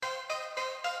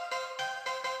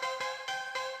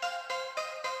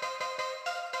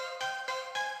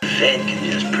Fed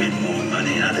can just print more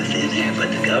money out of thin air, but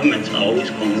the government's always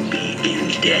going to be in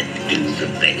debt to the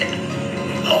Fed.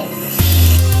 Always.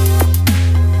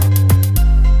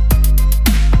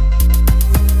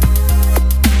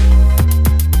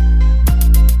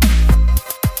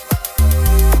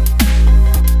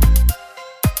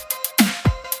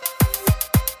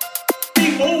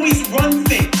 They always run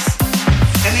things,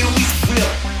 and they always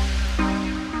will.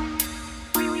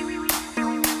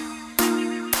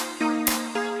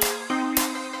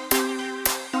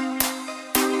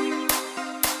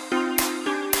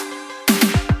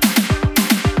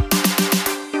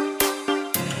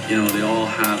 You know, they all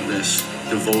have this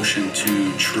devotion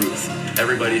to truth.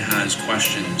 Everybody has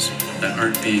questions that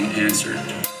aren't being answered.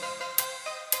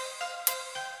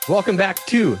 Welcome back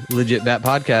to Legit Bat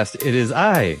Podcast. It is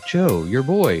I, Joe, your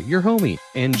boy, your homie,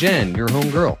 and Jen, your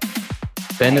homegirl.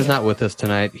 Ben is not with us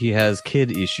tonight. He has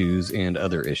kid issues and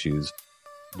other issues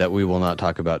that we will not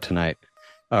talk about tonight.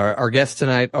 Our guests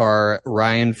tonight are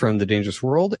Ryan from The Dangerous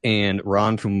World and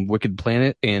Ron from Wicked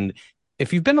Planet. And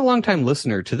if you've been a long-time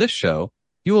listener to this show,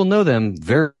 you will know them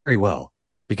very, very well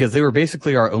because they were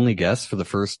basically our only guests for the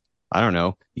first,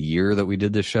 year that we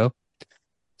did this show.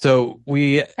 So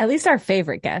at least our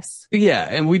favorite guests. Yeah.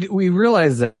 And we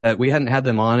realized that we hadn't had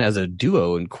them on as a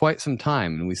duo in quite some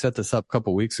time. And we set this up a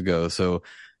couple weeks ago. So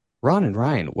Ron and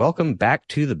Ryan, welcome back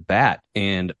to the Bat.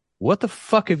 And what the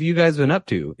fuck have you guys been up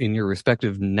to in your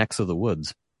respective necks of the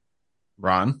woods?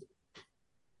 Ron?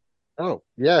 Oh,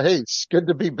 yeah. Hey, it's good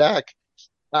to be back.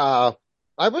 I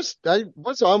was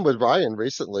on with Ryan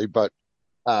recently, but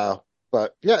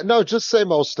yeah, no, just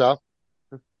same old stuff.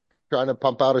 Trying to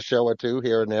pump out a show or two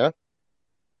here and there.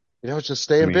 Just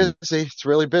staying busy. It's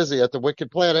really busy at the Wicked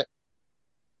Planet.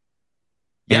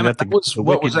 Yeah, at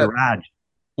what was that? Garage.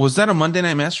 Was that a Monday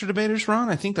Night Master Debaters, Ron?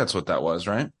 I think that's what that was,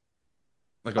 right?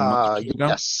 Like a month ago?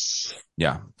 Yes.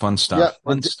 Yeah, fun stuff. Yeah,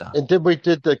 fun stuff. And then we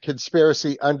did the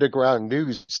Conspiracy Underground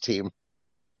News team.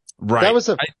 Right. That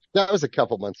was a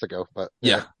couple months ago, but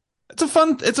yeah. It's a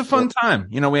fun time.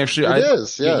 We actually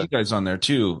yeah. You guys on there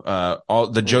too. All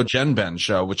the Joe Jen Ben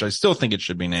show, which I still think it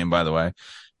should be named, by the way.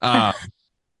 Yeah.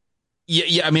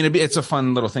 I mean, it's a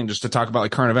fun little thing just to talk about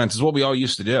like current events. Is what we all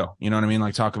used to do. You know what I mean?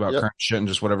 Like talk about current shit and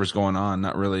just whatever's going on.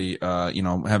 Not really,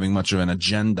 having much of an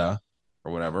agenda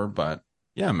or whatever. But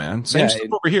yeah, man, same stuff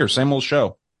over here. Same old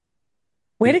show.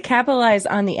 Way to capitalize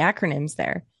on the acronyms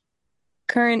there.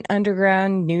 Current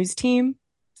Underground News Team.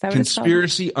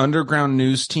 Conspiracy Underground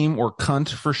News Team, or CUNT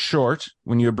for short,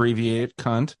 when you abbreviate it,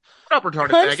 CUNT.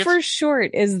 Cunt for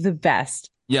short is the best.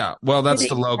 Yeah, well, that's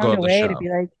the logo of the show. To be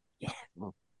like,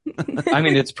 I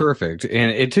mean, it's perfect.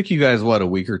 And it took you guys, a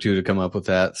week or two to come up with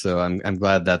that. So I'm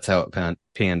glad that's how it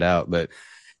panned out. But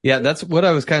yeah, that's what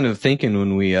I was kind of thinking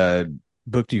when we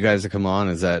booked you guys to come on,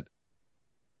 is that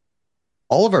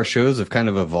all of our shows have kind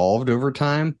of evolved over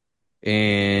time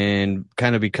and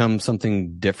kind of become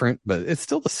something different, but it's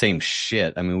still the same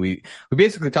shit. I mean, we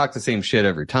basically talk the same shit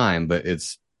every time, but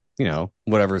it's,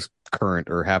 whatever's current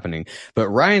or happening. But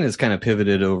Ryan has kind of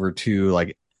pivoted over to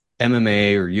like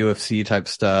MMA or UFC type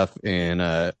stuff and,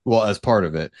 as part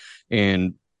of it.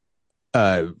 And,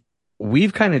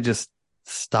 we've kind of just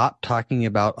stopped talking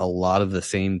about a lot of the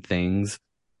same things,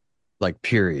 like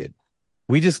period.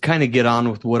 We just kind of get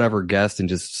on with whatever guest and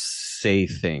just say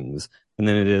things. And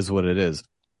then it is what it is.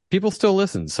 People still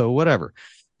listen, so whatever.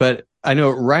 But I know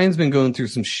Ryan's been going through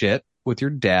some shit with your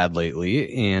dad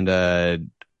lately, and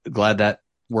glad that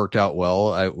worked out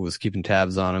well. I was keeping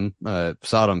tabs on him.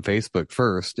 Saw it on Facebook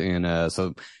first, and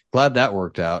so glad that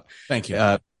worked out. Thank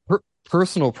you.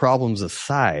 Personal problems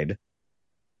aside,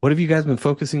 what have you guys been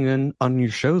focusing on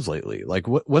your shows lately? Like,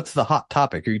 what's the hot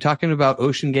topic? Are you talking about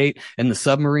Ocean Gate and the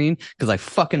submarine? Because I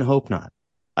fucking hope not.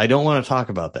 I don't want to talk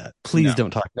about that. Please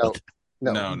don't talk about that.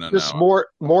 No. Just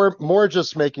more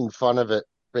just making fun of it,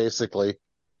 basically.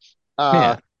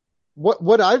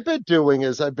 What I've been doing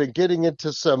is I've been getting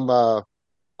into some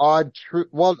odd true.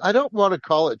 Well, I don't want to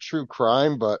call it true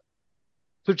crime, but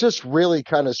they're just really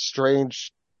kind of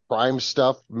strange crime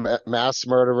stuff. Mass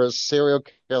murderers, serial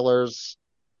killers.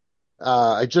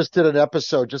 I just did an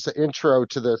episode, just an intro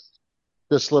to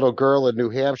this little girl in New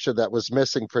Hampshire that was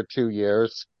missing for 2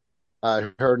 years.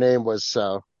 Her name was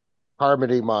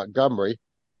Harmony Montgomery.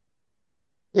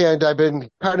 And I've been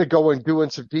kind of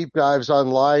doing some deep dives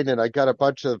online, and I got a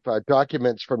bunch of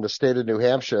documents from the state of New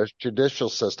Hampshire judicial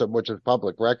system, which is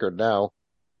public record now,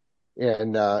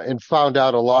 and found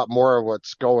out a lot more of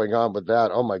what's going on with that.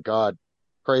 Oh my God,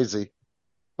 crazy.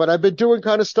 But I've been doing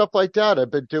kind of stuff like that. I've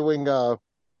been doing a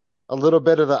little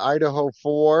bit of the Idaho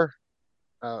 4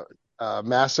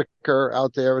 massacre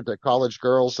out there with the college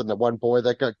girls and the one boy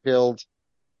that got killed.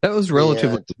 That was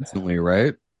relatively And recently,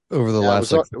 right? Over the yeah,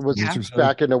 last like it 6 was months or so.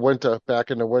 back in the winter,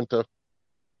 back in the winter.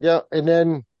 Yeah, and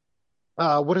then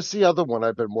what is the other one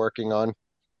I've been working on?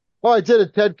 Oh, I did a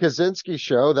Ted Kaczynski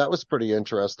show. That was pretty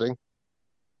interesting.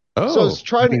 So I was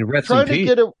Oh, I mean, rest in trying to peace.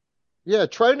 get a yeah,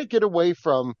 trying to get away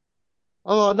from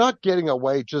not getting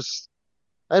away, just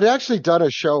I'd actually done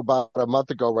a show about a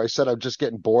month ago where I said I'm just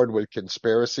getting bored with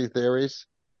conspiracy theories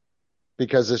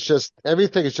because it's just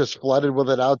everything is just flooded with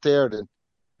it out there.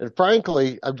 And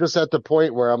frankly, I'm just at the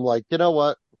point where I'm like, you know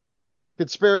what?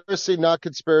 Conspiracy, not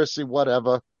conspiracy,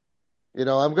 whatever.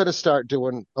 I'm going to start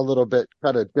doing a little bit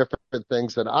kind of different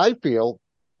things that I feel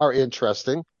are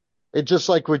interesting. And just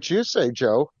like what you say,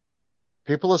 Joe,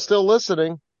 people are still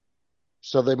listening,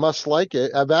 so they must like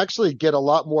it. I've actually get a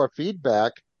lot more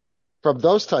feedback from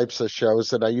those types of shows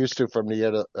than I used to from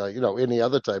the any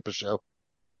other type of show.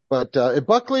 But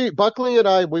Buckley and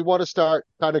I, we want to start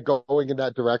kind of going in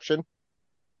that direction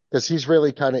because he's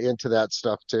really kind of into that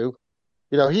stuff too.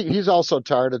 He's also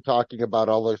tired of talking about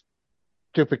all the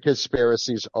stupid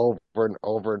conspiracies over and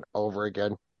over and over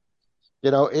again.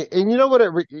 And you know what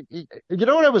you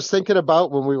know what I was thinking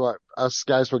about when us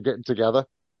guys were getting together?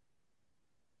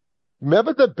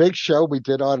 Remember the big show we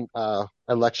did on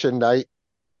election night?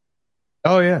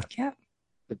 Oh yeah. Yeah.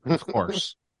 Of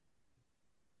course.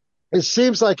 It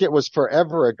seems like it was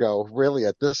forever ago, really,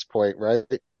 at this point, right?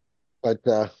 But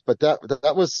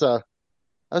that was I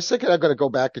was thinking I'm going to go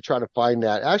back and try to find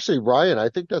that. Actually, Ryan, I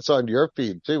think that's on your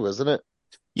feed too, isn't it?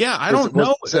 Yeah, I don't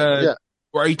know. Yeah,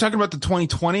 Are you talking about the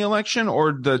 2020 election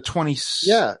or the 20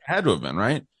 yeah. had to have been,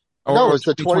 right? No, it Or was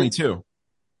the 2022?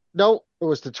 No, it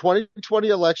was the 2020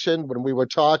 election when we were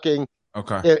talking,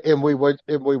 Okay. and we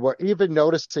were even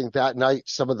noticing that night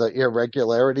some of the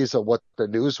irregularities of what the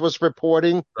news was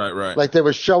reporting. Right. Like they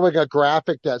were showing a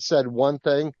graphic that said one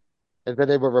thing, and then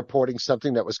they were reporting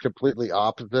something that was completely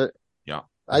opposite. Yeah.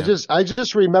 I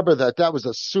just remember that was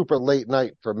a super late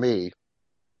night for me,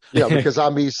 because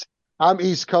I'm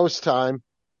East Coast time.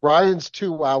 Ryan's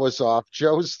 2 hours off.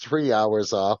 Joe's 3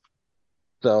 hours off.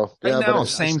 So Right yeah, now,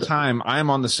 same time.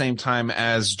 I'm on the same time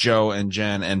as Joe and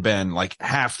Jen and Ben, like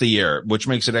half the year, which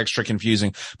makes it extra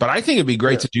confusing. But I think it'd be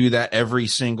great to do that every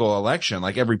single election,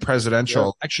 like every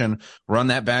presidential election, run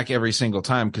that back every single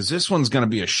time. Cause this one's going to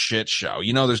be a shit show.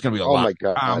 There's going to be a lot my of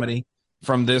God. comedy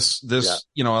from this,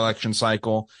 election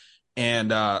cycle. And,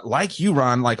 like you,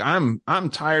 Ron, like I'm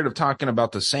tired of talking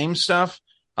about the same stuff.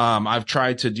 I've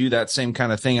tried to do that same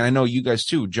kind of thing. And I know you guys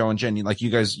too, Joe and Jen, like you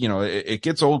guys, it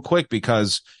gets old quick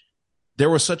because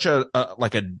there was such I don't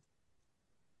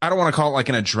want to call it like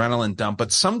an adrenaline dump,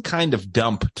 but some kind of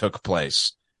dump took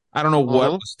place. I don't know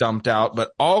what was dumped out,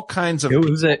 but all kinds of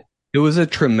It was a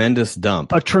tremendous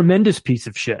dump. A tremendous piece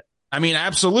of shit. I mean,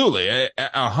 absolutely.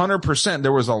 100%.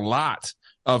 There was a lot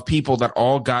of people that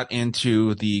all got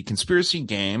into the conspiracy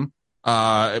game,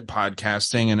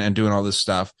 podcasting and doing all this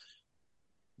stuff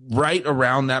right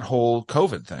around that whole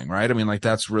COVID thing, right? I mean, like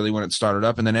that's really when it started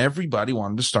up. And then everybody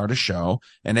wanted to start a show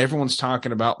and everyone's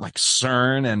talking about like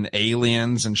CERN and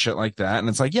aliens and shit like that. And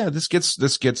it's like, yeah, this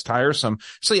gets tiresome.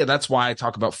 So yeah, that's why I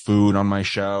talk about food on my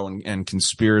show and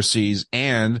conspiracies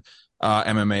and,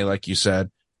 MMA, like you said,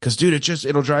 cause dude,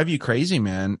 it'll drive you crazy,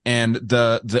 man. And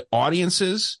the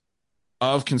audiences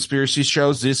of conspiracy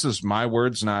shows, this is my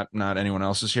words, not anyone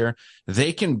else's here.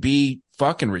 They can be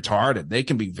fucking retarded. They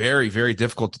can be very, very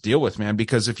difficult to deal with, man,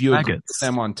 because if you agree with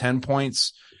them on 10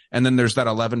 points and then there's that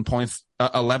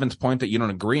 11th point that you don't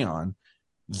agree on,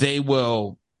 they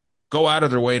will go out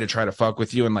of their way to try to fuck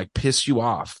with you and like piss you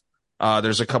off.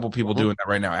 There's a couple people doing that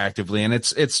right now actively. And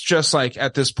it's just like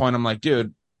at this point, I'm like,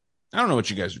 dude, I don't know what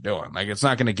you guys are doing. Like, it's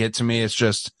not going to get to me. It's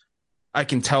just, I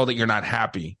can tell that you're not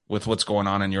happy with what's going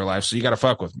on in your life. So you got to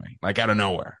fuck with me, like out of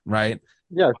nowhere. Right.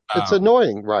 Yeah. It's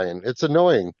annoying, Ryan. It's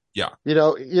annoying. Yeah.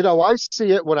 I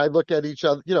see it when I look at each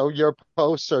other, your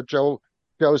posts or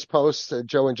Joe's posts and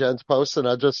Joe and Jen's posts. And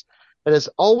and it's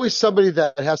always somebody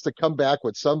that has to come back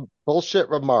with some bullshit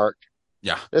remark.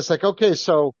 Yeah. It's like, okay,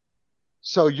 so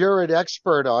you're an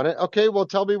expert on it. Okay. Well,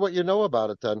 tell me what you know about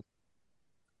it then.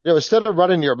 Instead of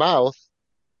running your mouth,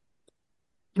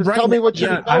 just tell me what you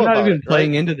know I'm not about even it,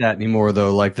 playing right? into that anymore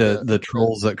though. Like the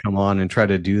trolls that come on and try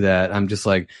to do that. I'm just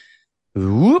like,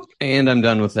 whoop, and I'm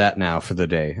done with that now for the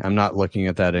day. I'm not looking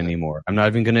at that anymore. I'm not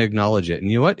even going to acknowledge it.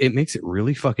 And you know what? It makes it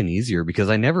really fucking easier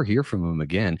because I never hear from them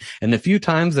again. And the few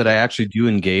times that I actually do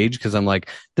engage, because I'm like,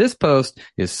 this post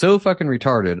is so fucking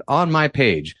retarded on my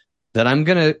page that I'm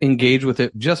going to engage with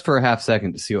it just for a half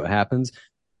second to see what happens.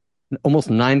 almost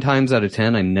 9 times out of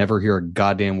 10, I never hear a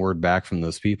goddamn word back from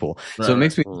those people. Right, so it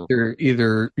makes me right. they're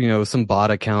either, some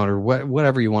bot account or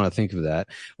whatever you want to think of that,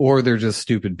 or they're just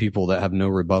stupid people that have no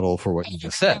rebuttal for what you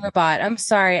just said. I'm a bot. I'm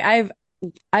sorry.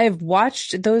 I've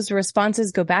watched those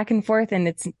responses go back and forth, and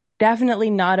it's definitely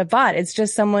not a bot. It's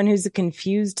just someone who's a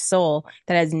confused soul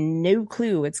that has no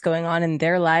clue what's going on in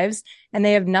their lives, and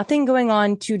they have nothing going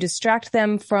on to distract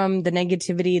them from the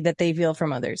negativity that they feel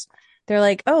from others. They're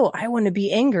like, oh, I want to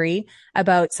be angry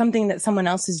about something that someone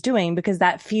else is doing because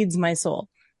that feeds my soul.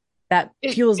 That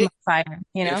fuels my fire,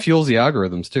 It fuels the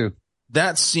algorithms too.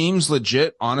 That seems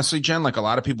legit, honestly, Jen. Like a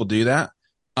lot of people do that.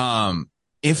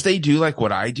 If they do like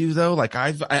what I do though, like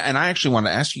I actually want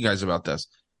to ask you guys about this.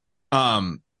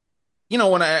 When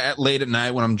late at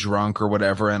night when I'm drunk or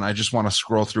whatever, and I just want to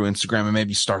scroll through Instagram and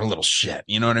maybe start a little shit.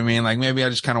 You know what I mean? Like maybe I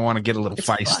just kind of want to get a little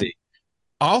feisty. Fun.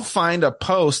 I'll find a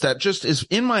post that just is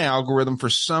in my algorithm for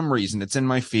some reason. It's in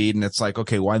my feed and it's like,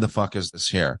 okay, why the fuck is this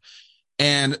here?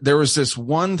 And there was this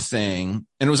one thing,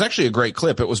 and it was actually a great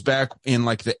clip. It was back in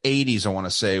like the 80s, I want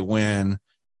to say, when,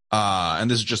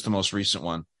 and this is just the most recent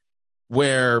one,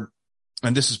 where,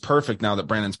 and this is perfect now that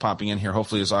Brandon's popping in here.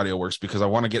 Hopefully his audio works because I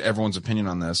want to get everyone's opinion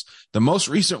on this. The most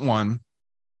recent one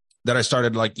that I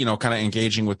started kind of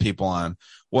engaging with people on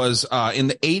was in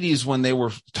the 80s when they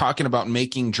were talking about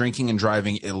making drinking and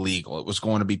driving illegal. It was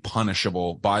going to be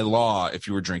punishable by law if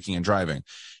you were drinking and driving.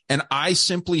 And I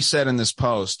simply said in this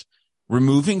post,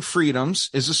 removing freedoms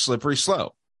is a slippery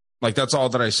slope. Like that's all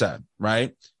that I said,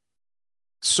 right?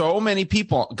 So many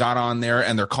people got on there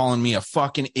and they're calling me a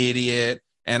fucking idiot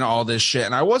and all this shit.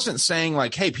 And I wasn't saying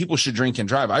like, hey, people should drink and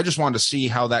drive. I just wanted to see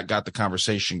how that got the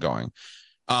conversation going.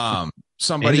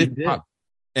 Somebody,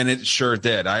 and it sure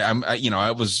did.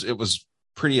 It was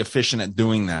pretty efficient at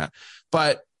doing that.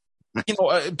 But,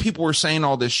 people were saying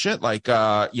all this shit, like,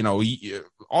 all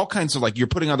kinds of like, you're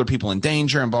putting other people in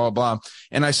danger and blah, blah, blah.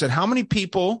 And I said, how many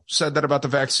people said that about the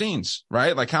vaccines,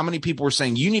 right? Like how many people were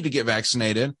saying you need to get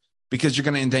vaccinated because you're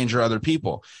going to endanger other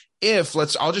people?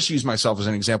 I'll just use myself as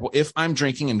an example. If I'm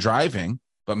drinking and driving,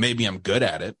 but maybe I'm good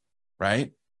at it,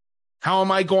 right? How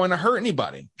am I going to hurt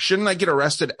anybody? Shouldn't I get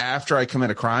arrested after I commit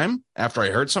a crime, after I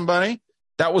hurt somebody?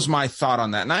 That was my thought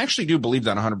on that. And I actually do believe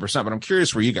that 100%, but I'm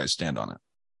curious where you guys stand on it.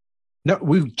 No,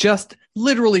 we've just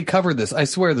literally covered this. I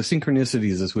swear the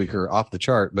synchronicities this week are off the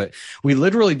chart, but we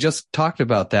literally just talked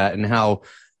about that and how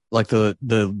like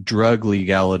the drug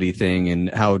legality thing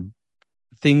and how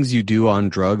things you do on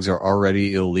drugs are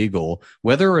already illegal,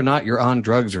 whether or not you're on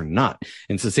drugs or not.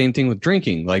 And it's the same thing with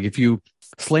drinking. Like if you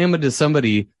slam into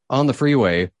somebody on the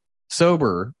freeway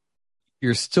sober,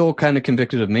 you're still kind of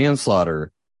convicted of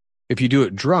manslaughter. If you do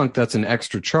it drunk, that's an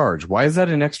extra charge. Why is that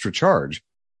an extra charge?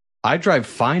 I drive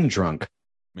fine drunk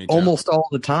almost all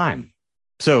the time.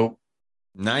 So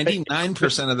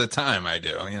 99% of the time I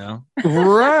do,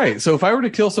 Right. So if I were to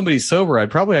kill somebody sober,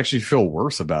 I'd probably actually feel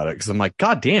worse about it because I'm like,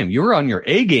 God damn, you were on your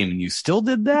A game and you still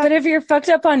did that. But if you're fucked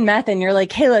up on meth and you're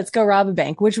like, hey, let's go rob a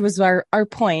bank, which was our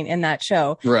point in that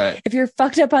show. Right. If you're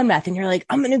fucked up on meth and you're like,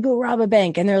 I'm going to go rob a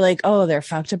bank, and they're like, oh, they're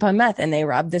fucked up on meth and they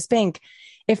robbed this bank.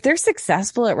 If they're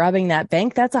successful at robbing that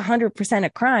bank, that's 100% a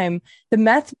crime. The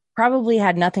meth probably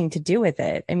had nothing to do with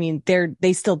it. I mean,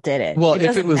 they still did it. Well,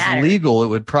 if it was legal, it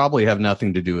would probably have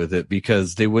nothing to do with it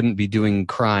because they wouldn't be doing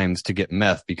crimes to get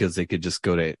meth because they could just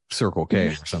go to Circle K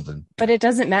or something. But it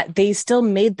doesn't matter. They still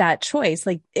made that choice.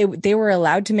 Like they were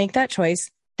allowed to make that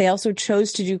choice. They also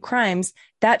chose to do crimes.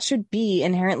 That should be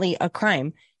inherently a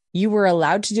crime. You were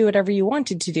allowed to do whatever you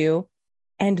wanted to do,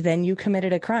 and then you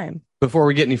committed a crime. Before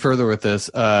we get any further with this,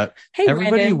 hey,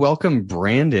 everybody, Brandon. Welcome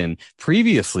Brandon,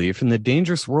 previously from the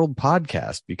Dangerous World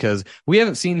podcast, because we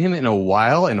haven't seen him in a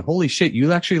while, and holy shit,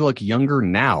 you actually look younger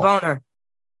now. Boner.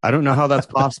 I don't know how that's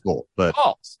possible, but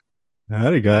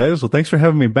howdy guys. Well, thanks for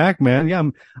having me back, man. Yeah,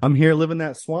 I'm here living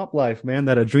that swamp life, man.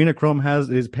 That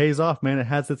adrenochrome pays off, man. It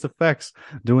has its effects.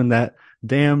 Doing that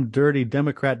damn dirty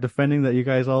Democrat defending that you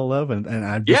guys all love, and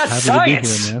I'm just happy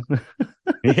to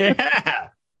be here, man. Yeah,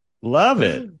 love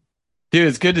it. Dude,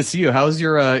 it's good to see you. How's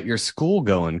your school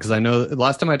going? Because I know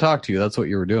last time I talked to you, that's what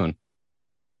you were doing.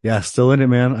 Yeah, still in it,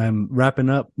 man. I'm wrapping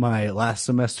up my last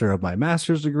semester of my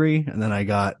master's degree, and then I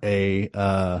got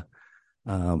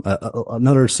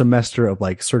another semester of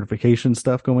like certification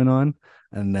stuff going on,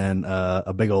 and then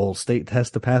a big old state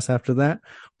test to pass after that.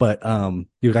 But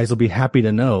you guys will be happy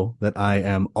to know that I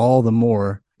am all the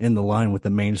more in the line with the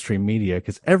mainstream media,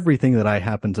 because everything that I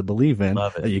happen to believe in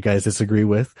that you guys disagree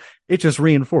with, it just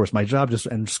reinforced. My job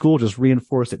and school just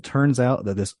reinforced. It turns out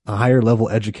that this higher level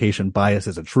education bias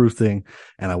is a true thing,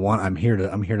 and I'm here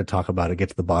to talk about it, get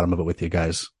to the bottom of it with you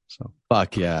guys. So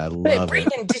fuck yeah, I love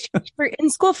Brandon, did you were in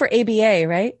school for ABA,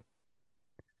 right?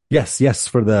 Yes,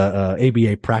 for the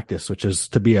ABA practice, which is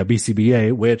to be a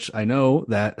BCBA, which I know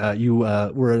that you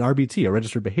were an RBT, a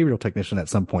registered behavioral technician at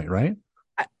some point, right?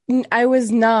 I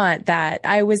was not that.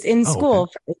 I was in Oh, school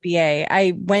okay. for ABA.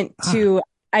 I went to,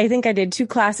 I think I did 2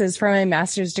 classes for my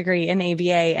master's degree in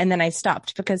ABA, and then I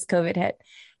stopped because COVID hit.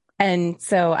 And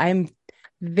so I'm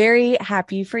very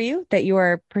happy for you that you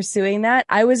are pursuing that.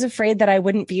 I was afraid that I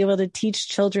wouldn't be able to teach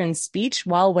children speech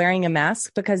while wearing a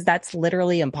mask because that's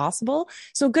literally impossible.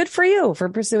 So good for you for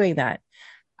pursuing that.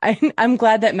 I'm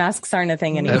glad that masks aren't a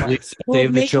thing anymore. At least It will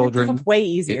save the make your job children. way It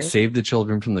easier. saved the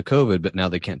children from the COVID, but now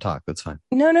they can't talk. That's fine.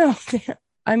 No.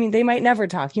 I mean, they might never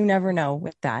talk. You never know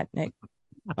with that.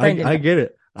 Brendan, I get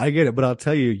it. But I'll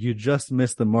tell you, you just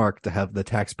missed the mark to have the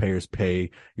taxpayers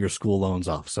pay your school loans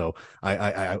off. So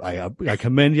I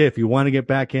commend you. If you want to get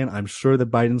back in, I'm sure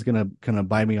that Biden's gonna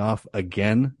buy me off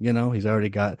again. You know, he's already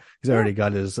got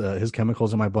his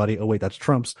chemicals in my body. Oh wait, that's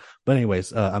Trump's. But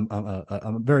anyways,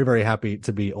 I'm very, very happy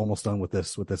to be almost done with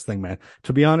this thing, man.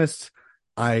 To be honest,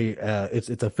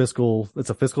 it's a fiscal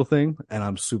thing, and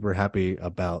I'm super happy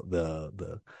about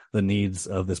the needs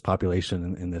of this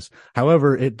population in this.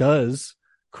 However, it does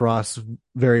cross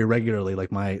very regularly, like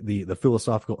the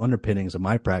philosophical underpinnings of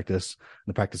my practice,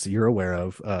 the practice that you're aware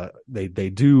of. They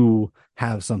do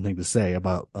have something to say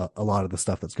about a lot of the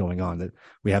stuff that's going on. That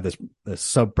we have this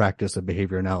sub practice of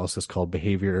behavior analysis called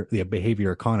the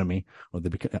behavior economy, or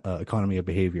the economy of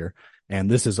behavior, and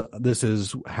this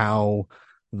is how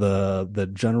the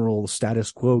general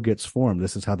status quo gets formed.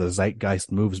 This is how the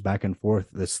zeitgeist moves back and forth.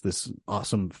 This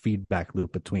awesome feedback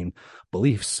loop between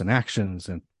beliefs and actions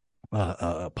and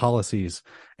policies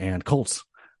and cults.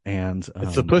 And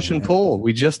it's the push and pull.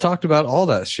 We just talked about all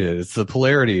that shit. It's the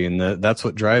polarity, and that's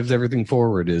what drives everything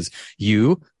forward. Is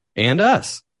you and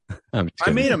us.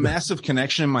 I made a massive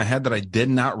connection in my head that I did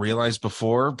not realize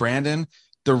before, Brandon.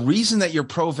 The reason that you're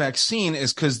pro-vaccine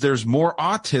is because there's more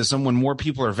autism when more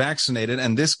people are vaccinated,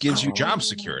 and this gives you job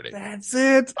security. That's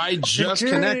it. I just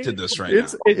connected this now.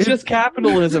 It's just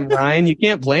capitalism, Ryan. You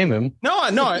can't blame him. No,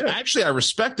 I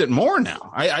respect it more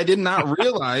now. I did not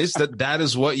realize that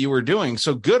is what you were doing.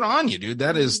 So good on you, dude.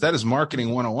 That is marketing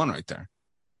 101 right there.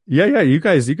 Yeah. You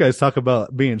guys talk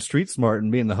about being street smart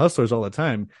and being the hustlers all the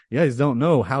time. You guys don't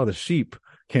know how the sheep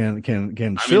can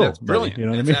chill. That's brilliant. You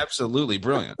know what I it's mean? Absolutely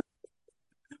brilliant.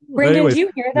 Brendan, anyways, do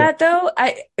you hear that though?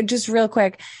 I just real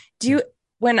quick.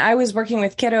 When I was working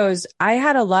with kiddos, I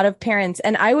had a lot of parents,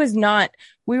 and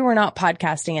we were not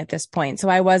podcasting at this point. So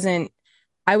I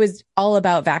was all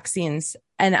about vaccines,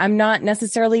 and I'm not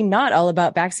necessarily not all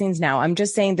about vaccines now. I'm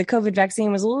just saying the COVID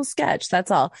vaccine was a little sketch.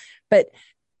 That's all. But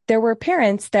there were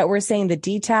parents that were saying the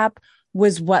DTaP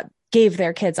was what gave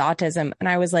their kids autism. And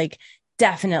I was like,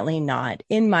 definitely not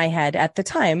in my head at the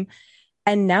time.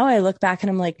 And now I look back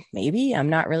and I'm like, maybe, I'm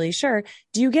not really sure.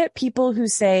 Do you get people who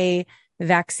say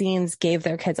vaccines gave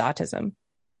their kids autism?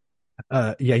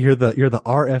 Yeah, you're the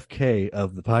RFK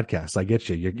of the podcast. I get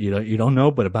you. You don't know,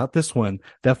 but about this one,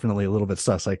 definitely a little bit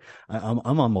sus.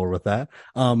 I'm on board with that.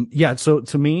 Yeah. So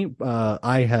to me,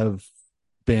 I have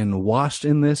been washed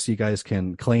in this. You guys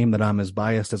can claim that I'm as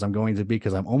biased as I'm going to be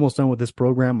because I'm almost done with this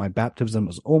program. My baptism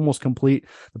is almost complete.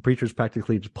 The preacher's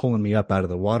practically just pulling me up out of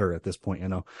the water at this point, you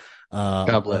know.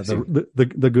 God bless you.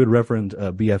 The good Reverend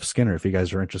B.F. Skinner, if you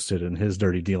guys are interested in his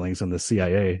dirty dealings in the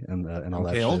CIA and all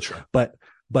that shit. Ultra.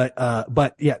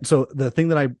 But yeah, so the thing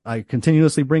that I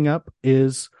continuously bring up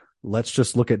is let's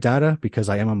just look at data, because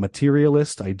I am a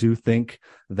materialist. I do think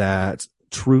that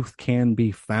truth can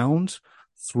be found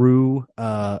through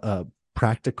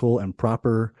practical and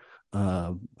proper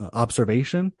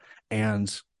observation.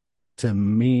 And to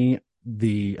me,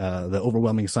 the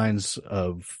overwhelming signs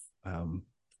of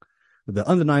the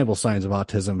undeniable signs of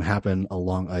autism happen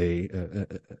along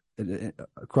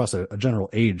across a general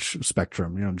age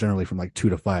spectrum, you know, generally from like 2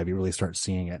 to 5, you really start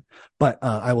seeing it. But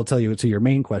I will tell you, to your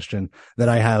main question, that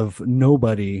I have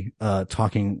nobody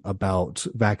talking about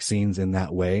vaccines in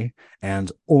that way,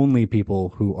 and only people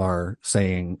who are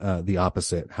saying the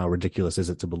opposite. How ridiculous is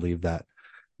it to believe that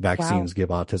vaccines give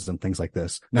autism, things like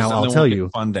this. Now I'll tell you,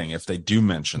 funding if they do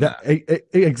mention that.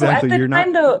 Exactly. Well, at the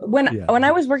time, though, when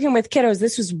I was working with kiddos,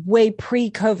 this was way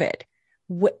pre-COVID.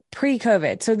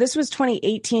 So this was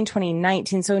 2018,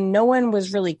 2019. So no one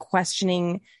was really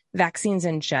questioning vaccines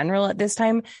in general at this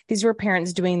time. These were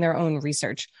parents doing their own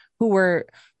research who were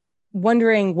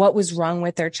wondering what was wrong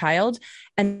with their child.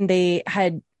 And they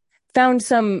had found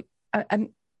some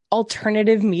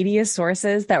alternative media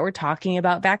sources that were talking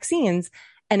about vaccines.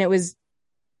 And it was,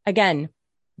 again,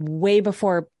 way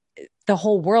before the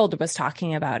whole world was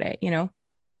talking about it, you know?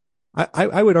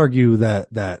 I would argue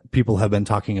that people have been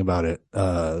talking about it.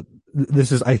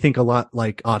 This is, I think, a lot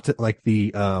like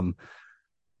the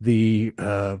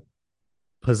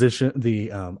position,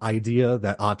 the idea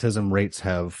that autism rates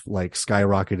have like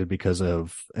skyrocketed because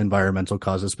of environmental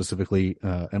causes, specifically,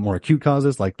 and more acute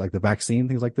causes like the vaccine,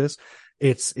 things like this.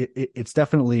 It's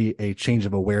definitely a change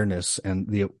of awareness, and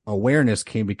the awareness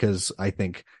came because I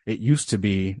think it used to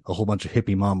be a whole bunch of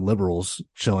hippie mom liberals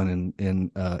chilling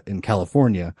in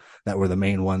California that were the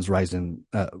main ones raising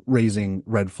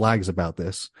red flags about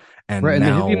this. And Right, and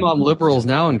now, the hippie mom liberals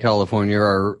now in California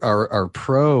are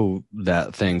pro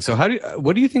that thing. So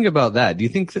what do you think about that? Do you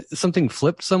think something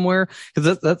flipped somewhere?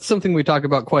 Because that's something we talk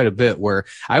about quite a bit. Where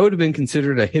I would have been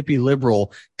considered a hippie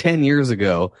liberal 10 years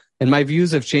ago, and my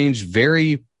views have changed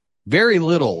very, very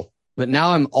little. But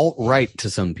now I'm alt-right to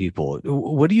some people.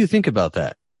 What do you think about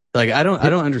that? Like, I don't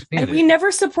understand We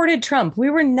never supported Trump. We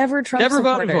were never Trump Never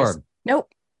supporters. voted for him.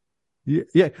 Nope.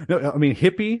 Yeah, no, I mean,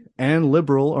 hippie and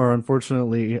liberal are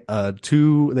unfortunately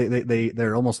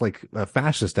they're almost like a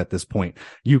fascist at this point.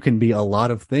 You can be a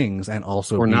lot of things and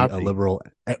also Or be not a be. liberal,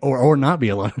 or not be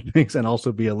a lot of things and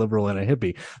also be a liberal and a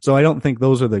hippie. So I don't think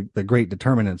those are the great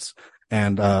determinants.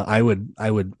 And I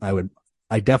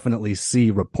definitely see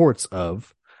reports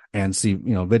of, and see,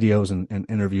 videos and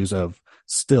interviews of,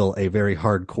 still a very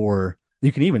hardcore.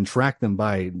 You can even track them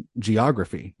by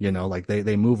geography, like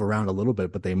they move around a little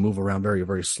bit, but they move around very,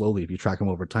 very slowly. If you track them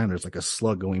over time, there's like a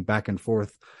slug going back and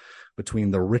forth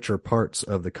between the richer parts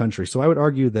of the country. So I would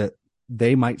argue that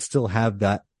they might still have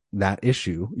that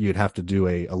issue. You'd have to do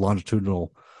a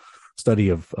longitudinal study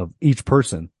of each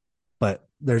person, but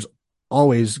there's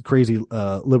always crazy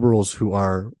liberals who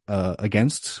are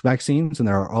against vaccines, and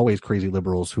there are always crazy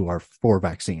liberals who are for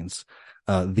vaccines.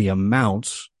 The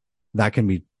amount that can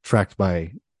be tracked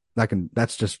by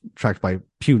that's just tracked by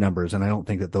Pew numbers, and I don't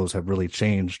think that those have really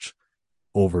changed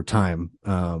over time.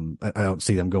 I don't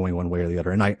see them going one way or the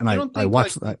other. And I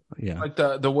watched that. Yeah, like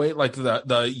the way, like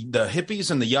the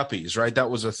hippies and the yuppies, right? That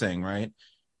was a thing, right?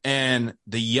 And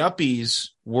the yuppies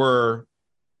were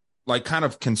like kind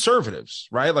of conservatives,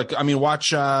 right? Like, I mean,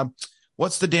 watch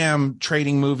what's the damn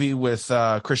trading movie with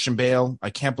Christian Bale?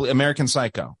 I can't believe American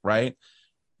Psycho, right?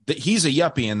 He's a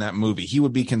yuppie in that movie. He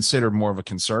would be considered more of a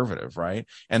conservative, right?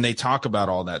 And they talk about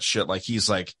all that shit like he's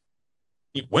like,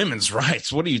 women's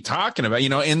rights. What are you talking about?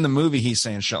 In the movie, he's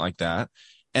saying shit like that.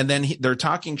 And then they're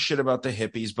talking shit about the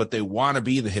hippies, but they want to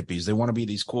be the hippies. They want to be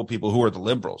these cool people who are the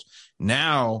liberals.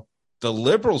 Now, the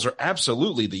liberals are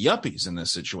absolutely the yuppies in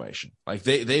this situation. Like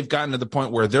they've gotten to the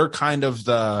point where they're kind of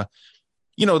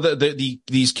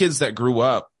these kids that grew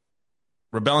up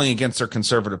rebelling against their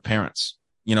conservative parents.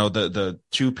 The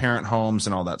 2-parent homes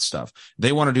and all that stuff.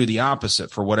 They want to do the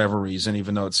opposite for whatever reason,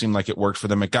 even though it seemed like it worked for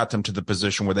them. It got them to the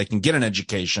position where they can get an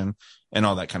education and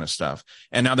all that kind of stuff.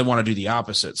 And now they want to do the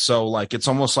opposite. So like, it's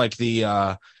almost like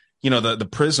the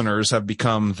prisoners have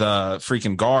become the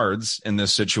freaking guards in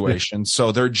this situation.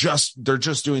 So they're just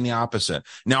doing the opposite.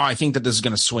 Now, I think that this is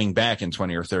going to swing back in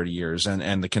 20 or 30 years,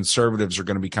 and the conservatives are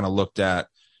going to be kind of looked at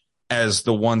as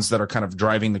the ones that are kind of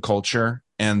driving the culture,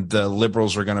 and the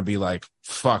liberals are going to be like,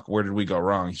 fuck, where did we go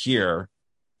wrong here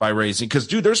by raising? Because,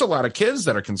 dude, there's a lot of kids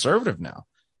that are conservative now,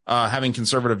 having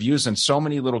conservative views, and so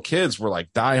many little kids were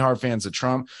like diehard fans of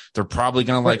Trump. They're probably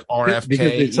going to like RFK.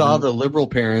 Because they saw the liberal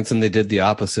parents and they did the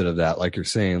opposite of that, like you're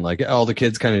saying. Like all the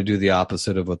kids kind of do the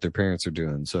opposite of what their parents are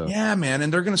doing. So yeah, man.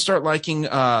 And they're going to start liking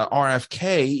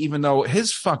RFK, even though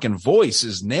his fucking voice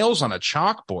is nails on a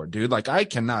chalkboard, dude. Like I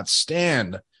cannot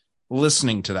stand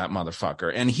listening to that motherfucker,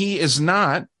 and he is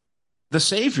not the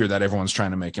savior that everyone's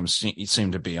trying to make him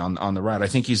seem to be on the right. I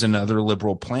think he's another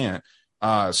liberal plant.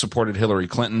 Supported Hillary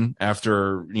Clinton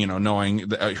after knowing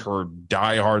her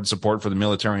diehard support for the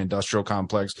military-industrial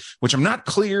complex, which I'm not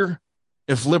clear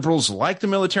if liberals like the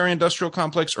military-industrial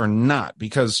complex or not,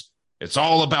 because it's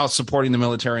all about supporting the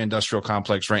military-industrial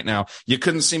complex right now. You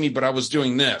couldn't see me, but I was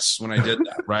doing this when I did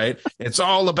that, right? It's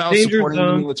all about supporting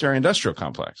the military-industrial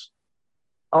complex.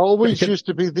 Always used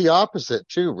to be the opposite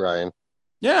too, Ryan.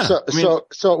 Yeah. So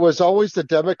it was always the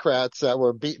Democrats that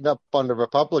were beating up on the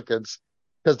Republicans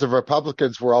because the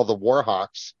Republicans were all the war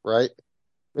hawks, right?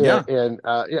 Yeah. And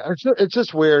it's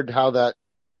just weird how that,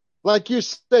 like you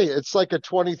say, it's like a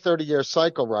 20, 30-year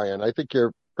cycle, Ryan. I think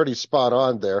you're pretty spot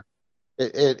on there.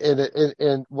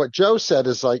 And what Joe said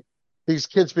is like these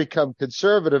kids become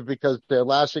conservative because they're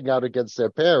lashing out against their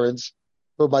parents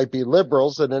who might be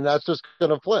liberals, and then that's just going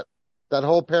to flip. That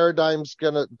whole paradigm's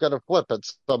gonna flip at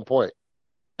some point.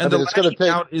 And the lashing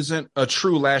out isn't a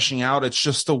true lashing out. It's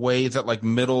just the way that like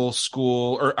middle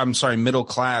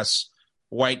class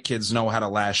white kids know how to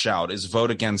lash out is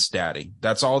vote against daddy.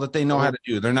 That's all that they know how to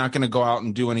do. They're not going to go out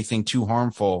and do anything too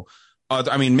harmful.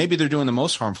 I mean, maybe they're doing the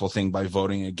most harmful thing by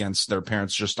voting against their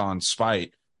parents just on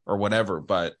spite or whatever.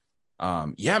 But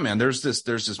yeah, man, there's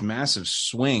this massive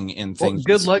swing in things.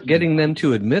 Well, good luck getting them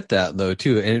to admit that, though,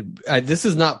 too. And this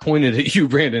is not pointed at you,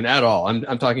 Brandon, at all.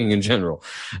 I'm talking in general.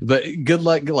 But good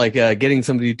luck, getting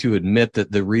somebody to admit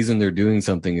that the reason they're doing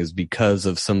something is because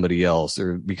of somebody else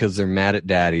or because they're mad at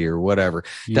daddy or whatever.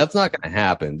 Yeah. That's not going to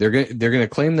happen. They're going to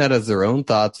claim that as their own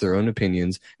thoughts, their own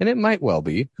opinions, and it might well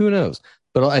be. Who knows?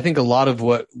 But I think a lot of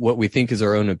what we think is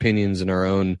our own opinions and our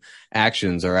own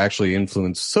actions are actually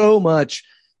influenced so much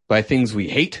by things we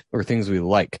hate or things we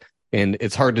like. And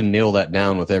it's hard to nail that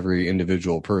down with every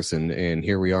individual person. And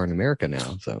here we are in America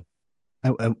now. So,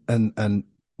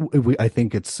 I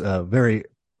think it's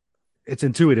it's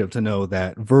intuitive to know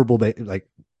that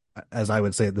as I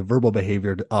would say, the verbal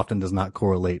behavior often does not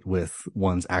correlate with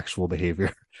one's actual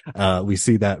behavior. We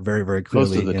see that very, very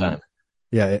clearly most of the time.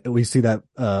 Yeah, we see that,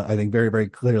 I think very, very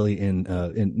clearly in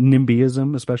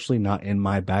NIMBYism, especially not in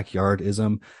my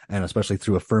backyardism, and especially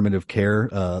through affirmative care,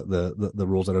 the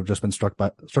rules that have just been struck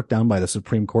down by the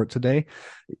Supreme Court today.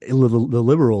 The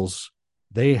liberals,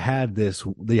 they had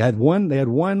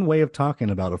one way of talking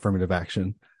about affirmative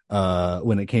action,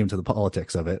 when it came to the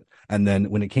politics of it. And then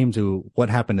when it came to what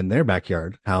happened in their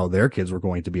backyard, how their kids were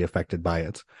going to be affected by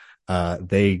it,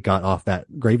 they got off that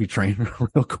gravy train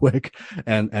real quick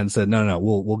and said, no,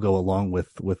 we'll go along with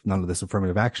none of this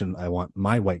affirmative action. I want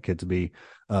my white kid to be,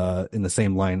 in the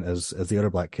same line as the other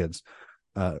black kids.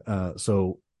 I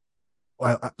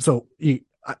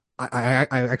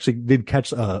actually did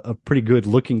catch a pretty good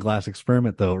looking glass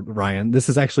experiment though, Ryan. This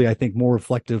is actually, I think, more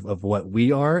reflective of what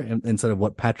we are instead of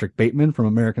what Patrick Bateman from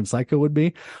American Psycho would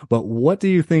be. But what do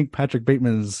you think Patrick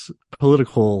Bateman's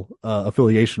political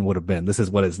affiliation would have been? This is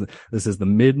the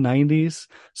mid 90s.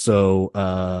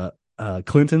 So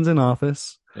Clinton's in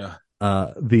office. Yeah.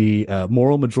 The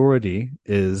moral majority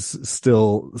is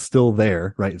still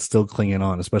there, right? It's still clinging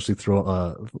on, especially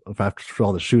after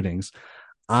all the shootings.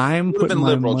 I'm putting been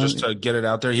liberal just to get it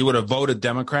out there. He would have voted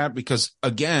Democrat because,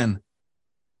 again,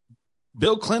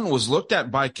 Bill Clinton was looked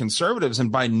at by conservatives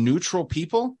and by neutral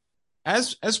people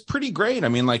as pretty great. I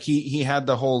mean, like he had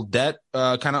the whole debt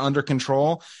kind of under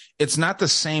control. It's not the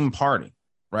same party,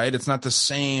 right? It's not the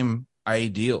same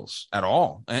ideals at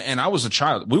all. And I was a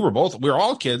child. We were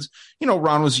all kids. You know,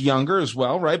 Ron was younger as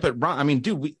well, right? But Ron, I mean,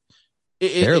 dude,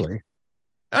 barely.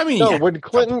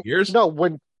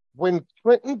 When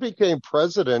Clinton became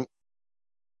president,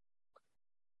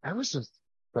 I was just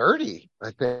 30,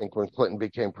 I think, when Clinton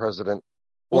became president.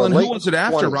 Well, and who was it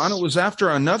after, 20s. Ron? It was after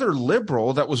another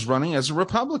liberal that was running as a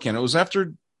Republican. It was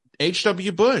after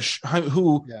H.W. Bush,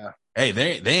 who, hey,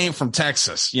 they ain't from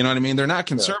Texas. You know what I mean? They're not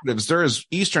conservatives. They're as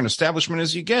Eastern establishment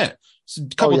as you get. It's a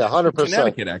couple 100%.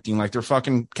 Connecticut acting like they're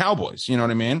fucking cowboys. You know what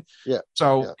I mean? Yeah.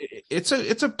 So it's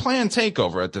a planned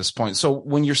takeover at this point. So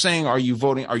when you're saying, are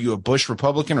you a Bush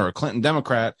Republican or a Clinton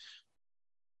Democrat?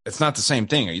 It's not the same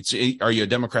thing. Are you a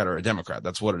Democrat or a Democrat?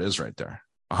 That's what it is right there.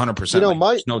 100%. You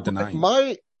know, no denying.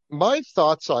 My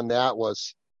thoughts on that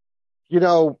was, you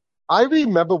know, I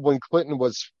remember when Clinton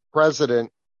was president,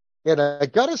 and I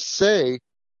gotta say,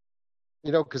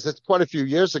 you know, because it's quite a few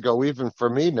years ago, even for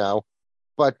me now,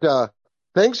 but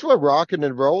things were rocking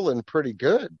and rolling pretty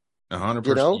good. 100%.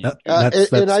 You know, that's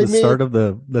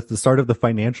the start of the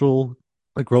financial,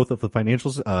 the growth of the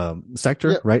financial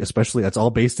sector, right? Especially that's all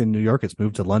based in New York. It's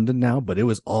moved to London now, but it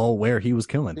was all where he was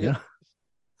killing.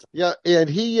 Yeah, and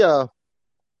he,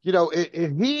 you know,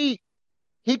 he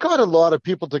got a lot of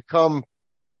people to come,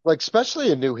 like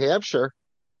especially in New Hampshire.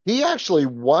 He actually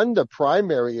won the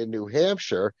primary in New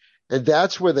Hampshire, and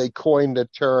that's where they coined the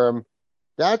term.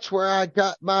 That's where I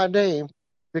got my name,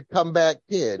 the comeback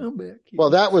kid. Well,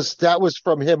 that was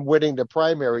from him winning the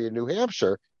primary in New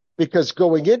Hampshire, because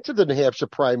going into the New Hampshire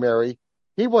primary,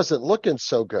 he wasn't looking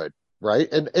so good,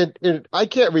 right? And I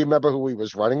can't remember who he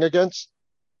was running against,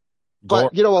 but Gore,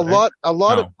 you know, a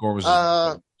lot of Gore was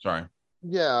sorry.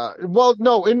 Yeah, well,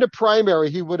 no, in the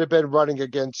primary he would have been running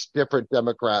against different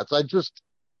Democrats. I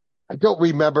don't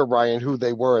remember, Ryan, who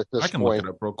they were at this point. I can look it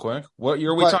up real quick. What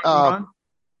year are we talking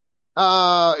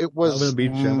about? It was. I'm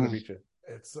gonna beat you.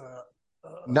 It's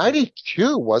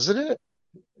 92, wasn't it?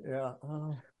 Yeah.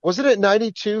 Wasn't it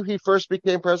 92 he first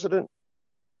became president?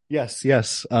 Yes. Yeah.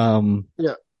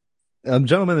 A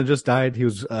gentleman that just died. He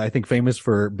was, I think, famous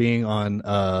for being on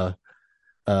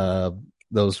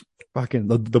those fucking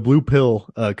the blue pill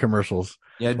commercials.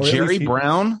 Yeah, Jerry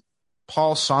Brown,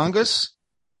 Paul Tsongas,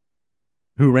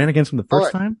 who ran against him the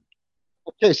first time.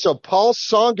 Okay, so Paul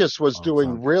Tsongas was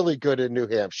doing really good in New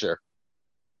Hampshire.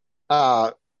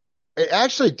 Uh,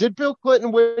 actually, did Bill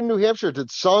Clinton win New Hampshire? Did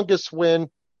Songus win?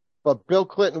 But Bill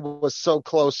Clinton was so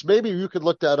close. Maybe you could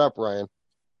look that up, Ryan.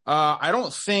 I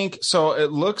don't think so.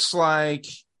 It looks like,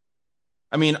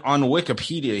 I mean, on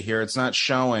Wikipedia here, it's not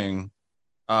showing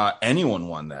anyone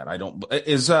won that. I don't.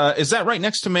 Is that right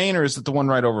next to Maine, or is it the one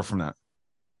right over from that?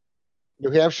 New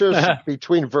Hampshire's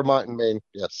between Vermont and Maine.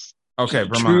 Yes. Okay,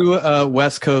 Vermont. True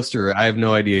West Coaster. I have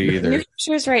no idea either. New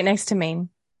Hampshire's right next to Maine.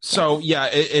 So yeah,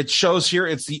 it shows here.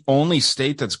 It's the only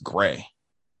state that's gray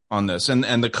on this,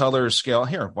 and the color scale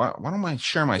here. Why don't I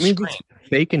share my screen? It's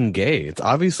fake and gay. It's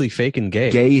obviously fake and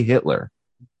gay. Gay Hitler.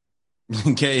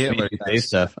 Gay Hitler. Made you say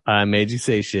stuff. I made you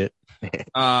say shit.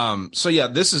 So yeah,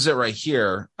 this is it right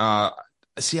here.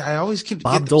 See, I always keep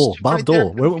Bob Dole. Bob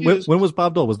Dole. When was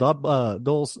Bob Dole? Was Bob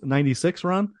Dole's 96,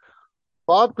 Ron?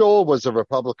 Bob Dole was a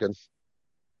Republican.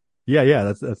 Yeah.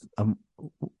 That's These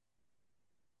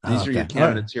are your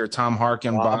candidates here: Tom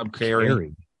Harkin, Bob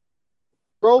Kerrey.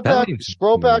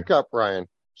 Scroll back up, Ryan.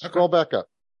 Scroll back up.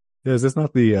 Is this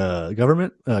not the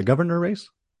governor race?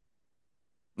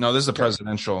 No, this is a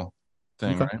presidential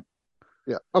thing, Okay. right?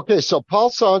 Yeah. Okay. So Paul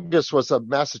Songus was a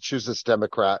Massachusetts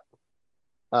Democrat.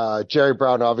 Jerry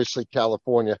Brown, obviously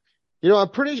California. You know, I'm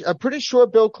pretty sure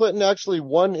Bill Clinton actually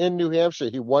won in New Hampshire.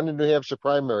 He won in New Hampshire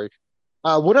primary.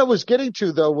 What I was getting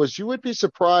to though was you would be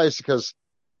surprised because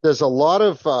there's a lot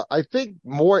of, I think,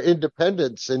 more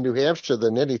independents in New Hampshire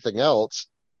than anything else,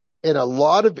 and a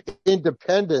lot of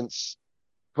independents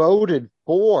voted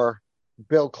for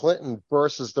Bill Clinton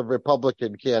versus the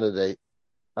Republican candidate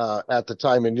at the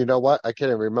time. And you know what? I can't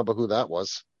even remember who that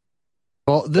was.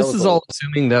 Well, this is all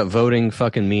assuming that voting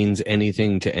fucking means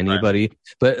anything to anybody.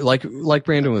 Right. But like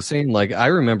Brandon was saying, like, I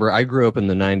remember I grew up in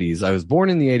the 90s. I was born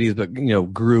in the 80s,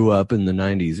 but, grew up in the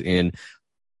 90s. And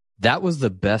that was the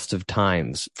best of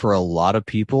times for a lot of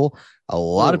people. A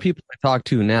lot of people I talk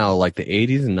to now, like the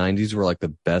 80s and 90s were like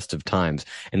the best of times.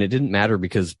 And it didn't matter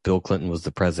because Bill Clinton was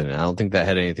the president. I don't think that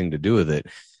had anything to do with it.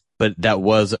 But that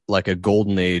was like a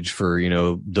golden age for,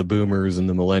 the boomers and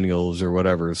the millennials or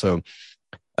whatever. So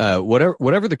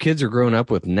whatever the kids are growing up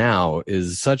with now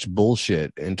is such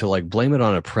bullshit, and to like blame it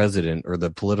on a president or the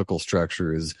political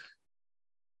structure is,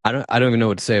 I don't even know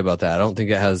what to say about that. I don't think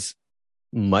it has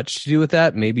much to do with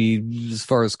that. Maybe as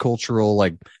far as cultural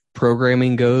like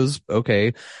programming goes,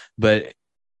 okay, but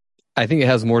I think it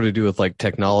has more to do with like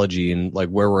technology and like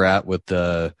where we're at with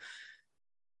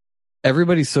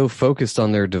everybody's so focused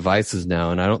on their devices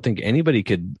now, and I don't think anybody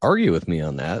could argue with me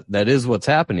on that. That is what's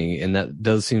happening, and that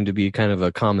does seem to be kind of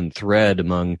a common thread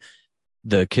among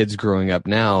the kids growing up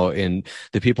now, and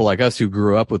the people like us who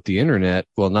grew up with the internet.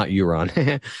 Well, not you, Ron,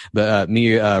 but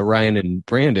me, Ryan, and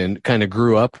Brandon kind of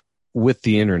grew up with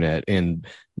the internet and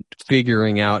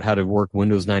figuring out how to work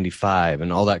Windows 95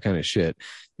 and all that kind of shit.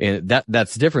 And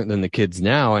that's different than the kids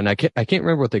now. And I can't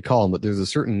remember what they call them, but there's a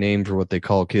certain name for what they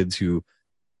call kids who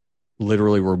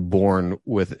literally were born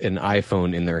with an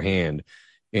iPhone in their hand.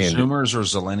 And Zoomers or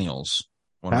Zillennials.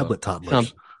 Tablet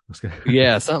toddlers.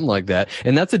 Yeah, something like that.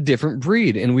 And that's a different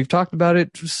breed. And we've talked about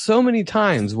it so many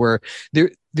times where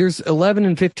there's 11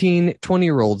 and 15,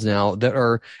 20-year-olds now that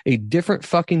are a different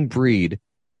fucking breed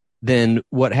than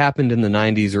what happened in the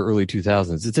 90s or early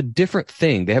 2000s. It's a different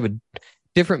thing. They have a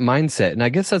different mindset. And I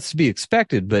guess that's to be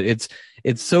expected, but it's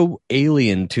so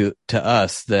alien to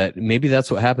us that maybe that's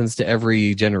what happens to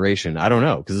every generation. I don't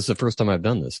know, because this is the first time I've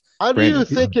done this. How do you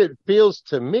think it feels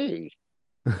to me?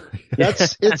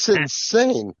 It's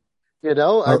insane.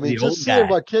 I mean, just seeing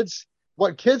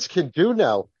what kids can do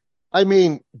now. I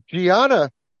mean, Gianna,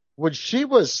 when she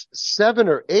was 7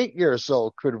 or 8 years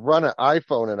old, could run an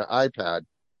iPhone and an iPad.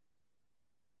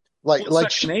 Like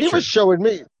she was showing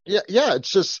me. Yeah, it's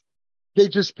just, they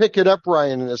just pick it up,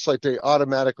 Ryan, and it's like they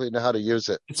automatically know how to use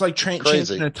it. It's like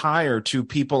changing a tire to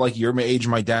people like your age,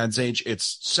 my dad's age.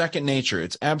 It's second nature.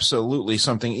 It's absolutely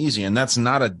something easy, and that's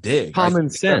not a dig. Common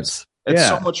sense. It's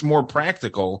so much more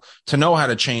practical to know how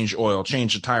to change oil,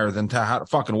 change a tire, than to how to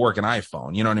fucking work an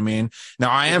iPhone. You know what I mean?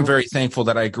 Now, I am very thankful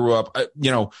that I grew up,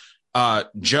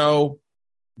 Joe,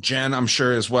 Jen, I'm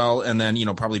sure as well. And then,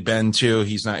 probably Ben too.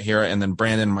 He's not here. And then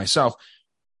Brandon and myself.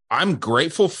 I'm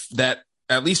grateful that,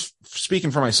 at least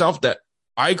speaking for myself, that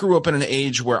I grew up in an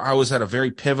age where I was at a very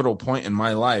pivotal point in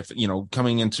my life,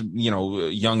 coming into,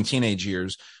 young teenage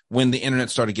years when the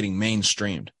internet started getting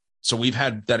mainstreamed. So we've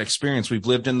had that experience. We've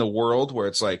lived in the world where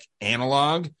it's like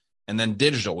analog and then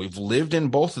digital. We've lived in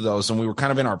both of those, and we were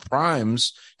kind of in our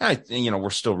primes. We're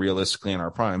still realistically in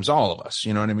our primes, all of us.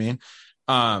 You know what I mean?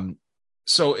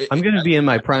 So I'm going to be in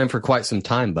my prime for quite some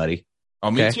time, buddy. Oh,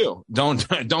 okay. Me too.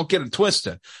 Don't get it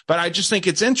twisted. But I just think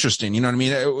it's interesting. You know what I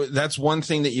mean? That's one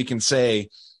thing that you can say.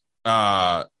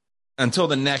 until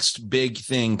the next big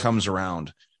thing comes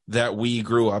around, that we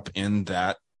grew up in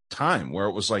that time where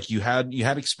it was like you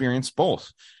had experienced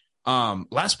both.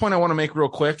 Last point I want to make real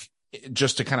quick,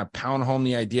 just to kind of pound home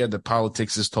the idea that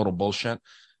politics is total bullshit.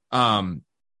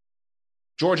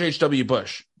 George H.W.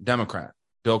 Bush, Democrat.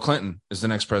 Bill Clinton is the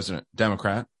next president,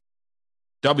 Democrat.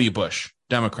 W. Bush,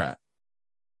 Democrat.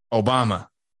 Obama,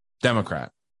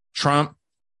 Democrat. Trump,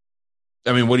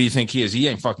 I mean, what do you think he is? He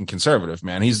ain't fucking conservative,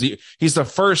 man. He's the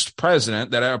first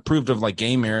president that approved of like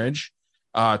gay marriage.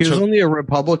 He was only a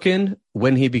Republican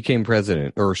when he became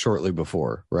president, or shortly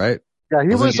before, right? Yeah,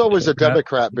 he was always a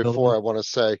Democrat before, I want to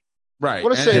say. Right. I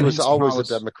want to say he was always a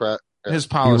Democrat. Yeah. His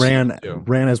policy. He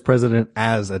ran as president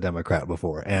as a Democrat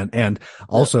before. And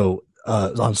also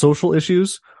on social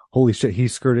issues, holy shit, he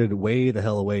skirted way the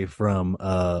hell away from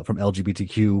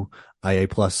LGBTQ IA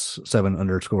plus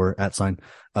 7_@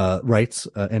 rights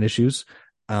and issues.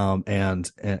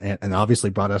 And obviously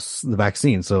brought us the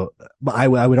vaccine. So, but I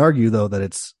would argue though that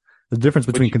it's the difference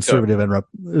between conservative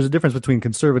there's a difference between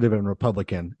conservative and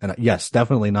Republican. And yes,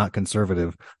 definitely not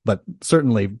conservative, but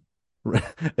certainly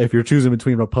if you're choosing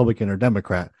between Republican or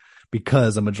Democrat,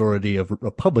 because a majority of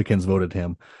Republicans voted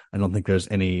him, I don't think there's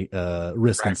any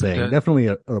risk in saying definitely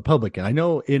a Republican. I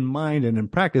know in mind and in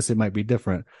practice it might be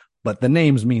different, but the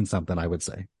names mean something, I would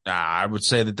say. I would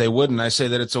say that they wouldn't. I say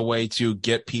that it's a way to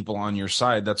get people on your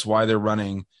side. That's why they're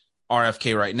running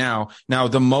RFK right now. Now,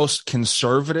 the most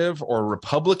conservative or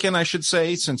Republican, I should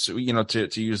say, since, you know,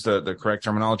 to use the correct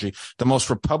terminology, the most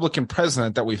Republican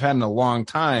president that we've had in a long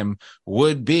time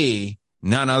would be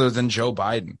none other than Joe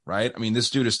Biden, right? I mean, this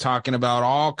dude is talking about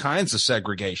all kinds of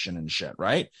segregation and shit,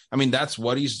 right? I mean, that's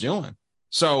what he's doing.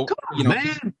 So, you know,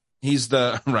 he's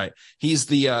the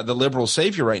liberal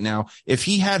savior right now. If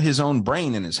he had his own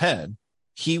brain in his head,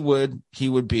 he would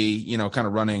be, you know, kind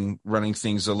of running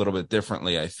things a little bit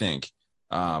differently, I think.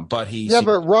 But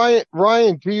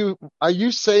Ryan, are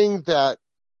you saying that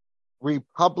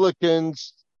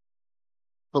Republicans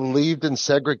believed in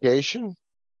segregation?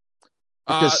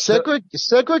 Because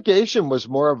segregation was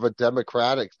more of a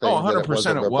Democratic thing. 100% than it was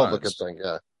a Republican thing.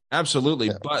 Yeah. Absolutely.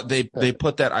 Yeah. But they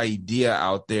put that idea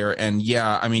out there. And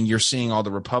yeah, I mean, you're seeing all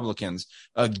the Republicans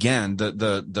again,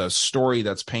 the story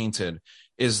that's painted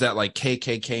is that like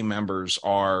KKK members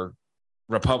are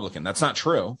Republican. That's not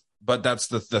true, but that's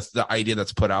the idea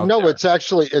that's put out. No, there. it's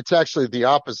actually the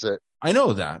opposite. I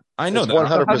know that. It's 100%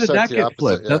 How did that the get opposite,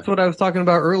 flipped? yeah. That's what I was talking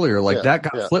about earlier. Like that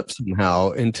got flipped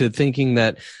somehow into thinking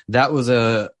that was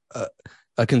a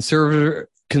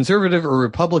conservative or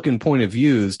Republican point of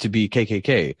views to be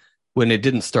KKK when it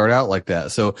didn't start out like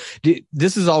that. So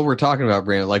this is all we're talking about,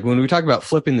 Brandon. Like when we talk about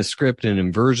flipping the script and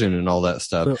inversion and all that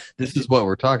stuff, this is what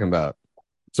we're talking about.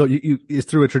 So you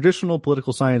through a traditional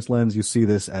political science lens, you see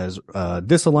this as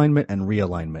disalignment and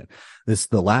realignment.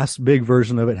 The last big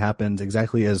version of it happened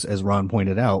exactly as Ron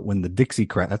pointed out when the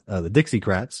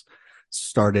Dixiecrats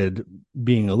started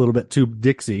being a little bit too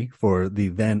Dixie for the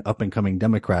then up and coming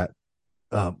Democrat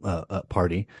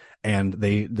party, and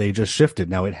they just shifted.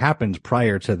 Now it happened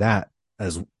prior to that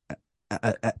as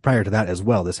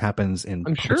well. This happens in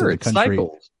I'm parts sure of the it's country.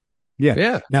 cycles.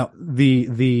 Yeah. Now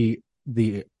the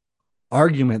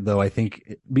argument, though, I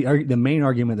think the main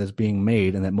argument that's being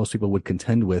made and that most people would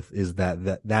contend with is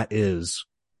that is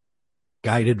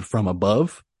guided from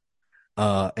above.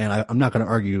 And I'm not going to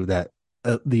argue that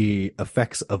the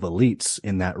effects of elites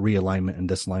in that realignment and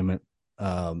disalignment,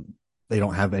 they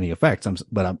don't have any effects.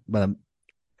 But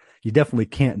you definitely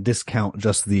can't discount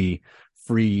just the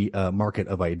free market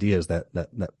of ideas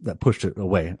that pushed it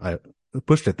away.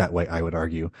 Pushed it that way, I would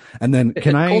argue. And then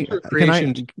can I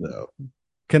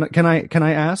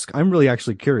ask? I'm really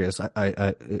actually curious.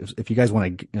 If you guys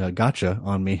want to gotcha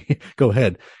on me, go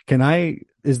ahead.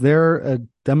 Is there a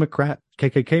Democrat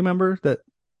KKK member that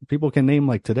people can name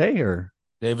like today, or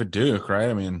David Duke, right?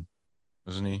 I mean,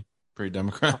 wasn't he pretty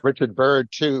Democrat? Richard Byrd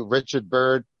too. Richard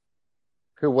Byrd,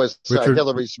 who was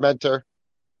Hillary's mentor.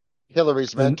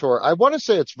 I want to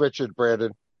say it's Richard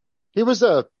Brandon. He was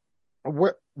a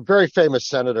very famous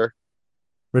senator.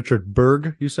 Richard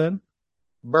Berg, you said?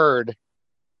 Bird,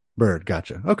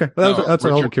 gotcha. Okay, well, that's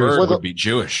what I'm curious. Bird would be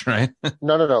Jewish, right?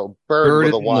 No. Bird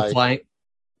with a Y.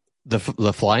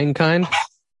 The flying kind,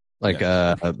 like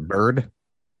a bird.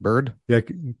 Yeah,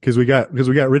 because we got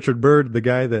Richard Byrd, the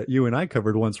guy that you and I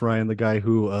covered once, Ryan, the guy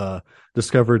who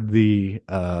discovered the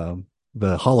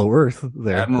Hollow Earth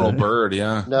there. Admiral Byrd,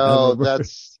 yeah. No,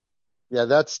 that's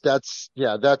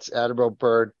Admiral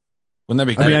Byrd. Wouldn't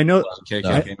that be? I mean, I know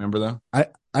KKK member though.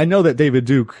 I know that David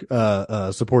Duke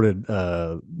supported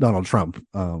Donald Trump.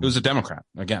 He was a Democrat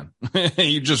again.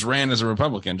 He just ran as a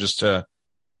Republican just to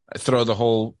throw the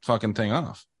whole fucking thing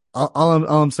off. all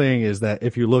I'm saying is that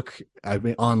if you look, I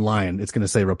mean, online, it's going to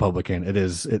say Republican.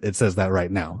 It says that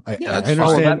right now. I understand.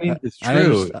 Oh, that means it's I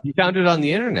true. understand. You found it on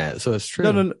the internet, so it's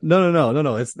true.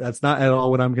 No. That's not at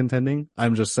all what I'm contending.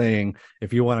 I'm just saying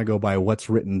if you want to go by what's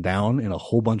written down in a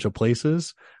whole bunch of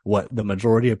places, what the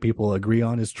majority of people agree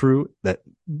on is true, that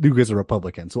you guys are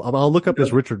Republican. So I'll look up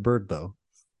this Richard Byrd though.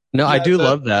 No, I do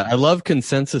love that. I love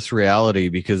consensus reality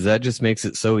because that just makes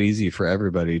it so easy for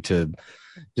everybody to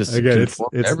just again, conform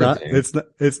to everything.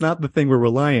 it's not the thing we're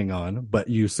relying on, but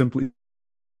you simply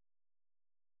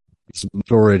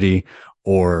majority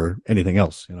or anything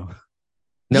else, you know.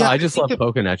 No, Yeah, I just love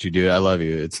poking at you, dude. I love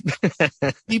you. It's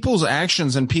people's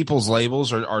actions and people's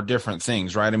labels are different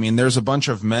things, right? I mean, there's a bunch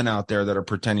of men out there that are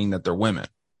pretending that they're women.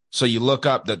 So you look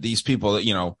up that these people that,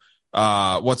 you know,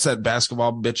 what's that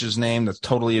basketball bitch's name that's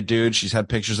totally a dude? She's had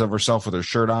pictures of herself with her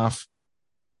shirt off.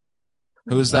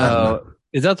 Who is that?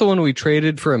 Is that the one we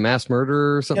traded for a mass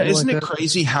murderer or something? Yeah, isn't like it that?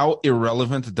 crazy how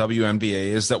irrelevant the WNBA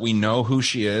is that we know who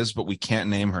she is, but we can't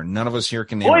name her? None of us here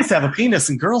can name Boys her. have a penis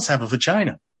and girls have a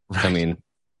vagina. Right.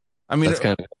 I mean, that's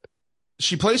kind of.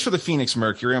 She plays for the Phoenix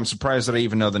Mercury. I'm surprised that I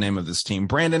even know the name of this team.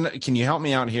 Brandon, can you help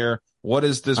me out here? What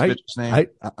is this bitch's name?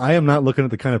 I am not looking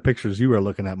at the kind of pictures you are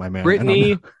looking at, my man.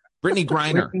 Brittany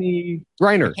Griner.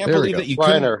 Griner. I can't believe that you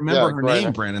couldn't remember her Griner.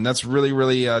 name, Brandon. That's really,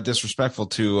 really disrespectful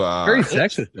to very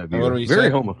sexist of you.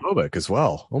 Very homophobic as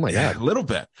well. Oh my god, a little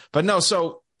bit. But no,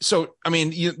 so I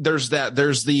mean, there's that.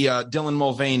 There's the Dylan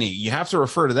Mulvaney. You have to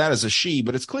refer to that as a she,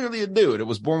 but it's clearly a dude. It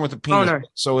was born with a penis,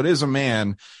 so it is a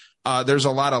man. There's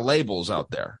a lot of labels out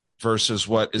there versus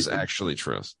what is actually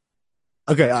truth.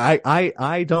 Okay,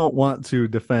 I don't want to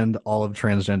defend all of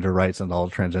transgender rights and all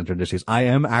of transgender issues. I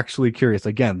am actually curious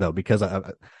again though, because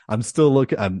I'm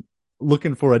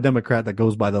looking for a Democrat that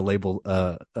goes by the label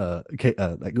a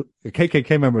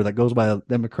KKK member that goes by a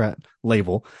Democrat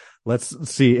label. Let's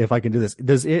see if I can do this.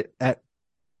 Does it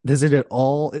at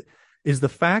all is the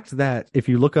fact that if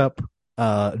you look up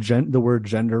the word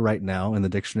gender right now in the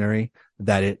dictionary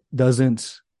that it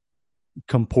doesn't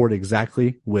comport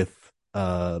exactly with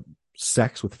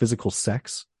sex, with physical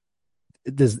sex,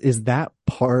 is that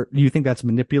part, do you think that's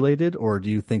manipulated, or do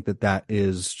you think that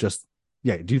is just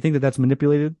do you think that that's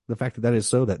manipulated, the fact that is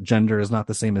so, that gender is not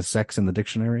the same as sex in the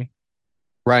dictionary?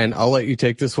 Ryan, I'll let you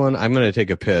take this one. I'm going to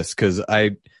take a piss because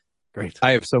I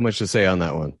have so much to say on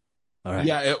that one. All right.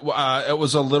 Yeah, it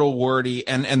was a little wordy,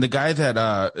 and the guy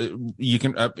that you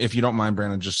can, if you don't mind,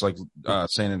 Brandon, just like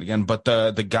saying it again, but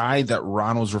the guy that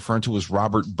Ron was referring to was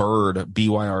Robert Byrd,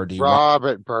 Byrd.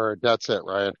 Robert Byrd, that's it,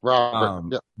 right?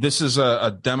 Robert. Yeah. This is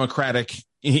a Democratic.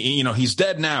 He's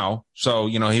dead now, so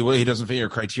he doesn't fit your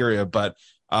criteria. But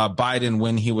Biden,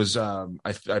 when he was,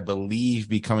 I believe,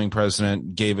 becoming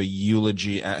president, gave a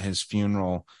eulogy at his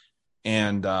funeral,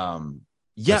 and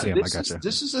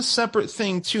this is a separate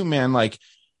thing too, man. Like,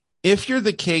 if you're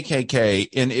the KKK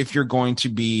and if you're going to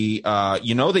be, that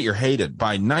you're hated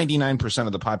by 99%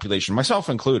 of the population, myself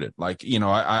included. Like,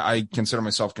 I consider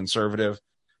myself conservative.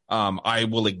 I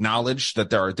will acknowledge that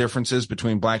there are differences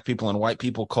between black people and white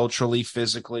people culturally,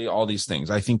 physically, all these things.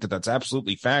 I think that that's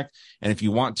absolutely fact. And if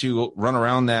you want to run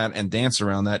around that and dance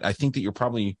around that, I think that you're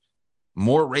probably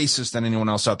more racist than anyone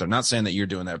else out there. Not saying that you're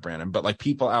doing that, Brandon, but like,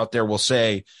 people out there will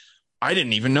say, I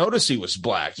didn't even notice he was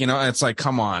black. And it's like,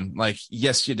 come on. Like,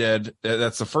 yes, you did.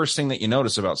 That's the first thing that you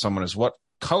notice about someone is what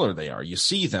color they are. You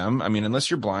see them. I mean,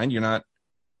 unless you're blind, you're not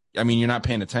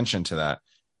paying attention to that.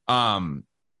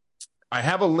 I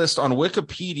have a list on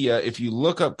Wikipedia. If you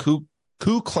look up Ku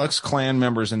Klux Klan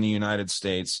members in the United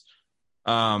States,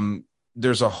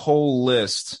 there's a whole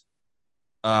list.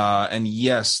 And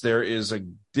yes, there is a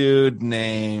dude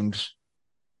named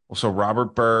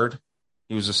Robert Byrd.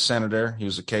 He was a senator. He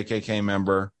was a KKK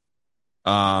member.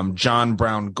 John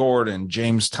Brown Gordon,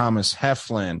 James Thomas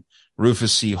Heflin,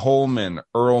 Rufus C. Holman,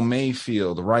 Earl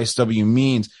Mayfield, Rice W.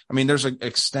 Means. I mean, there's an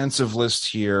extensive list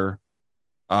here.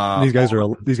 These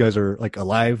guys are like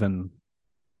alive, and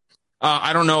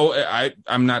I don't know.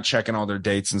 I'm not checking all their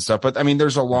dates and stuff, but I mean,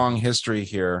 there's a long history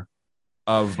here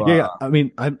of I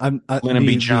mean, I'm Lyndon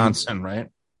B. Johnson, right?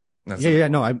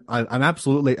 No, I'm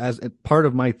absolutely, as part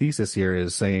of my thesis here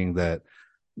is saying that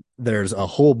there's a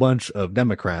whole bunch of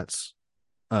Democrats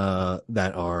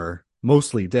that are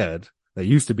mostly dead, that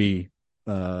used to be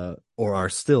or are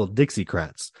still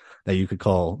Dixiecrats, that you could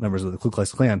call members of the Ku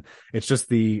Klux Klan. It's just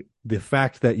the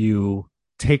fact that you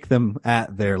take them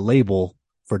at their label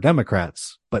for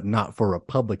Democrats, but not for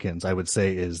Republicans, I would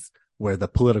say is where the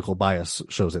political bias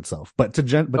shows itself. But to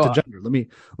gender,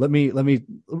 let me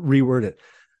reword it.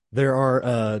 There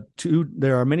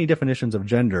are many definitions of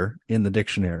gender in the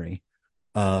dictionary.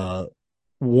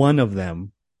 One of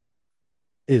them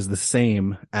is the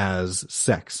same as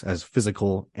sex, as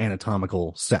physical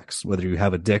anatomical sex, whether you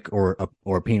have a dick or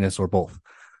a penis or both.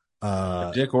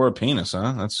 A dick or a penis,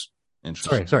 huh? That's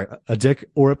interesting. Sorry, a dick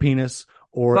or a penis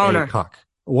or Boner. a cock.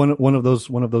 One of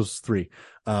those three,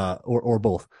 or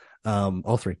both,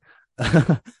 all three.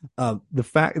 The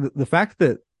fact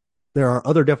that there are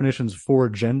other definitions for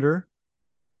gender,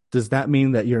 does that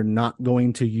mean that you're not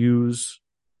going to use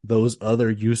those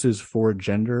other uses for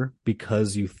gender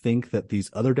because you think that these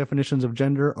other definitions of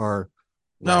gender are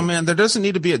No, right? man, there doesn't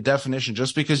need to be a definition.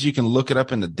 Just because you can look it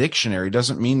up in the dictionary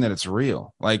doesn't mean that it's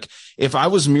real. Like if I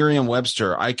was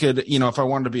Merriam-Webster, I could, if I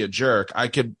wanted to be a jerk, I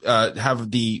could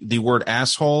have the word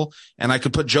asshole and I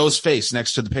could put Joe's face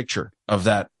next to the picture of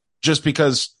that just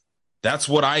because that's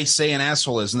what I say an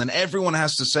asshole is. And then everyone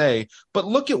has to say, but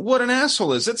look at what an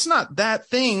asshole is. It's not that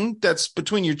thing that's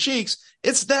between your cheeks.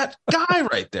 It's that guy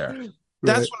right there.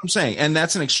 That's Right. what I'm saying. And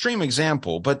that's an extreme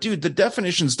example. But dude, the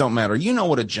definitions don't matter. You know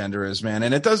what a gender is, man.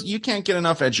 And you can't get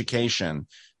enough education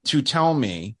to tell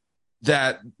me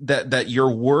that your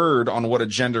word on what a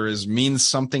gender is means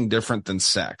something different than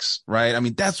sex, right? I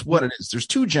mean, that's what it is. There's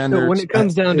two genders. So when it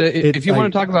comes down to, if you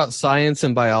want to talk about science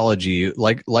and biology,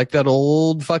 like that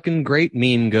old fucking great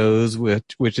meme goes,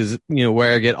 which is,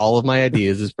 where I get all of my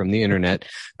ideas is from the internet.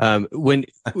 When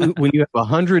you have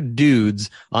 100 dudes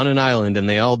on an island and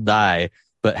they all die,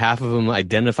 but half of them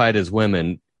identified as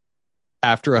women,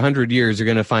 after 100 years, you're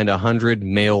going to find 100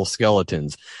 male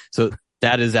skeletons. So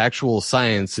that is actual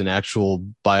science and actual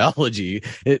biology.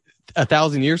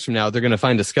 1,000 years from now, they're going to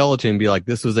find a skeleton and be like,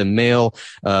 this was a male,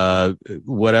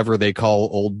 whatever they call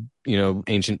old,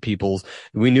 ancient peoples.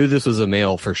 We knew this was a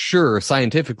male for sure,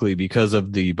 scientifically, because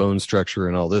of the bone structure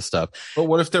and all this stuff. But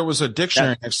what if there was a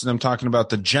dictionary next to them talking about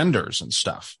the genders and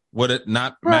stuff? Would it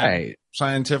not matter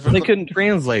scientifically? They couldn't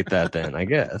translate that then, I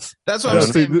guess. That's what I'm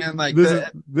saying, man. Like,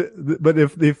 but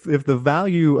if the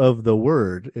value of the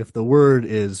word, if the word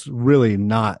is really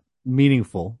not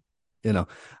meaningful,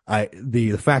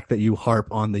 the fact that you harp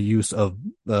on the use of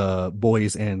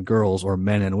boys and girls or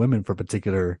men and women for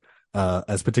particular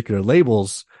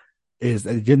labels is,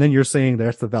 and then you're saying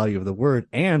that's the value of the word.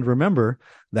 And remember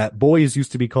that boys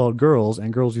used to be called girls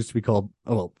and girls used to be called,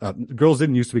 girls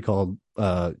didn't used to be called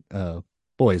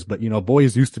boys, but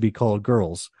boys used to be called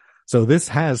girls. So this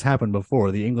has happened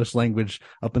before. The English language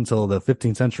up until the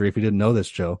 15th century, if you didn't know this,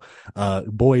 Joe,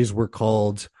 boys were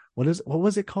called, what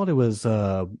was it called? It was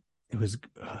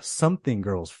something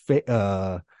girls,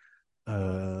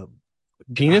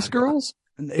 penis girls?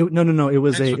 No. It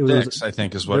was dicks, I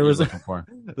think is what you're looking for.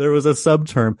 There was a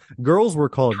subterm. Girls were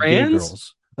called Trans? gay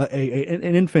girls.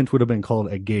 An infant would have been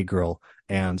called a gay girl,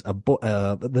 and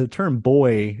the term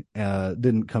boy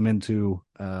didn't come into.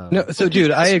 No, so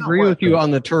dude, I agree with you on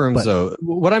the terms, though.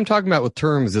 What I'm talking about with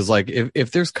terms is like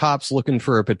if there's cops looking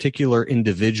for a particular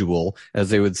individual, as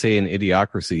they would say in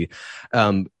Idiocracy,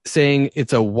 saying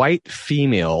it's a white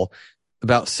female,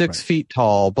 about 6 feet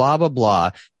tall, blah blah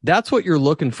blah. That's what you're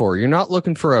looking for. You're not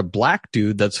looking for a black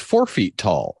dude that's 4 feet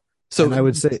tall. So and I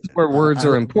would say where words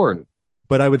are important.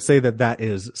 But I would say that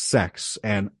is sex.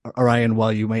 And Ryan,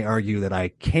 while you may argue that I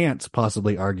can't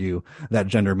possibly argue that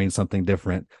gender means something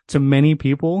different, to many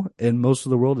people in most of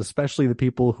the world, especially the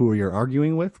people who you're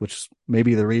arguing with, which may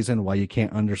be the reason why you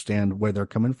can't understand where they're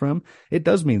coming from, it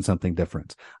does mean something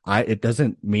different. It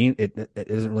doesn't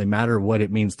really matter what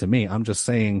it means to me. I'm just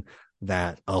saying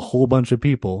that a whole bunch of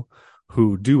people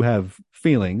who do have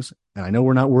feelings, and I know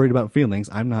we're not worried about feelings.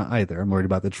 I'm not either. I'm worried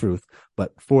about the truth.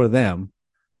 But for them,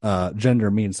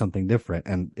 gender means something different.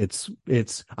 And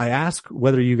I ask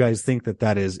whether you guys think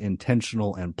that is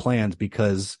intentional and planned,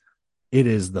 because it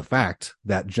is the fact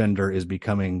that gender is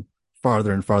becoming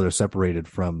farther and farther separated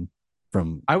from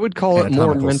I would call it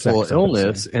more mental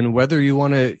illness. And whether you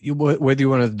want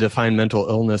to define mental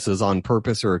illness as on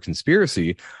purpose or a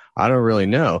conspiracy, I don't really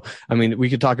know. I mean, we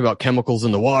could talk about chemicals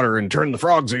in the water and turn the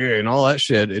frogs gay and all that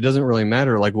shit. It doesn't really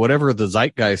matter. Like whatever the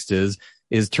zeitgeist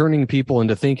is turning people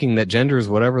into thinking that gender is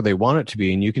whatever they want it to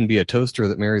be. And you can be a toaster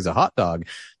that marries a hot dog.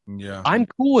 Yeah. I'm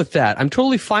cool with that. I'm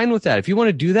totally fine with that. If you want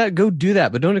to do that, go do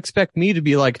that. But don't expect me to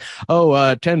be like,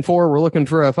 10-4, we're looking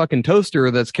for a fucking toaster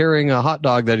that's carrying a hot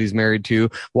dog that he's married to,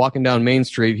 walking down Main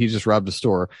Street. He just robbed a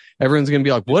store. Everyone's going to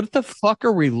be like, what the fuck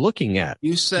are we looking at?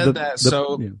 You said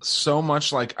so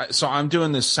much like, so I'm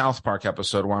doing this South Park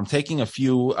episode where I'm taking a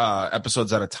few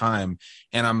episodes at a time,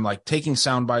 and I'm like taking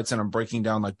sound bites and I'm breaking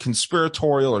down like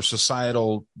conspiratorial or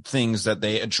societal things that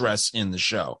they address in the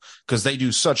show, because they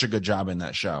do such a good job in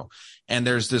that show. And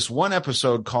there's this one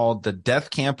episode called The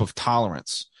Death Camp of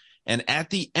Tolerance. And at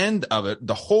the end of it,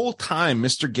 the whole time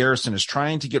Mr. Garrison is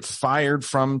trying to get fired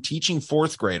from teaching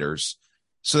fourth graders,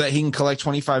 so that he can collect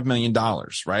 $25 million,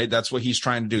 right? That's what he's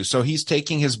trying to do. So he's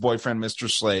taking his boyfriend, Mr.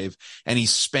 Slave, and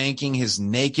he's spanking his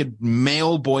naked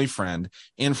male boyfriend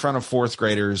in front of fourth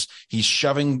graders. He's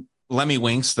shoving Lemmy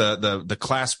Winks, the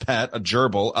class pet, a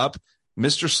gerbil, up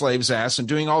Mr. Slave's ass and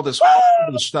doing all this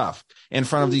horrible stuff in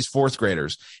front of these fourth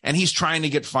graders. And he's trying to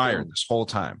get fired this whole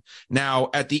time. Now,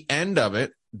 at the end of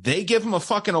it, they give him a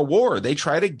fucking award. They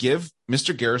try to give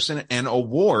Mr. Garrison an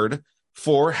award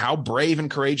for how brave and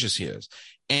courageous he is.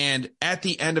 And at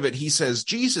the end of it, he says,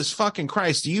 Jesus fucking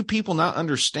Christ, do you people not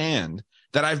understand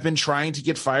that I've been trying to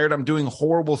get fired? I'm doing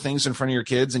horrible things in front of your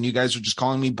kids, and you guys are just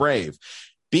calling me brave.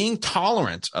 Being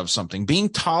tolerant of something, being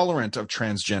tolerant of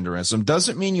transgenderism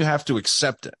doesn't mean you have to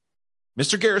accept it.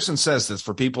 Mr. Garrison says this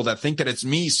for people that think that it's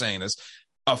me saying this.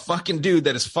 A fucking dude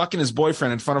that is fucking his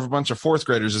boyfriend in front of a bunch of fourth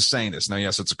graders is saying this. Now,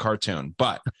 yes, it's a cartoon,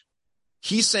 but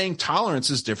he's saying tolerance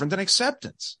is different than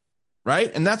acceptance.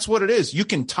 Right. And that's what it is. You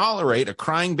can tolerate a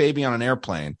crying baby on an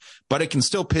airplane, but it can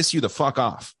still piss you the fuck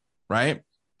off. Right.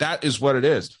 That is what it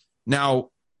is. Now,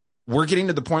 we're getting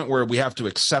to the point where we have to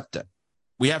accept it.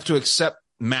 We have to accept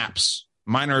MAPS,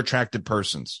 minor attracted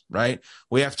persons. Right.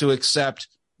 We have to accept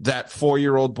that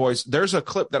 4-year-old boys. There's a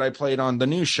clip that I played on the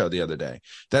news show the other day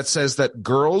that says that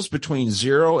girls between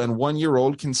 0 and 1 year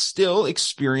old can still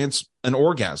experience an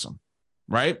orgasm.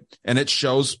 Right. And it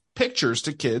shows pictures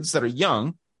to kids that are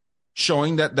young,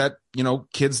 showing that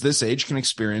kids this age can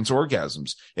experience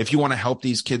orgasms. If you want to help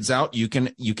these kids out, you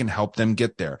can help them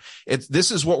get there. This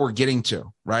is what we're getting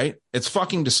to, right? It's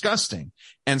fucking disgusting.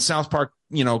 And South Park,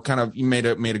 kind of made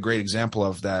a great example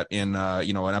of that in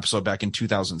an episode back in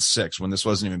 2006 when this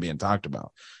wasn't even being talked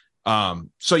about.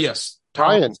 So yes,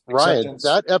 Ryan,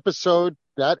 that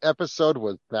episode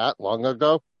was that long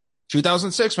ago.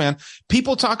 2006, man.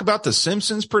 People talk about the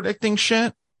Simpsons predicting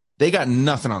shit. They got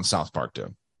nothing on South Park,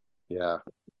 dude. Yeah.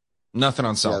 Nothing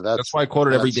on South. That's why I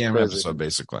quoted every damn episode,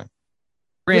 basically.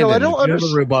 Brandon, I don't do you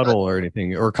have a rebuttal or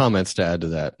anything or comments to add to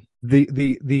that?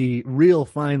 The real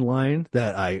fine line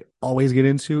that I always get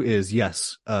into is,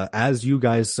 yes, as you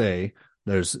guys say,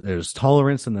 there's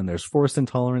tolerance, and then there's forced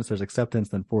intolerance, there's acceptance,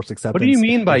 then forced acceptance. What do you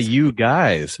mean by you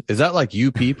guys? Is that like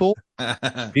you people?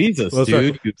 Jesus, well,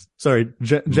 dude. Sorry.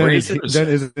 Jen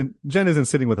isn't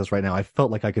sitting with us right now. I felt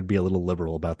like I could be a little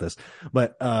liberal about this,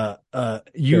 but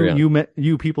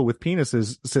you people with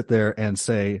penises sit there and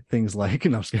say things like,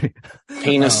 no, I'm just kidding.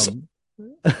 Penis.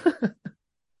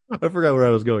 I forgot where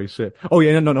I was going. Shit. Oh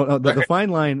yeah, no. The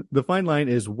fine line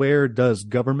is, where does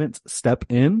government step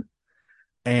in?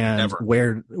 And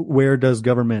where does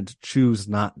government choose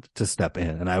not to step in?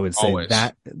 And I would say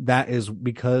that is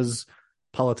because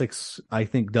politics, I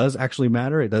think, does actually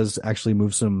matter. It does actually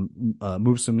move some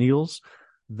needles.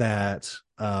 That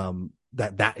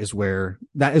is where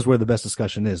the best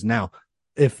discussion is. Now,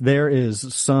 if there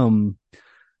is some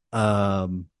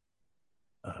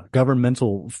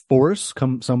governmental force,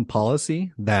 some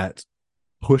policy that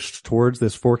pushed towards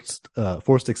this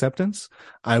forced acceptance,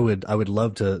 I would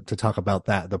love to talk about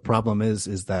that. The problem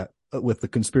is that with the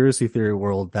conspiracy theory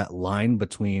world, that line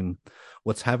between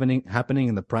what's happening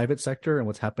in the private sector and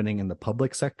what's happening in the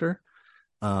public sector,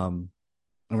 I'm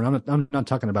not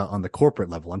talking about on the corporate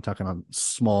level. I'm talking on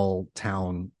small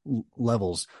town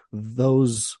levels.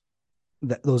 Those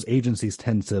agencies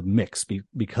tend to mix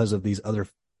because of these other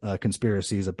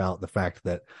conspiracies about the fact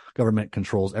that government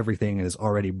controls everything and is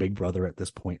already Big Brother at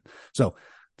this point. So,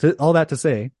 all that to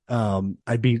say,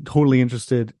 I'd be totally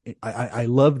interested. I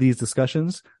love these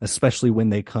discussions, especially when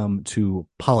they come to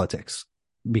politics,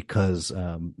 because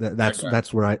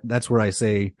that's where I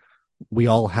say we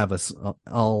all have a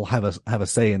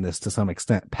say in this to some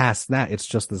extent. Past that, it's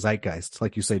just the zeitgeist,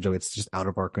 like you say, Joe. It's just out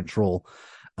of our control,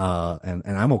 and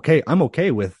I'm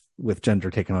okay with gender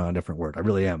taking on a different word. I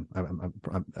really am.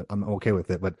 I'm okay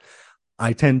with it, but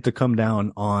I tend to come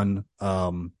down on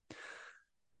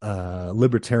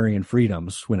libertarian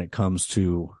freedoms when it comes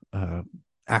to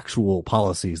actual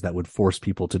policies that would force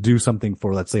people to do something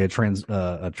for, let's say, a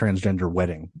transgender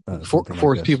wedding.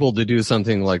 Force people to do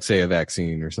something like, say, a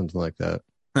vaccine or something like that.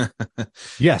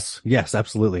 Yes,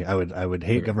 absolutely. I would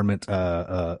hate government.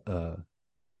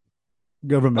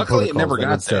 Government. Luckily, it never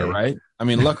got there, right? I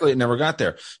mean, luckily, it never got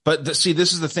there. But see,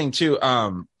 this is the thing too.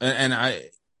 And I,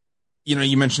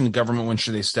 you mentioned the government. When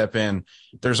should they step in?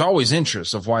 There's always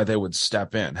interest of why they would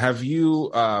step in. Have you,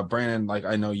 Brandon? Like,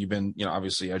 I know you've been,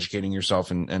 obviously educating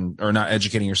yourself or not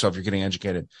educating yourself. You're getting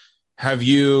educated. Have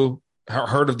you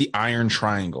heard of the Iron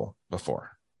Triangle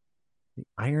before? The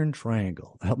Iron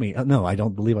Triangle. Help me. No, I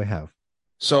don't believe I have.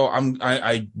 So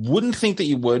I wouldn't think that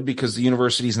you would, because the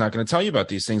university is not going to tell you about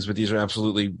these things, but these are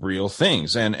absolutely real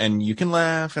things. And you can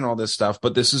laugh and all this stuff,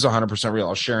 but this is 100% real.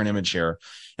 I'll share an image here.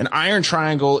 An iron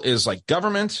triangle is like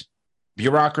government,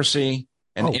 bureaucracy,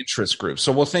 and interest groups.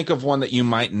 So we'll think of one that you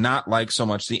might not like so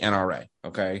much, the NRA.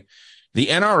 Okay. The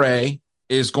NRA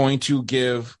is going to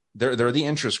give, they're the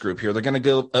interest group here. They're going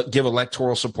to give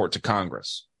electoral support to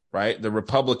Congress, right? The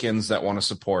Republicans that want to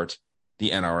support the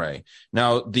NRA.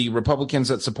 Now, the Republicans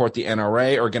that support the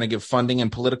NRA are going to give funding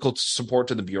and political support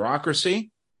to the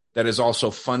bureaucracy that is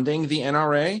also funding the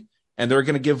NRA. And they're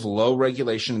going to give low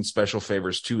regulation and special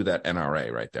favors to that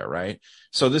NRA right there, right?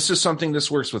 So this is something, this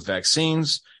works with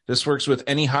vaccines. This works with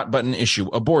any hot button issue,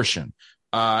 abortion,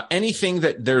 anything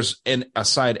that there's a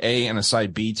side A and a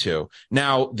side B to.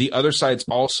 Now, the other sides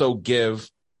also give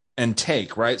and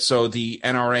take, right? So the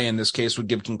NRA in this case would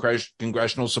give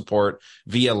congressional support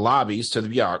via lobbies to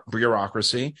the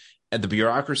bureaucracy, and the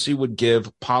bureaucracy would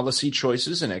give policy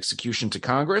choices and execution to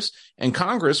Congress, and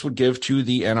Congress would give to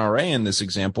the NRA, in this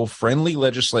example, friendly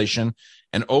legislation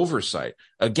and oversight.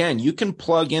 Again, you can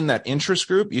plug in that interest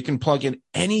group. You can plug in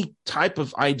any type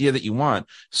of idea that you want.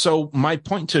 So my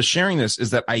point to sharing this is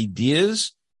that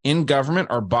ideas in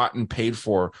government are bought and paid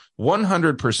for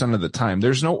 100% of the time.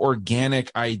 There's no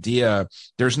organic idea.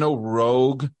 There's no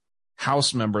rogue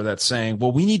House member that's saying,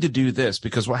 well, we need to do this,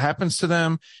 because what happens to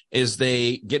them is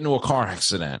they get into a car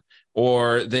accident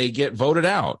or they get voted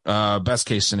out, best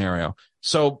case scenario.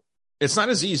 So it's not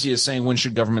as easy as saying, when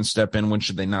should government step in? When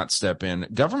should they not step in?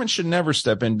 Government should never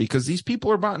step in, because these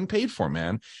people are bought and paid for,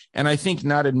 man. And I think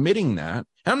not admitting that,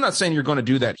 and I'm not saying you're going to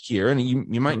do that here, and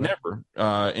you might never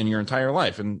in your entire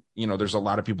life. And, you know, there's a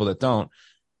lot of people that don't.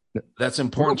 That's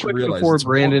important to realize.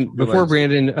 Before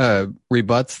Brandon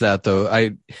rebuts that, though,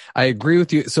 I agree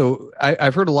with you. So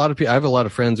I've heard a lot of people, I have a lot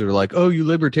of friends that are like, oh, you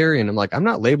libertarian. I'm like, I'm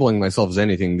not labeling myself as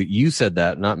anything, but you said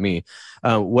that, not me.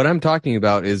 What I'm talking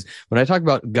about is, when I talk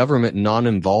about government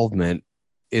non-involvement,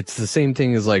 it's the same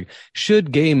thing as like,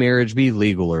 should gay marriage be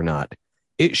legal or not?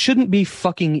 It shouldn't be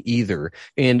fucking either.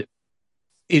 And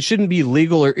it shouldn't be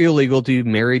legal or illegal to be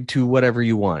married to whatever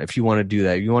you want. If you want to do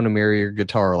that, you want to marry your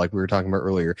guitar, like we were talking about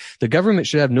earlier, the government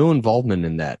should have no involvement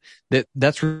in that.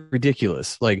 That's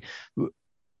ridiculous. Like, you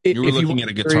were looking at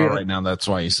a guitar right now. That's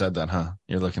why you said that, huh?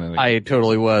 You're looking at it. I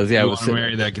totally was. Yeah. You want to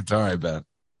marry that guitar, I bet.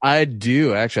 I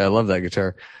do. Actually, I love that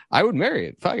guitar. I would marry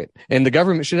it. Fuck it. And the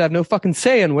government should have no fucking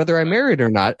say in whether I marry it or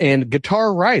not. And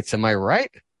guitar rights. Am I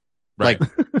right? Right.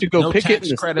 Like, to go no pick it in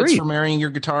the credits street. for marrying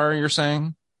your guitar, you're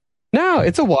saying? No,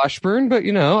 it's a Washburn, but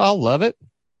you know, I'll love it.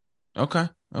 Okay.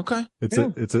 It's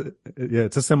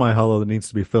a semi hollow that needs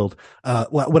to be filled.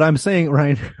 What I'm saying,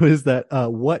 Ryan, is that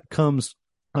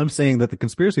I'm saying that the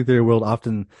conspiracy theory world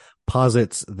often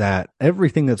posits that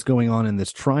everything that's going on in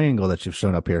this triangle that you've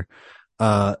shown up here,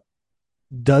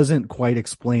 doesn't quite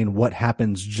explain what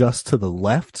happens just to the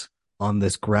left on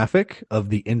this graphic of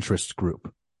the interest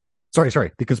group. Sorry.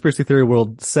 The conspiracy theory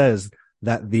world says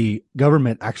that the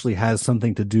government actually has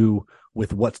something to do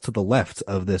with what's to the left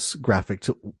of this graphic,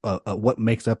 to what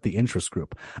makes up the interest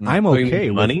group. I'm okay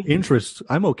with interest.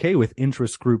 I'm okay with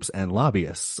interest groups and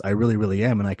lobbyists. I really, really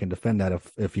am. And I can defend that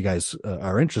if you guys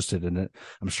are interested in it.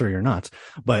 I'm sure you're not,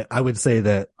 but I would say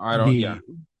that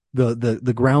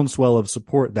the groundswell of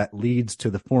support that leads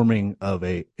to the forming of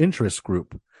a interest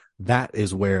group, that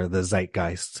is where the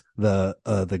zeitgeist, the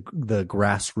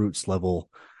grassroots level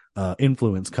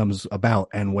influence comes about,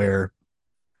 and where,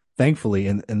 thankfully,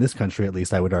 in this country, at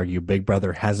least, I would argue, Big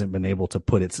Brother hasn't been able to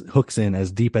put its hooks in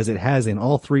as deep as it has in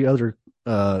all three other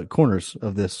corners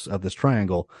of this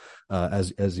triangle,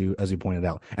 as you pointed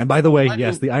out. And by the way,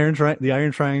 yes, the iron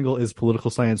triangle is political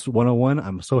science 101.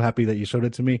 I'm so happy that you showed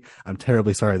it to me. I'm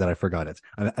terribly sorry that I forgot it.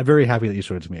 I'm very happy that you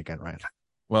showed it to me again, Ryan.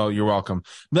 Well, you're welcome.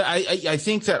 But I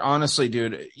think that, honestly,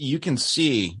 dude, you can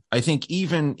see, I think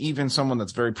even someone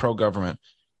that's very pro-government,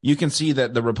 you can see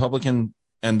that the Republican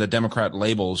and the Democrat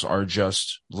labels are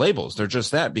just labels. They're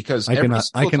just that, because I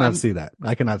cannot see that.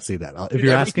 If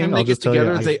you're asking, I'll just tell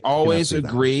you. They always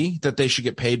agree that they should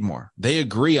get paid more. They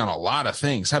agree on a lot of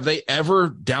things. Have they ever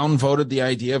downvoted the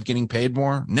idea of getting paid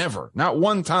more? Never. Not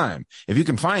one time. If you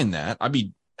can find that, I'd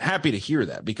be happy to hear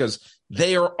that, because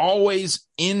they are always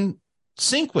in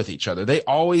sync with each other. They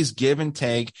always give and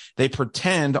take. They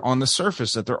pretend on the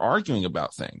surface that they're arguing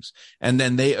about things, and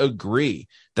then they agree.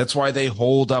 That's why they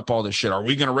hold up all this shit. Are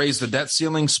we going to raise the debt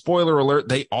ceiling? Spoiler alert,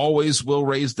 they always will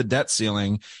raise the debt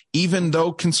ceiling, even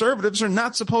though conservatives are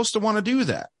not supposed to want to do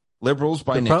that. Liberals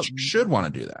by nature should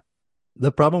want to do that.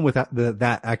 The problem with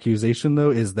that accusation,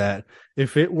 though, is that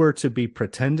if it were to be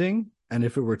pretending and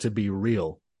if it were to be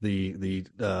real, the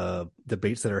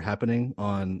debates that are happening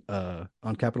on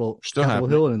Capitol happening.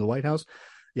 Hill and in the White House,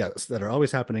 yes, that are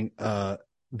always happening,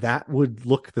 that would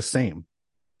look the same,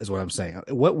 is what I'm saying.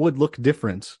 What would look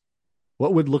different?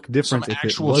 What would look different Some if it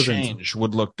actual wasn't? change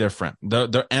would look different.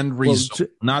 The end result,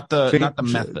 not the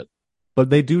method. But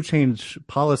they do change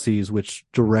policies which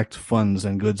direct funds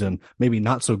and goods and maybe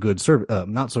not so good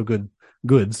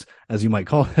goods as you might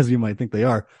think they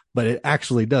are, but it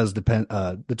actually does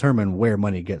determine where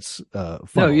money gets funneled.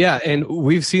 No, yeah, and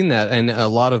we've seen that, and a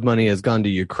lot of money has gone to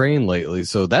Ukraine lately,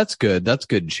 so that's good. That's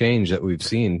good change that we've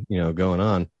seen, going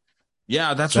on.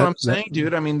 Yeah, that's what I'm saying,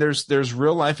 dude. I mean, there's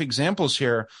real life examples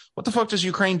here. What the fuck does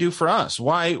Ukraine do for us?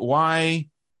 Why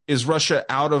is Russia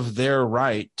out of their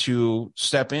right to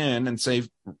step in and say,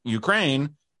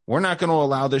 Ukraine, we're not going to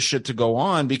allow this shit to go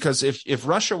on? Because if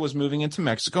Russia was moving into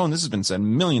Mexico, and this has been said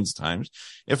millions of times,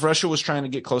 if Russia was trying to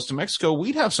get close to Mexico,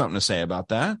 we'd have something to say about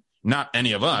that. Not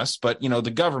any of us, but,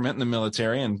 the government and the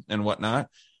military and whatnot.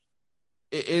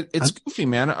 It's goofy,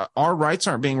 man. Our rights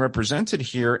aren't being represented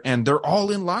here, and they're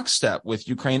all in lockstep with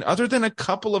Ukraine, other than a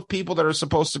couple of people that are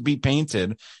supposed to be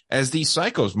painted as these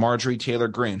psychos. Marjorie Taylor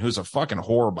Greene, who's a fucking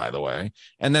whore, by the way,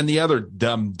 and then the other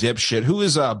dumb dipshit who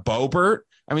is Boebert.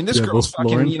 I mean, this girl's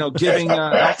fucking, Lauren. Giving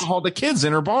alcohol to kids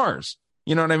in her bars.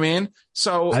 You know what I mean?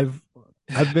 So I've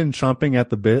been chomping at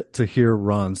the bit to hear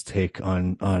Ron's take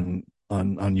on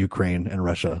Ukraine and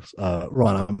Russia.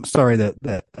 Ron, I'm sorry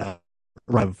that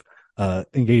I've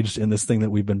engaged in this thing that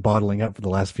we've been bottling up for the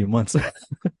last few months.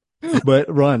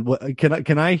 But Ron,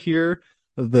 can I hear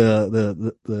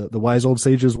the wise old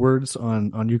sage's words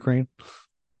on Ukraine?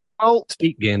 Well,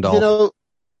 speak, Gandalf.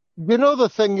 The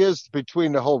thing is,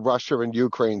 between the whole Russia and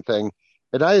Ukraine thing,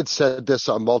 and I had said this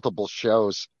on multiple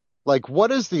shows, like,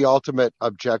 what is the ultimate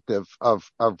objective of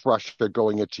Russia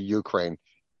going into Ukraine,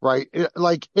 right?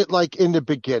 Like in the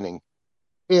beginning.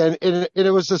 And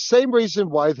it was the same reason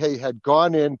why they had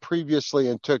gone in previously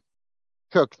and took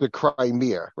the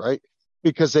Crimea, right?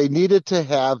 Because they needed to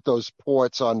have those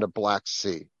ports on the Black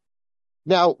Sea.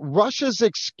 Now, Russia's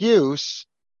excuse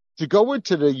to go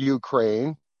into the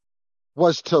Ukraine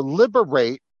was to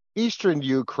liberate eastern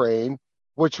Ukraine,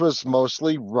 which was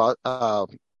mostly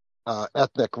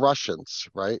ethnic Russians,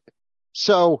 right?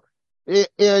 So,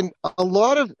 and a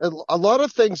lot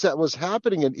of things that was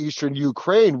happening in eastern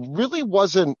Ukraine really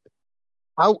wasn't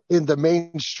out in the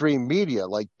mainstream media.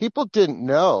 Like, people didn't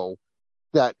know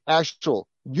that actual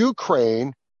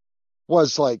Ukraine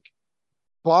was like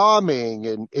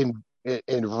bombing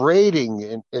and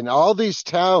raiding in all these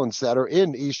towns that are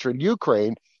in eastern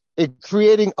Ukraine, and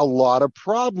creating a lot of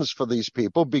problems for these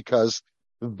people because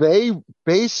they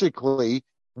basically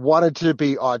wanted to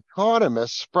be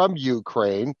autonomous from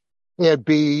Ukraine and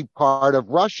be part of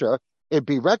Russia and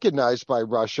be recognized by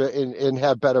Russia and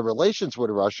have better relations with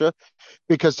Russia,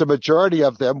 because the majority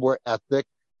of them were ethnic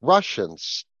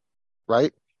Russians,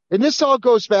 right? And this all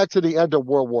goes back to the end of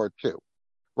World War II,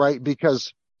 right?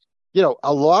 Because,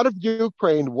 a lot of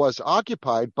Ukraine was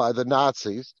occupied by the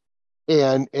Nazis,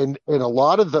 and a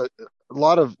lot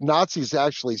of Nazis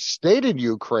actually stayed in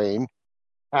Ukraine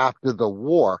after the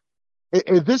war.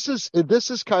 And this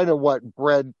is kind of what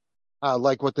bred,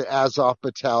 like with the Azov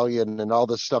Battalion and all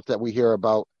the stuff that we hear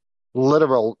about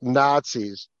literal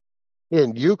Nazis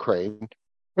in Ukraine.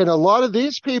 And a lot of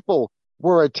these people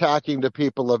were attacking the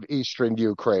people of eastern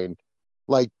Ukraine,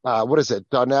 like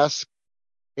Donetsk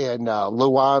and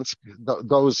Luhansk,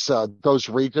 those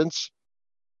regions.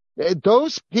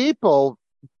 Those people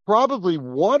probably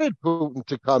wanted Putin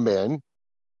to come in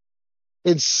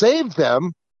and save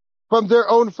them from their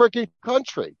own freaking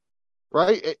country,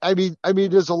 right? I mean,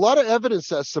 there's a lot of evidence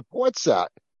that supports that.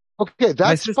 Okay, that's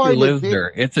my sister fine. Lives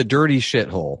there. It's a dirty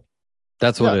shithole.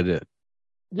 That's what it is.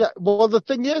 Yeah. Well, the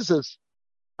thing is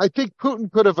I think Putin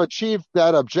could have achieved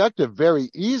that objective very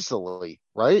easily,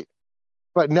 right?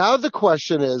 But now the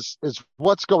question is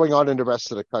what's going on in the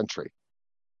rest of the country?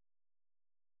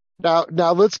 Now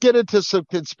let's get into some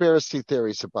conspiracy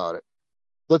theories about it.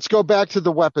 Let's go back to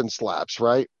the weapons labs,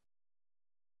 right?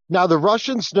 Now, the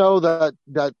Russians know that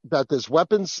there's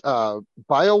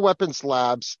bioweapons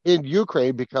labs in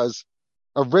Ukraine, because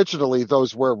originally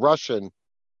those were Russian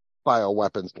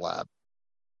bioweapons lab.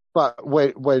 But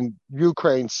when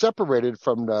Ukraine separated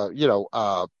from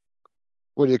the,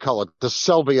 what do you call it, the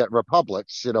Soviet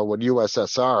republics, when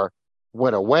USSR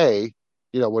went away,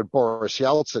 when Boris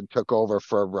Yeltsin took over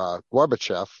for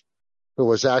Gorbachev, who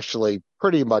was actually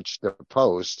pretty much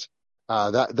deposed.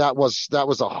 That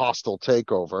was a hostile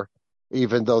takeover,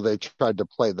 even though they tried to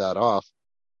play that off.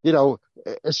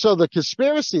 So the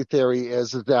conspiracy theory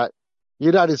is that the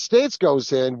United States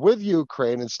goes in with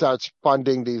Ukraine and starts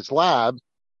funding these labs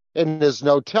and there's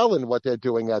no telling what they're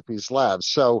doing at these labs.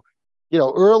 So,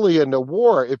 early in the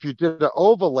war, if you did an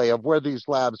overlay of where these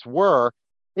labs were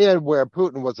and where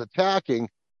Putin was attacking,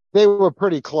 they were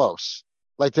pretty close.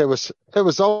 Like it was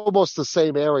almost the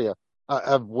same area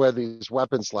of where these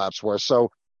weapons labs were.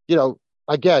 So,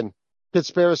 again,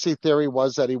 conspiracy theory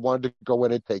was that he wanted to go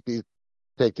in and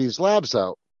take these labs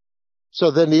out.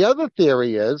 So then the other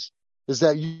theory is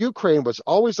that Ukraine was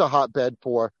always a hotbed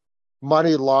for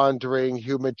money laundering,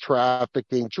 human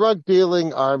trafficking, drug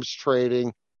dealing, arms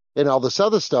trading, and all this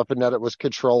other stuff, and that it was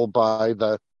controlled by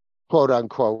the quote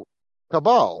unquote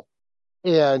cabal.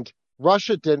 And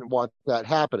Russia didn't want that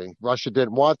happening. Russia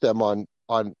didn't want them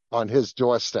on his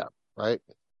doorstep, right?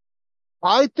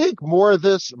 I think more of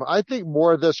this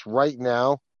right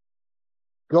now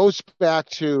goes back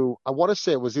to, I want to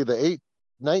say it was either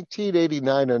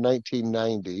 1989 or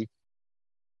 1990,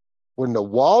 when the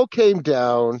wall came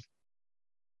down.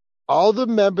 All the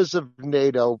members of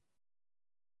NATO,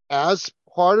 as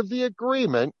part of the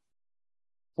agreement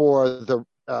for the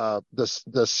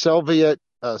Soviet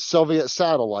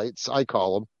satellites, I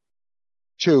call them,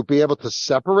 to be able to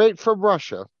separate from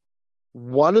Russia.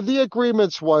 One of the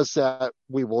agreements was that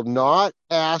we will not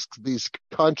ask these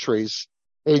countries,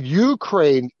 and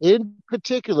Ukraine in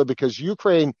particular, because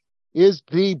Ukraine is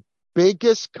the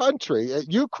biggest country.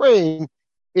 Ukraine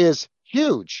is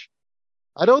huge.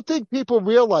 I don't think people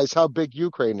realize how big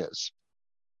Ukraine is.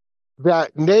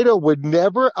 That NATO would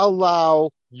never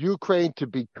allow Ukraine to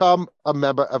become a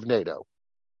member of NATO.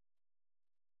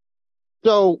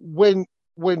 So when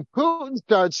Putin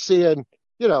starts seeing,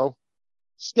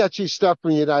 sketchy stuff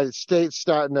from the United States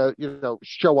starting to,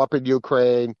 show up in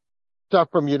Ukraine, stuff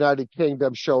from United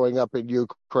Kingdom showing up in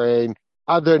Ukraine,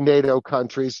 other NATO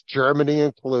countries, Germany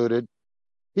included,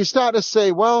 he's starting to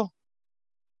say, well,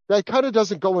 that kind of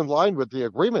doesn't go in line with the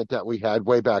agreement that we had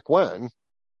way back when.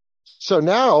 So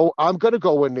now I'm going to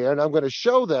go in there and I'm going to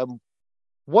show them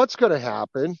what's going to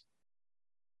happen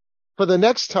for the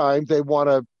next time they want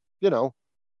to,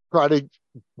 try to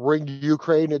bring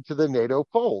Ukraine into the NATO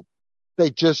fold.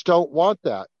 They just don't want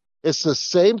that. It's the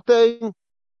same thing.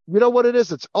 You know what it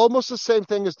is? It's almost the same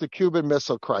thing as the Cuban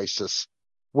Missile Crisis.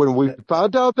 When we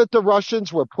found out that the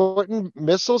Russians were putting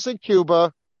missiles in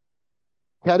Cuba,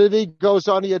 Kennedy goes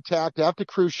on the attack after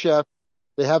Khrushchev.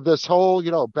 They have this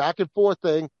whole, back and forth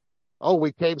thing. Oh,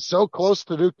 we came so close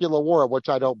to nuclear war, which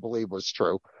I don't believe was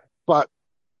true. But,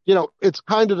 it's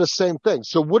kind of the same thing.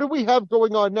 So what do we have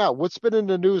going on now? What's been in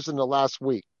the news in the last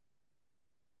week?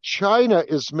 China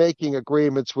is making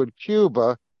agreements with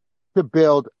Cuba to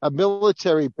build a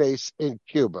military base in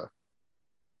Cuba.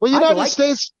 Well, the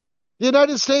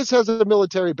United States has a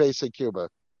military base in Cuba.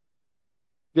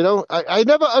 I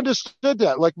never understood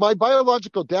that. Like, my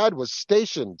biological dad was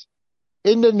stationed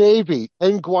in the Navy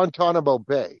in Guantanamo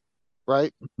Bay,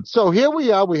 right? So here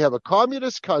we are. We have a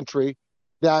communist country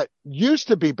that used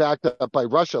to be backed up by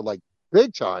Russia, like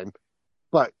big time.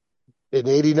 But in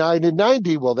 89 and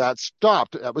 90, well, that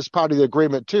stopped. That was part of the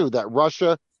agreement too, that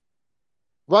Russia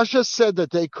said that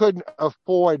they couldn't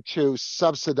afford to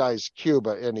subsidize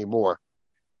Cuba anymore.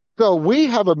 So we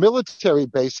have a military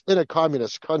base in a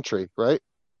communist country, right?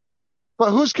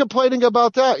 But who's complaining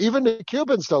about that? Even the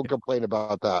Cubans don't complain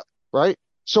about that, right?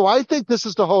 So I think this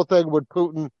is the whole thing with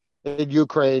Putin in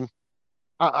Ukraine.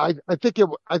 I think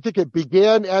it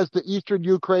began as the Eastern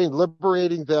Ukraine,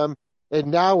 liberating them, and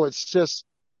now it's just,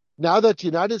 now that the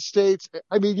United States,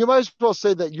 I mean, you might as well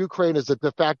say that Ukraine is a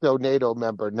de facto NATO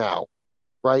member now,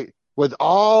 right? With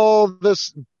all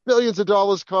this billions of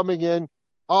dollars coming in,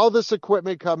 all this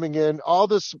equipment coming in, all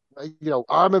this,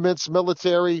 armaments,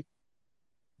 military.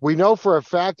 We know for a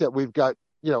fact that we've got,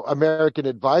 American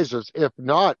advisors, if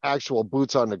not actual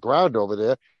boots on the ground over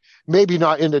there, maybe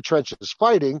not in the trenches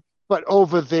fighting, but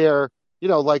over there,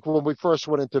 like when we first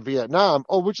went into Vietnam,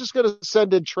 we're just going to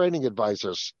send in training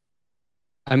advisors.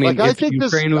 I mean, I think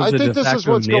this is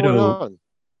what's going on.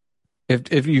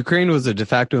 If Ukraine was a de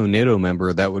facto NATO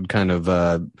member, that would kind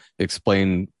of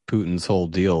explain Putin's whole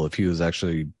deal if he was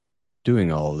actually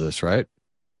doing all of this, right?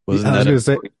 I was going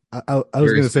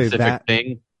to say that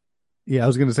thing. Yeah, I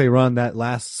was going to say, Ron, that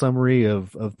last summary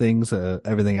of things,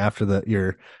 everything after the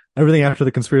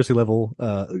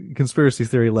conspiracy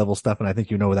theory level stuff, and I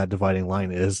think you know where that dividing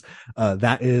line is.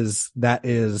 That is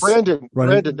Brandon.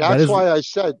 That's why I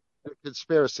said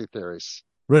conspiracy theories.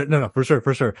 No, for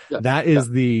sure. Yeah.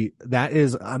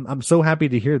 I'm so happy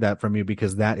to hear that from you,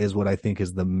 because that is what I think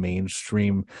is the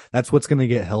mainstream. That's what's going to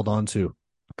get held on to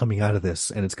coming out of this.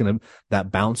 And it's going to,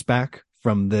 that bounce back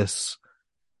from this,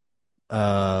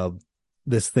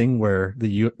 this thing where the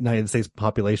United States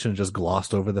population just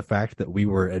glossed over the fact that we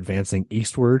were advancing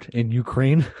eastward in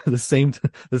Ukraine the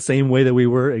same way that we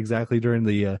were exactly during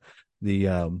the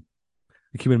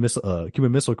Cuban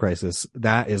Missile Crisis.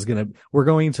 We're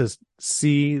going to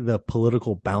see the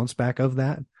political bounce back of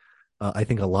that. I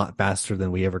think a lot faster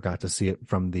than we ever got to see it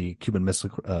from the Cuban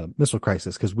Missile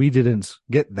Crisis, because we didn't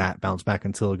get that bounce back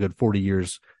until a good 40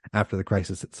 years after the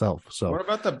crisis itself. So, what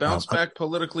about the bounce back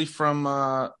politically from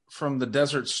the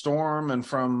Desert Storm and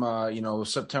from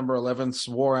September 11th's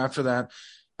war after that?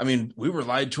 I mean, we were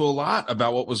lied to a lot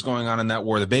about what was going on in that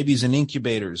war. The babies in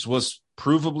incubators was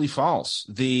provably false.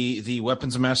 The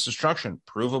weapons of mass destruction,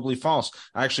 provably false.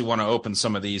 I actually want to open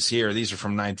some of these here. These are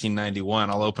from 1991.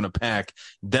 I'll open a pack.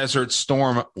 Desert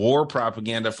Storm war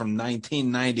propaganda from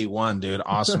 1991, dude.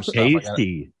 Awesome stuff.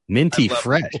 Tasty, minty,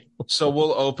 fresh. So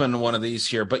we'll open one of these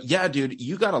here. But yeah, dude,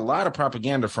 you got a lot of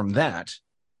propaganda from that.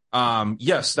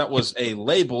 Yes, that was a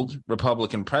labeled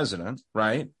Republican president,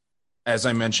 right? As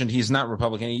I mentioned, he's not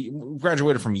Republican. He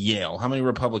graduated from Yale. How many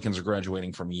Republicans are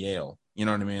graduating from Yale? You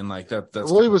know what I mean? Like that.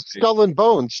 That's well, he was Skull and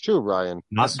Bones too, Ryan.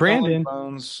 Not Brandon.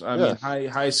 Bones. I mean,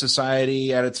 high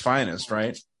society at its finest,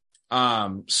 right?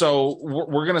 So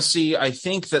we're gonna see. I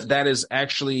think that is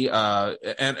actually,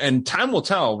 and time will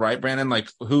tell, right, Brandon? Like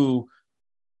who.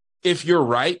 If you're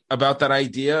right about that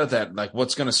idea that like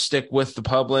what's going to stick with the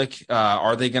public,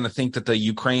 are they going to think that the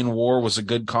Ukraine war was a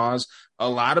good cause? A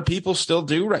lot of people still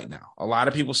do right now. A lot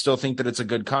of people still think that it's a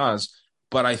good cause.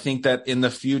 But I think that in the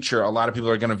future, a lot of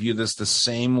people are going to view this the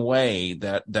same way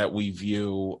that we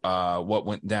view what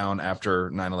went down after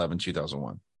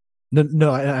 9/11/2001.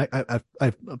 No,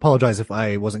 I apologize if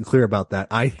I wasn't clear about that.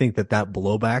 I think that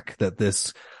blowback, that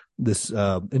this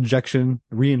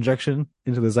re-injection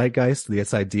into the zeitgeist,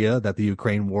 this idea that the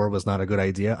Ukraine war was not a good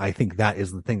idea, I think that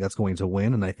is the thing that's going to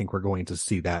win, and I think we're going to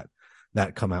see that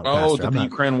come out faster. The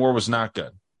Ukraine war was not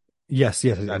good. Yes,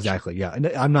 exactly. Yeah. And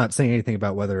I'm not saying anything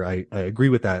about whether I agree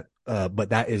with that,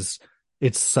 but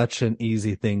it's such an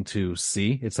easy thing to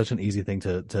see. It's such an easy thing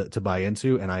to buy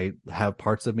into, and I have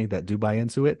parts of me that do buy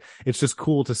into it. It's just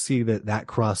cool to see that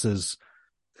crosses,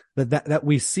 that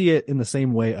we see it in the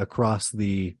same way across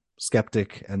the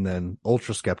skeptic and then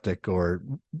ultra skeptic or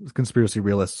conspiracy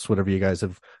realists, whatever you guys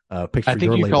have picked. I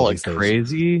think you call it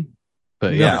crazy,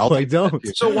 but yeah, no, I don't.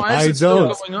 So why is it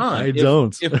still going on? I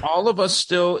don't. If all of us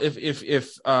still, if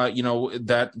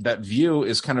that view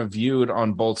is kind of viewed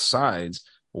on both sides,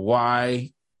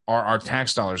 why are our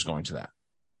tax dollars going to that?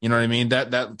 You know what I mean?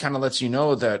 That kind of lets you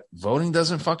know that voting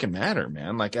doesn't fucking matter,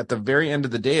 man. Like at the very end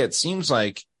of the day, it seems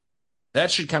like that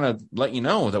should kind of let you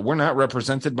know that we're not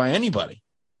represented by anybody.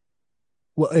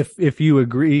 Well, if you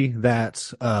agree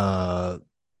that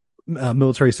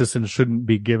military assistance shouldn't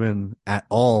be given at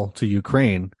all to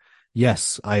Ukraine,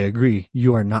 yes, I agree.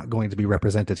 You are not going to be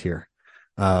represented here.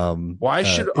 Why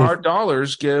should our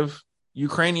dollars give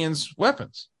Ukrainians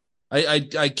weapons?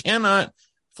 I cannot,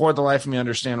 for the life of me,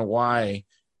 understand why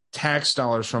tax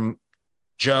dollars from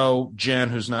Joe, Jen,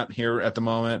 who's not here at the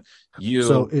moment,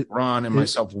 Ron, and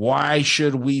myself, why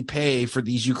should we pay for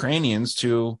these Ukrainians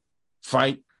to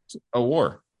fight a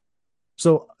war?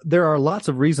 So there are lots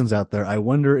of reasons out there. I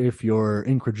wonder if your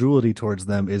incredulity towards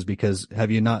them is because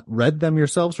have you not read them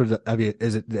yourselves, or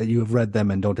is it that you have read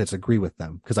them and don't disagree with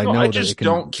them? Because I just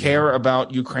don't care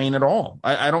about Ukraine at all.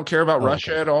 I don't care about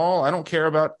Russia at all. I don't care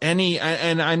about any.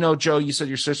 And I know, Joe, you said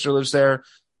your sister lives there.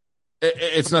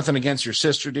 It's nothing against your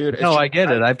sister, dude. No, I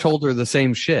get it. I've told her the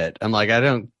same shit. I'm like, I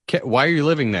don't care. Why are you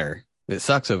living there? It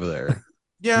sucks over there.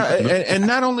 Yeah, and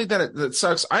not only that, it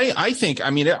sucks. I think,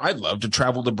 I'd love to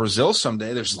travel to Brazil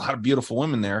someday. There's a lot of beautiful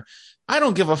women there. I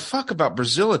don't give a fuck about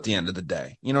Brazil at the end of the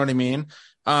day. You know what I mean?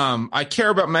 I care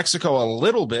about Mexico a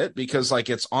little bit because, like,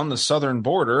 it's on the southern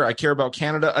border. I care about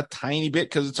Canada a tiny bit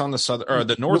because it's on the southern or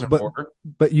the northern border.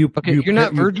 But you're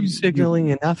not virtue signaling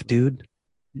enough, dude.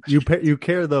 You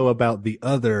care though about the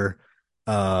other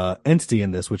entity in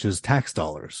this, which is tax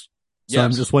dollars. So yes.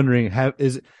 I'm just wondering,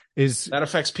 is that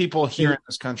affects people here in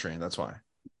this country? That's why.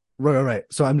 Right.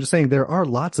 So I'm just saying there are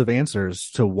lots of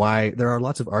answers to why. There are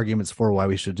lots of arguments for why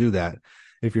we should do that.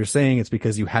 If you're saying it's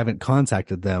because you haven't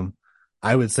contacted them,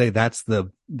 I would say that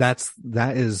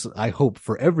is, I hope,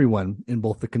 for everyone in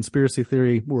both the conspiracy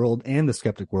theory world and the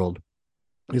skeptic world,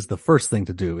 is the first thing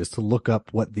to do is to look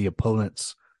up what the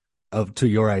opponents to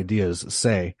your ideas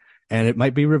say. And it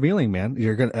might be revealing, man.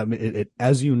 You're gonna,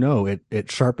 as you know,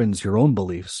 it sharpens your own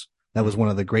beliefs. That was one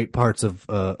of the great parts of,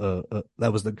 that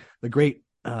was the great,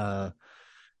 it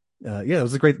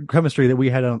was the great chemistry that we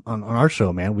had on our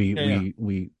show, man.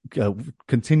 We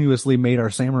continuously made our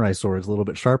samurai swords a little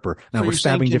bit sharper. Now we're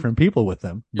stabbing different people with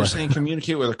them. You're saying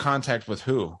communicate with or contact with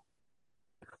who?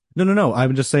 No.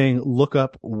 I'm just saying, look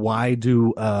up why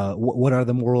do what are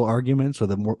the moral arguments or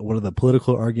what are the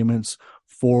political arguments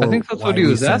for I think that's why what he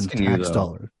we was send asking you, tax though.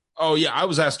 dollars. Oh yeah, I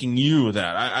was asking you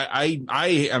that.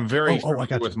 I am very I familiar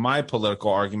got with you. my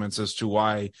political arguments as to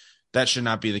why that should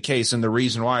not be the case, and the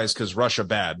reason why is because Russia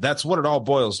bad. That's what it all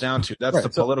boils down to. That's Right.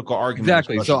 the So political argument.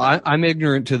 exactly. Russia So bad. I'm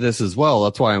ignorant to this as well.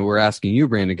 That's why we're asking you,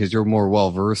 Brandon, because you're more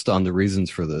well versed on the reasons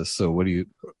for this. So what do you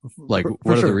like? For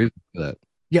What are the sure. reasons for that?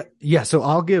 Yeah. So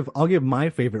I'll give my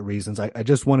favorite reasons. I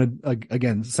just want to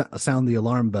again sound the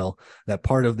alarm bell that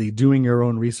part of the doing your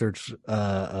own research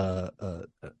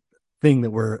thing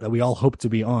that we all hope to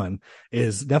be on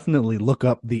is definitely look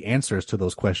up the answers to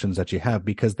those questions that you have,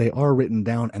 because they are written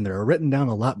down, and they're written down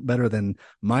a lot better than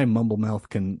my mumble mouth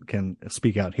can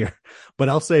speak out here. But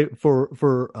I'll say for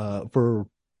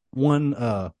one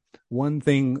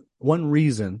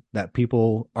reason that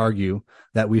people argue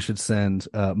that we should send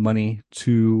money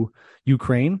to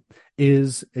Ukraine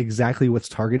is exactly what's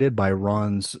targeted by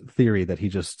Ron's theory that he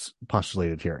just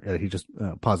postulated here. He just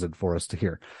posited for us to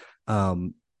hear.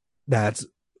 That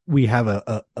we have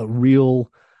a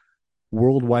real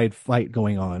worldwide fight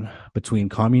going on between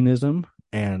communism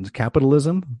and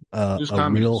capitalism. Who's A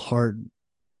communist? real hard.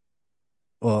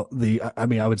 Well,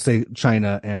 I would say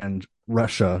China and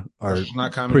Russia are Russia's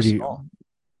not communist pretty. at all.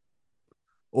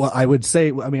 Well, I would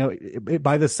say,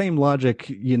 by the same logic,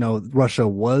 Russia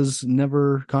was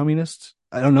never communist.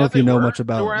 I don't know if you know much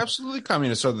about. They were absolutely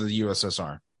communist under the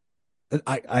USSR.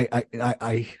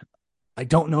 I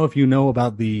don't know if you know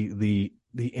about the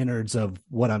innards of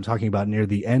what I'm talking about near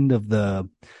the end of the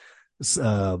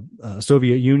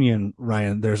Soviet Union,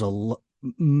 Ryan. There's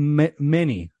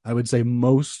many, I would say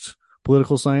most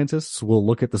political scientists will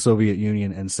look at the Soviet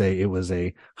Union and say it was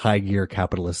a high gear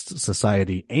capitalist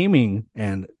society aiming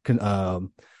and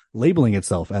labeling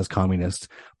itself as communist.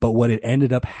 But what it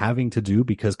ended up having to do,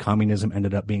 because communism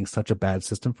ended up being such a bad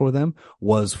system for them,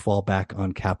 was fall back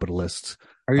on capitalist.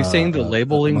 Are you saying the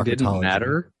labeling didn't marketology.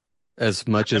 matter as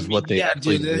much as what they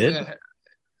actually did?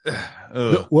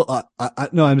 Well,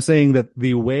 no, I'm saying that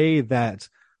the way that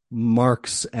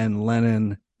Marx and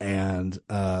Lenin and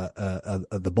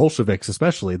the Bolsheviks,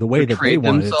 especially the way that they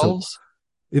wanted themselves,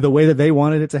 the way that they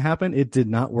wanted it to happen, it did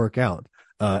not work out.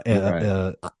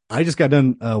 Right. I just got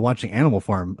done watching Animal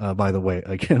Farm, by the way,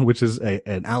 again, which is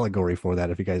an allegory for that.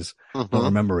 If you guys don't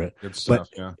remember it, good stuff.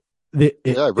 But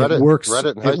I read it. Works. Read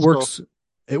it in high school.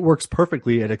 It works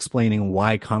perfectly at explaining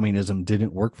why communism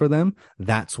didn't work for them.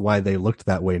 That's why they looked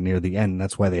that way near the end.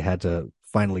 That's why they had to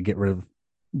finally get rid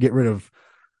of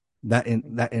that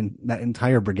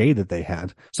entire brigade that they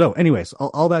had. So anyways,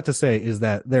 all that to say is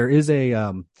that there is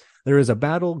a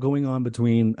battle going on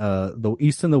between the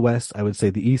East and the West. I would say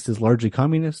the East is largely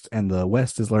communist and the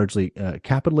West is largely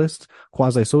capitalist,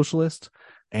 quasi-socialist.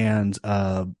 And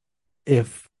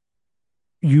if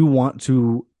you want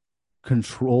to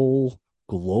control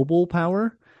global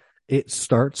power, it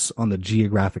starts on the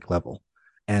geographic level.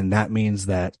 And that means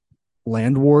that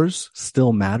land wars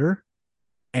still matter.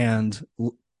 And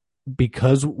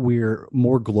because we're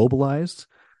more globalized,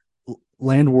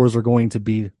 land wars are going to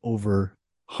be over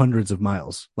hundreds of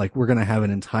miles. Like we're going to have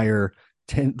an entire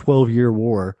 10-12 year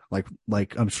war,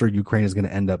 like I'm sure Ukraine is going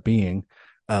to end up being,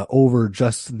 over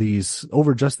just this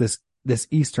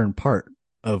eastern part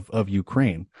of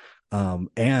Ukraine.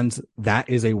 And that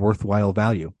is a worthwhile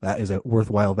value. That is a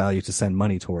worthwhile value to send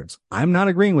money towards. I'm not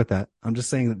agreeing with that. I'm just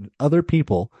saying that other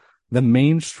people, the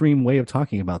mainstream way of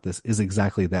talking about this is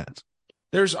exactly that.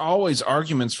 There's always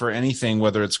arguments for anything,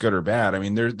 whether it's good or bad. I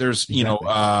mean, there's exactly. Yes.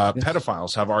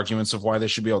 Pedophiles have arguments of why they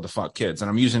should be able to fuck kids. And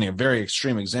I'm using a very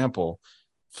extreme example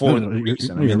for the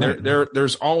reason. I mean,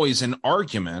 there's always an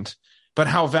argument. But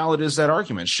how valid is that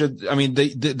argument?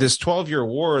 This 12-year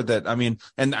war that,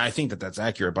 and I think that's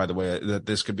accurate, by the way, that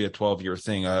this could be a 12-year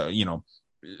thing.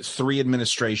 3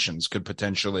 administrations could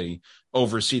potentially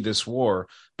oversee this war.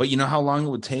 But you know how long it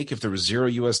would take if there was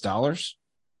 $0?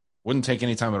 Wouldn't take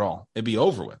any time at all. It'd be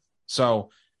over with.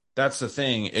 So that's the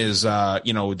thing is,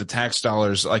 the tax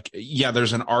dollars,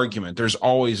 there's an argument. There's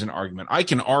always an argument. I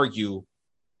can argue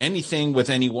anything with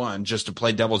anyone just to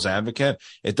play devil's advocate.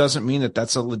 It doesn't mean that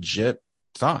that's a legit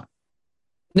thought.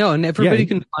 No, and everybody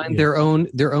can find their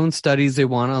own studies they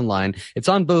want online. It's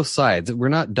on both sides. We're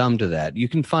not dumb to that. You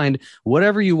can find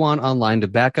whatever you want online to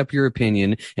back up your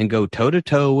opinion and go toe to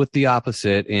toe with the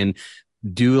opposite and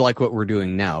do like what we're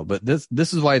doing now. But this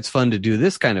is why it's fun to do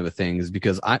this kind of a thing, is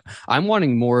because I'm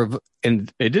wanting more of,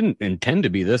 and it didn't intend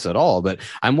to be this at all, but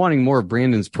I'm wanting more of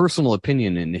Brandon's personal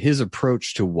opinion and his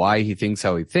approach to why he thinks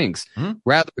how he thinks,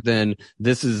 rather than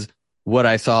this is what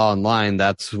I saw online,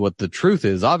 that's what the truth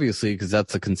is, obviously, because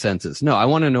that's the consensus. No, I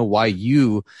want to know why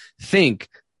you think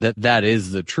that that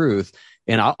is the truth.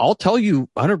 And I'll tell you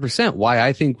 100% why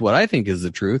I think what I think is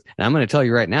the truth. And I'm going to tell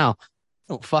you right now,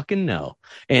 I don't fucking know.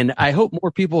 And I hope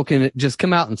more people can just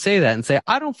come out and say that and say,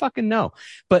 I don't fucking know.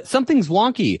 But something's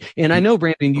wonky. And I know,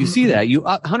 Brandon, you see that. You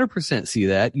 100% see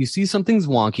that. You see something's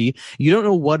wonky. You don't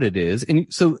know what it is.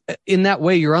 And so in that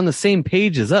way, you're on the same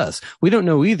page as us. We don't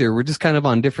know either. We're just kind of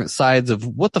on different sides of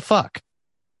what the fuck.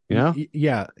 You know?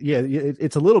 Yeah.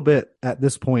 It's a little bit at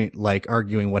this point like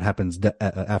arguing what happens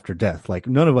after death. Like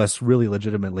none of us really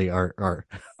legitimately are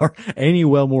any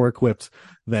well more equipped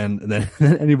than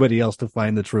anybody else to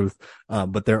find the truth.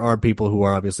 But there are people who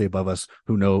are obviously above us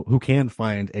who can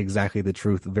find exactly the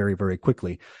truth very, very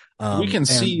quickly. We can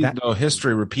see though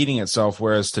history repeating itself,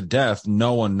 whereas to death,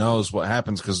 no one knows what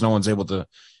happens because no one's able to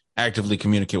actively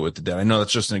communicate with the dead. I know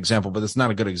that's just an example, but it's not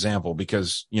a good example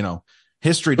because,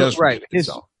 history does repeat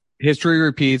itself. History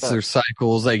repeats. There's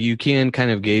cycles. Like you can kind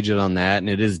of gauge it on that, and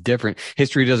it is different.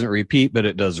 History doesn't repeat, but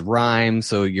it does rhyme.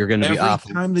 So you're going to be off.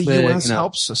 Every time the U.S.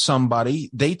 helps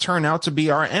somebody, they turn out to be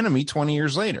our enemy 20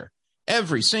 years later.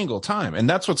 Every single time, and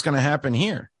that's what's going to happen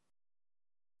here.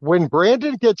 When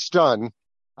Brandon gets done,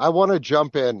 I want to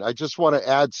jump in. I just want to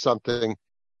add something,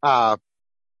 kind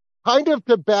of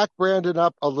to back Brandon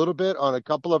up a little bit on a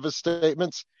couple of his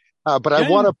statements. But I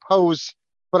want to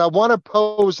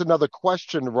pose another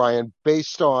question, Ryan,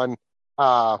 based on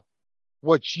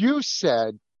what you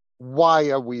said. Why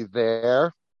are we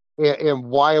there? And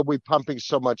why are we pumping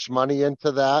so much money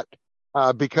into that?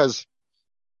 Because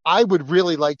I would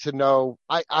really like to know,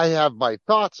 I have my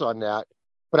thoughts on that,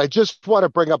 but I just want to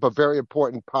bring up a very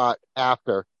important part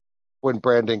after when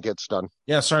Brandon gets done.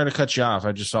 Yeah, sorry to cut you off.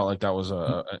 I just felt like that was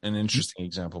an interesting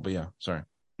example, but yeah, sorry.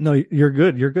 No, you're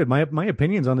good. You're good. My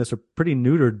opinions on this are pretty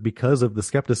neutered because of the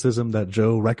skepticism that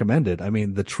Joe recommended. I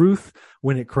mean, the truth,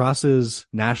 when it crosses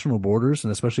national borders,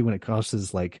 and especially when it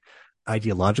crosses like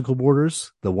ideological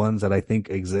borders, the ones that I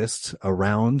think exist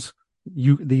around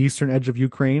the eastern edge of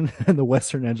Ukraine and the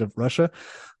western edge of Russia,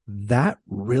 that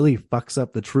really fucks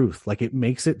up the truth. Like it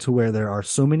makes it to where there are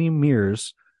so many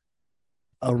mirrors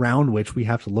around which we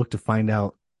have to look to find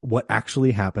out what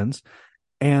actually happens.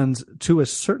 And to a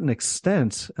certain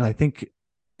extent, and I think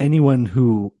anyone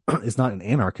who is not an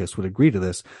anarchist would agree to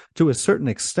this, to a certain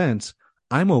extent,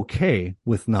 I'm okay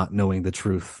with not knowing the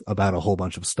truth about a whole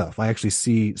bunch of stuff. I actually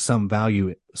see some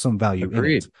value Agreed.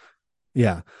 in it.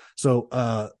 Yeah. So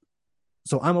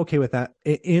I'm okay with that.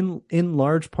 In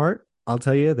large part, I'll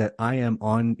tell you that I am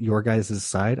on your guys'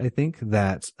 side. I think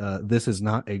that this is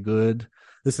not a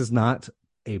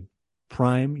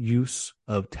prime use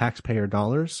of taxpayer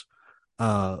dollars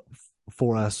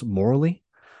for us morally.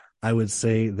 I would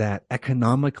say that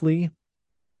economically,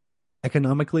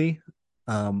 economically,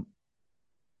 I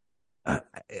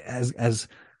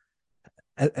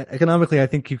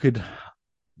think you could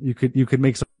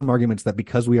make some arguments that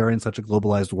because we are in such a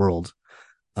globalized world,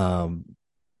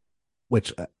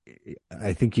 which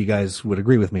I think you guys would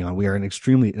agree with me on. We are an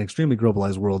extremely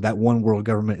globalized world. That one world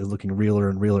government is looking realer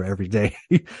and realer every day.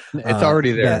 It's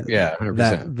already there.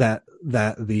 100%.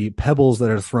 That the pebbles that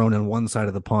are thrown in one side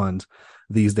of the pond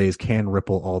these days can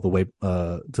ripple all the way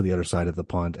to the other side of the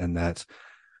pond, and that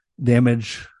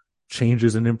damage,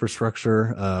 changes in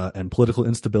infrastructure, and political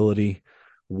instability,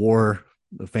 war,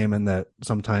 the famine that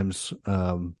sometimes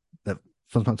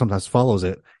follows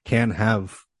it can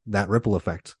have that ripple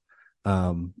effect.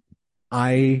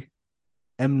 I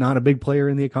am not a big player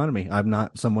in the economy. I'm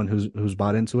not someone who's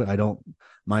bought into it.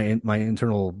 My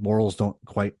internal morals don't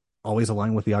quite always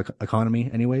align with the economy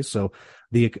anyway. So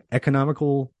the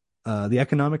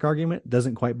economic argument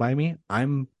doesn't quite buy me.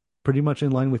 I'm pretty much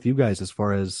in line with you guys as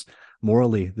far as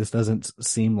morally. This doesn't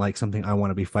seem like something I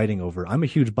want to be fighting over. I'm a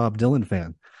huge Bob Dylan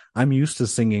fan. I'm used to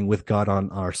singing With God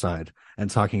on Our Side and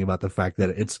talking about the fact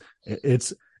that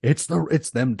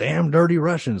it's them damn dirty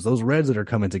Russians, those Reds that are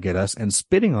coming to get us, and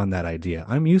spitting on that idea.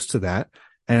 I'm used to that.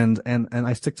 And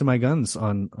I stick to my guns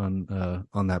on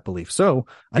that belief. So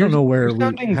I don't know where you're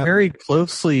sounding very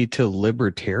closely to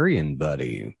libertarian,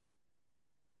 buddy.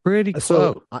 Pretty close.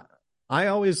 So I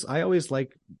always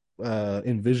like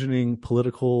envisioning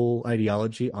political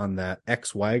ideology on that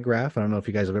XY graph. I don't know if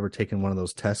you guys have ever taken one of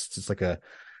those tests. It's like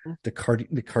the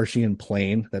Cartesian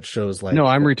plane that shows like. No,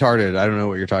 I'm retarded. I don't know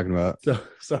what you're talking about.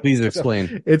 So please explain.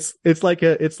 So it's like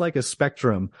a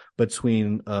spectrum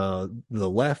between the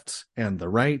left and the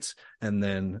right, and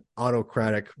then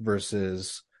autocratic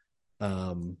versus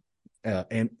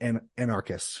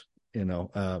anarchist.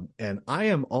 and I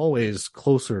am always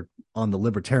closer on the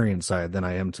libertarian side than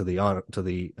I am to the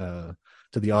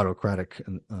autocratic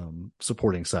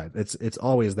supporting side. It's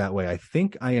always that way. I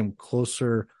think I am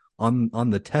closer on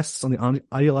the tests, on the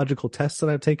ideological tests that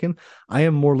I've taken. I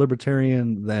am more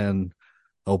libertarian than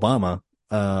Obama,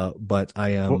 but I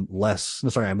am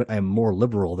I am more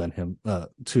liberal than him,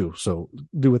 too. So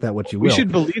do with that what you will. We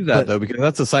should believe that, though, because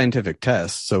that's a scientific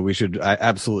test. So I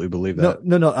absolutely believe that.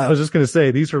 No. I was just going to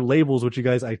say, these are labels, which you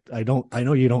guys, I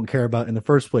know you don't care about in the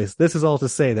first place. This is all to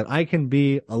say that I can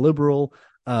be a liberal,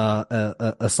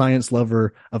 a science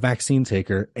lover, a vaccine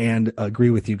taker, and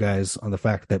agree with you guys on the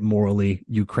fact that morally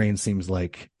Ukraine seems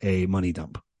like a money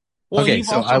dump. Well, okay,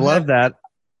 so I love that.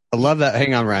 I love that.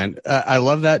 Hang on, Ryan. I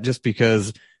love that just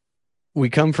because we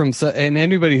come from, and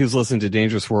anybody who's listened to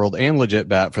Dangerous World and Legit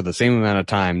Bat for the same amount of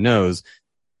time knows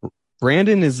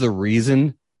Brandon is the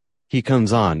reason he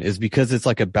comes on, is because it's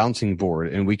like a bouncing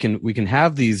board, and we can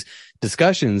have these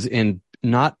discussions and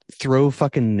not throw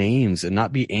fucking names and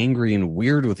not be angry and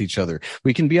weird with each other.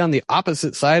 We can be on the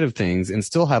opposite side of things and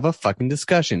still have a fucking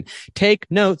discussion. Take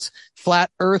notes,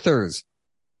 flat earthers.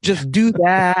 Just do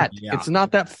that. Yeah. It's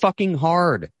not that fucking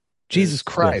hard. Jesus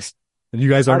Christ. And you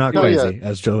guys are not crazy,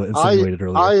 as Joe insinuated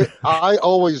earlier. I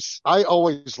always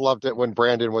loved it when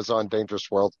Brandon was on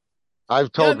Dangerous World.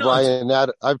 I've told Ryan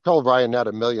that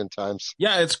a million times.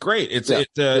 Yeah, it's great. It's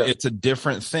a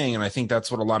different thing, and I think that's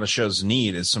what a lot of shows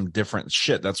need, is some different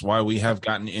shit. That's why we have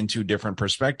gotten into different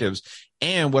perspectives.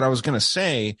 And what I was going to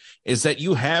say is that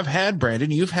you have had,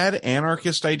 Brandon, you've had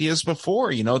anarchist ideas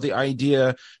before. The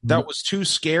idea that was too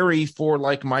scary for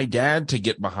like my dad to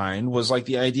get behind was like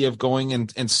the idea of going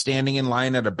and standing in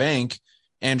line at a bank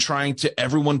and trying to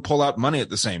everyone pull out money at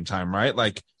the same time, right?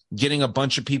 Like getting a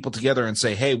bunch of people together and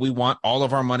say, hey, we want all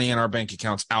of our money in our bank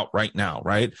accounts out right now,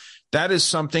 right? That is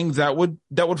something that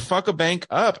would fuck a bank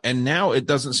up. And now it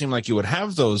doesn't seem like you would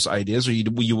have those ideas, or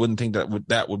you wouldn't think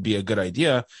that would be a good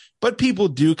idea. But people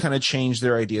do kind of change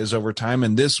their ideas over time.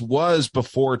 And this was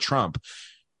before Trump.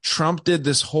 Trump did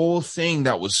this whole thing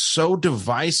that was so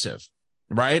divisive,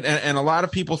 right? And a lot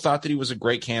of people thought that he was a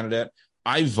great candidate.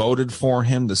 I voted for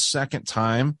him the second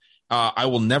time. I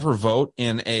will never vote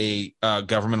in a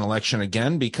government election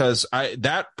again, because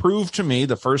that proved to me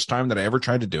the first time that I ever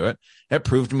tried to do it. It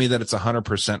proved to me that it's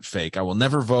 100% fake. I will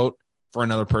never vote for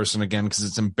another person again, because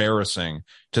it's embarrassing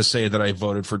to say that I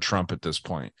voted for Trump at this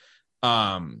point.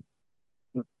 I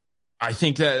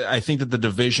think that the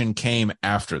division came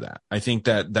after that. I think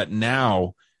that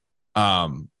now,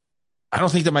 I don't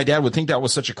think that my dad would think that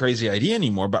was such a crazy idea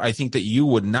anymore, but I think that you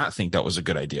would not think that was a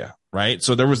good idea, right?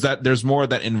 So there's more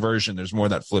of that inversion. There's more of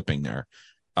that flipping there.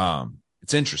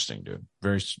 It's interesting, dude.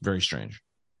 Very, very strange.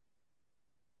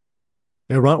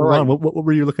 Yeah, Ron, what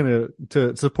were you looking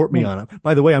to support me on?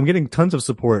 By the way, I'm getting tons of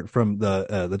support from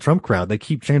the Trump crowd. They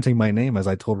keep chanting my name, as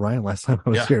I told Ryan last time I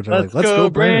was here. Let's go,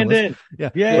 Brandon. Yeah.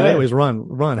 But anyways,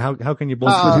 Ron, how can you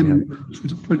both?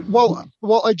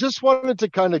 Well, I just wanted to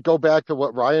kind of go back to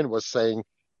what Ryan was saying.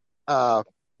 The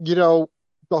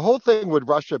whole thing with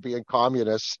Russia being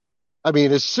communist. I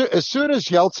mean, as soon as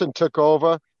Yeltsin took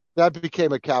over, that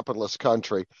became a capitalist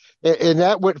country, and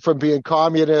that went from being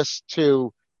communist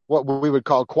to what we would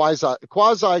call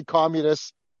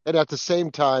quasi-communist, and at the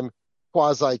same time,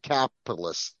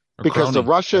 quasi-capitalist. Because the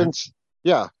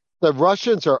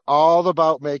Russians are all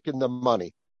about making the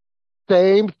money.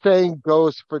 Same thing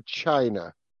goes for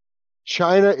China.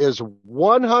 China is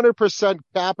 100%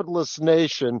 capitalist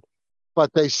nation,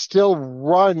 but they still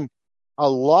run a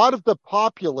lot of the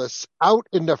populace out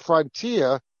in the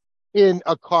frontier in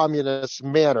a communist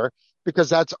manner, because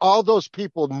that's all those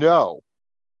people know.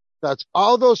 That's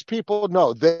all those people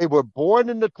know. They were born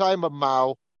in the time of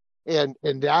Mao, and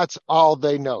that's all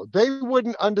they know. They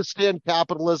wouldn't understand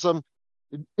capitalism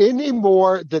any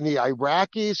more than the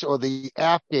Iraqis or the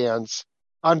Afghans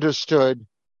understood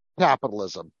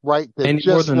capitalism, right? They're any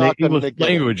more than the English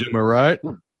language, am I right?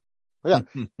 Yeah.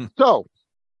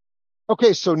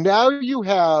 So now you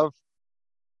have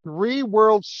three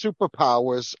world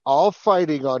superpowers all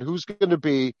fighting on who's going to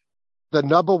be the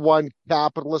number one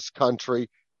capitalist country,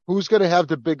 who's going to have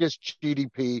the biggest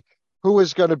GDP, who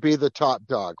is going to be the top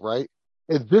dog, right?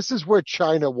 And this is where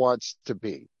China wants to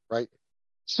be, right?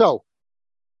 So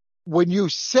when you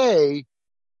say,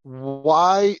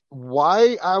 why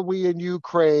are we in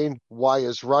Ukraine? Why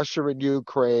is Russia in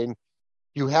Ukraine?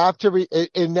 You have to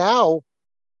and now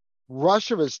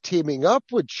Russia is teaming up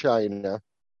with China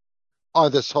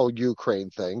on this whole Ukraine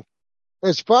thing.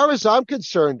 As far as I'm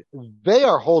concerned, they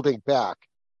are holding back.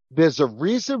 There's a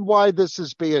reason why this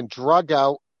is being drug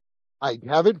out. I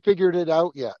haven't figured it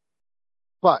out yet.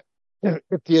 But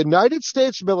if the United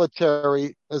States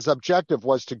military's objective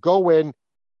was to go in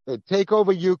and take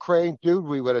over Ukraine, dude,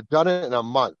 we would have done it in a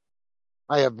month.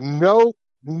 I have no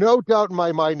doubt in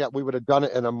my mind that we would have done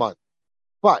it in a month.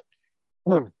 But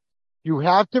you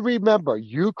have to remember,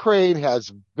 Ukraine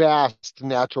has vast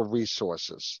natural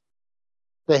resources.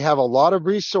 They have a lot of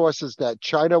resources that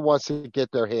China wants to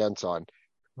get their hands on.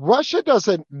 Russia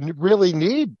doesn't really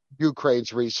need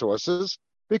Ukraine's resources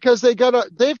because they've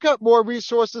got more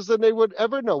resources than they would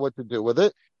ever know what to do with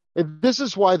it. And this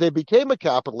is why they became a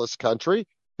capitalist country,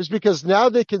 is because now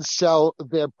they can sell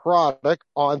their product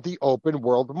on the open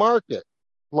world market,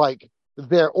 like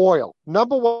their oil.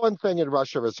 Number one thing in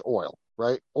Russia is oil,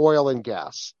 right? Oil and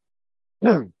gas.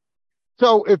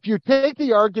 So if you take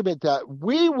the argument that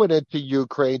we went into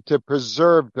Ukraine to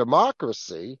preserve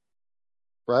democracy,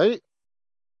 right?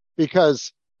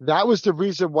 Because that was the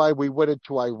reason why we went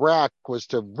into Iraq, was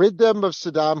to rid them of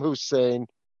Saddam Hussein,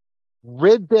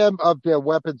 rid them of their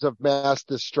weapons of mass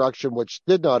destruction, which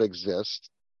did not exist.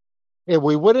 And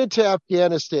we went into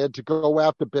Afghanistan to go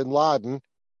after bin Laden,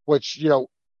 which,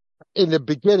 in the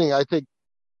beginning, I think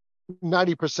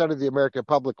 90% of the American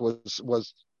public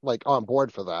was like on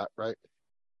board for that, right?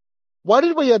 Why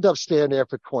did we end up staying there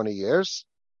for 20 years?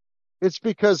 It's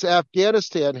because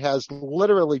Afghanistan has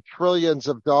literally trillions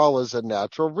of dollars in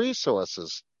natural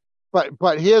resources.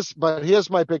 But here's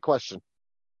my big question.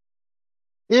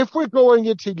 If we're going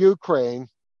into Ukraine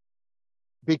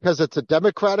because it's a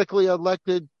democratically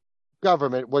elected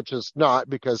government, which is not,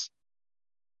 because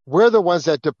we're the ones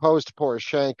that deposed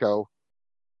Poroshenko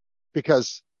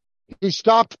because he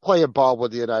stopped playing ball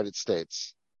with the United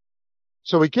States.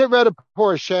 So we get rid of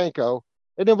Poroshenko,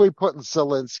 and then we put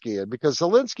Zelensky in, because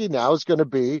Zelensky now is going to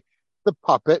be the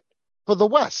puppet for the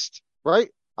West, right?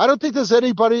 I don't think there's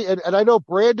anybody, and I know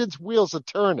Brandon's wheels are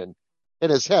turning in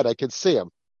his head. I can see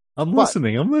him. I'm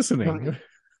listening.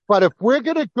 But if we're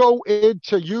going to go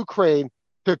into Ukraine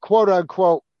to quote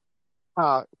unquote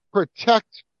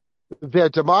protect their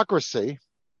democracy,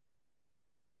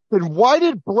 then why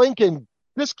did Blinken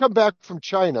just come back from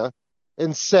China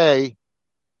and say,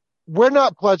 we're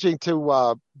not pledging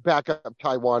to back up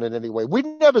Taiwan in any way? We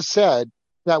never said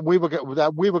that we were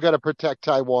going to protect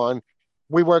Taiwan.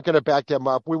 We weren't going to back them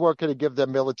up. We weren't going to give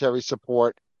them military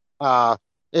support.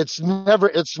 It's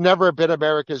never been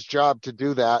America's job to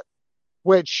do that,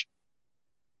 which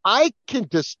I can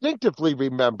distinctively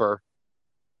remember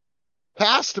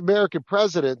past American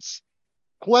presidents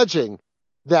pledging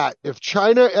that if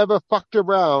China ever fucked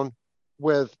around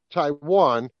with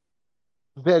Taiwan,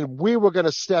 then we were going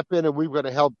to step in and we were going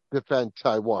to help defend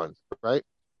Taiwan, right?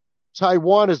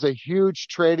 Taiwan is a huge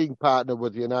trading partner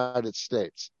with the United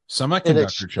States.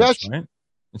 Semiconductor chips, right?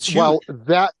 It's huge. Well,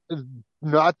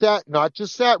 not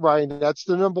just that, Ryan. That's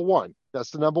the number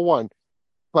one.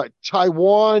 But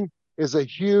Taiwan is a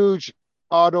huge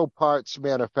auto parts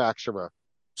manufacturer.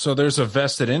 So there's a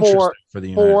vested interest for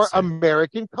the United States.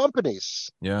 American companies.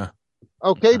 Yeah.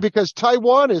 Okay, because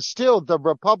Taiwan is still the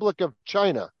Republic of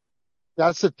China.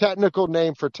 That's the technical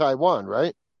name for Taiwan,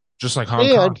 right? Just like Hong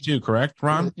Kong too, correct,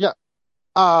 Ron? Yeah.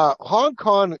 Hong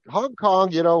Kong,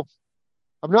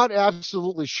 I'm not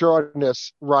absolutely sure on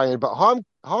this, Ryan, but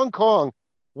Hong Kong,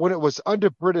 when it was under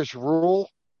British rule,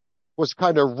 was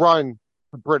kind of run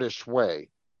the British way.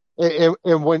 And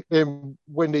when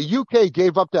the UK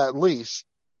gave up that lease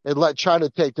and let China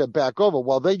take that back over,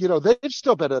 well, they've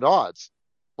still been at odds.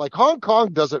 Like Hong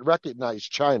Kong doesn't recognize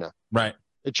China. Right.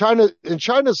 And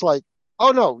China's like,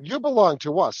 oh no, you belong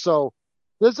to us. So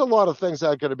there's a lot of things that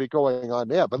are going to be going on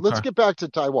there. But let's get back to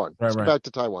Taiwan. Let's get back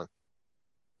to Taiwan.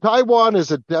 Taiwan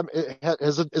is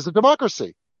a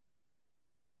democracy.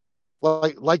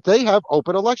 Like they have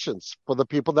open elections for the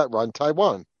people that run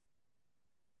Taiwan.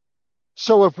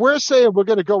 So if we're saying we're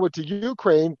going to go into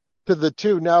Ukraine to the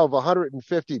tune now of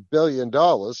 $150 billion,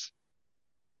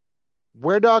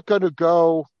 we're not going to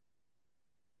go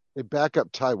and back up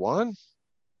Taiwan?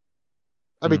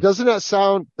 I mean, doesn't that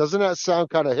sound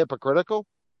kind of hypocritical?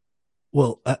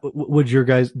 Well,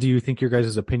 do you think your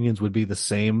guys' opinions would be the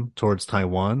same towards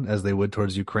Taiwan as they would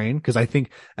towards Ukraine? Because I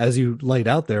think, as you laid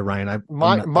out there, Ryan,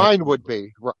 mine would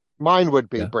be,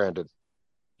 yeah. Brandon.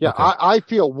 Yeah, okay. I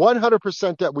feel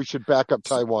 100% that we should back up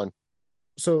Taiwan.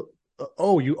 So,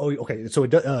 okay. So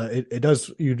it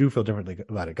does. You do feel differently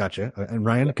about it. Gotcha. And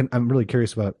Ryan, I'm really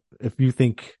curious about if you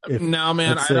think. No,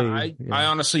 man, I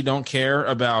honestly don't care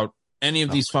about any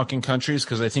of these fucking countries,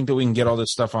 because I think that we can get all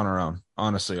this stuff on our own,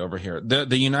 honestly, over here. The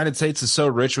United States is so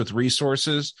rich with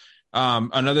resources.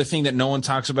 Another thing that no one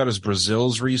talks about is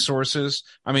Brazil's resources.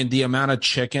 I mean, the amount of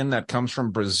chicken that comes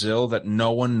from Brazil that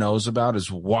no one knows about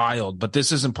is wild, but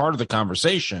this isn't part of the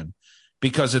conversation.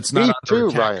 because it's not Beef under too,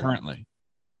 attack Ryan. currently.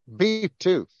 Beef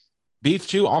too. Beef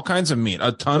too, all kinds of meat,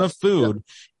 a ton of food,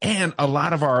 and a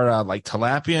lot of our like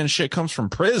tilapia and shit comes from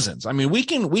prisons. I mean, we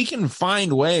can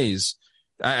find ways.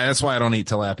 That's why I don't eat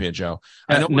tilapia, Joe.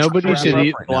 I know Nobody should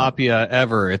eat right now. tilapia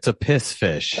ever. It's a piss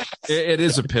fish. It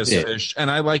is a piss fish, and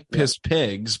I like piss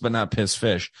pigs, but not piss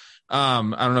fish. I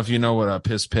don't know if you know what a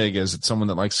piss pig is. It's someone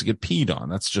that likes to get peed on.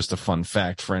 That's just a fun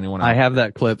fact for anyone else. I have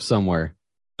that clip somewhere.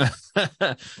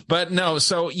 But no,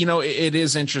 so it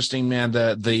is interesting, man,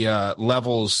 the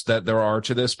levels that there are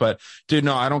to this. But dude,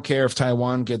 no, I don't care if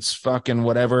Taiwan gets fucking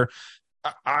whatever.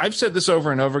 I've said this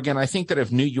over and over again. I think that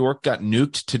if New York got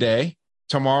nuked today,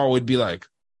 tomorrow would be like,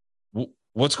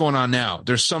 what's going on now?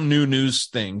 There's some new news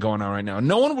thing going on right now.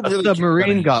 No one would really. The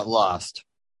submarine got lost.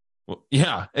 Well,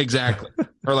 yeah, exactly.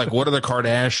 Or like, what are the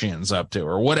Kardashians up to?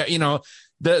 Or what?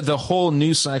 The whole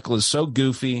news cycle is so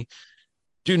goofy.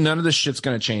 Dude, none of this shit's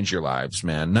going to change your lives,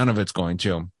 man. None of it's going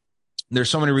to.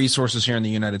 There's so many resources here in the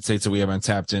United States that we haven't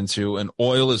tapped into, and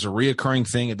oil is a reoccurring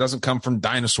thing. It doesn't come from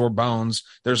dinosaur bones.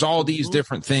 There's all these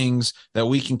different things that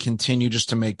we can continue just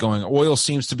to make going. Oil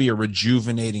seems to be a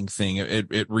rejuvenating thing.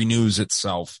 It renews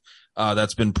itself.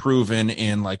 That's been proven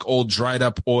in like old dried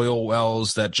up oil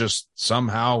wells that just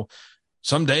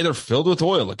someday they're filled with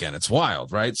oil again. It's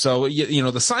wild, right? So,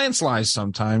 the science lies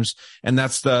sometimes. And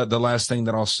that's the last thing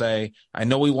that I'll say. I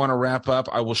know we want to wrap up.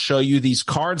 I will show you these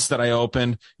cards that I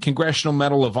opened. Congressional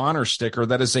Medal of Honor sticker.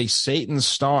 That is a Satan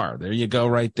star. There you go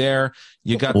right there.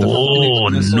 You got the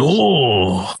Phoenix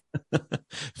missiles. No.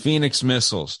 Phoenix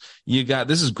missiles. You got,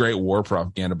 this is great war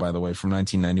propaganda, by the way, from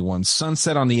 1991.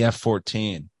 Sunset on the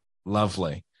F-14.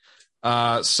 Lovely.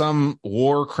 Some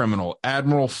war criminal,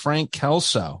 Admiral Frank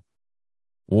Kelso.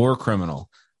 War criminal.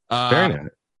 Very nice.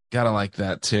 Gotta like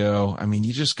that too. I mean,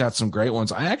 you just got some great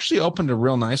ones. I actually opened a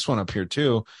real nice one up here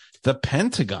too. The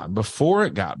Pentagon before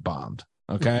it got bombed.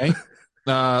 Okay.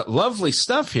 Lovely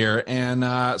stuff here.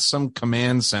 And some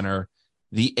command center,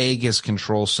 the Aegis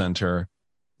Control Center.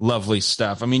 Lovely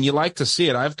stuff. I mean, you like to see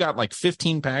it. I've got like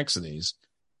 15 packs of these.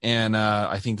 And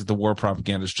I think that the war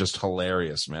propaganda is just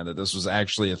hilarious, man, that this was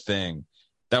actually a thing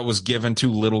that was given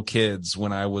to little kids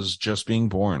when I was just being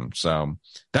born. So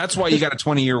that's why you got a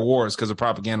 20-year war, is because of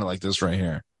propaganda like this right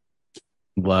here.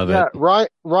 Love it.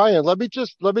 Ryan, let me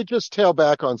just tail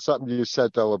back on something you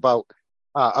said though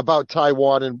about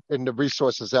Taiwan and the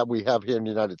resources that we have here in the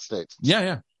United States.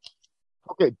 Yeah.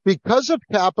 Okay, because of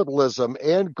capitalism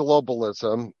and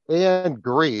globalism and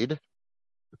greed,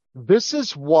 this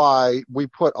is why we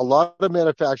put a lot of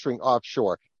manufacturing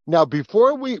offshore. Now,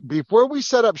 before we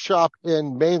set up shop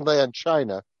in mainland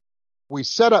China, we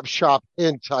set up shop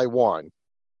in Taiwan.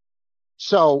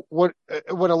 So when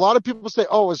a lot of people say,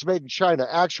 "Oh, it was made in China,"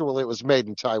 actually it was made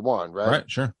in Taiwan, right? Right,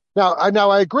 sure. Now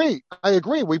I agree.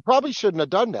 We probably shouldn't have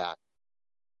done that.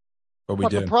 But we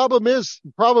did. The problem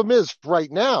is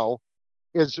right now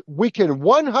is we can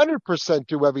 100%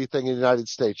 do everything in the United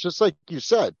States, just like you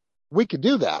said. We could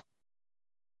do that.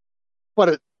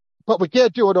 But we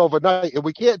can't do it overnight, and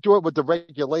we can't do it with the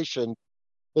regulation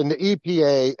in the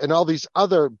EPA and all these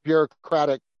other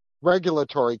bureaucratic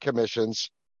regulatory commissions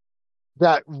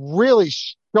that really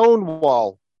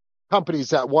stonewall companies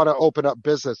that want to open up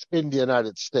business in the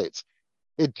United States.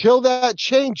 Until that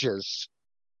changes,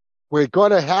 we're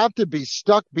going to have to be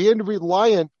stuck being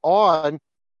reliant on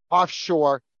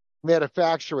offshore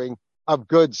manufacturing of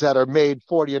goods that are made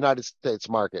for the United States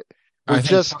market. I think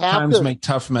just times make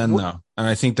tough men, though, and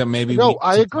I think that maybe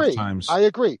I agree. I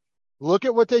agree. Look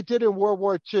at what they did in World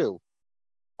War II.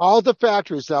 All the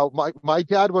factories. Now, my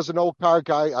dad was an old car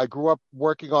guy. I grew up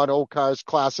working on old cars,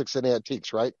 classics, and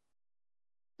antiques. Right?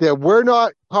 There were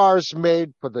not cars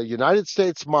made for the United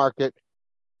States market,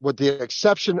 with the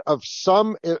exception of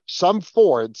some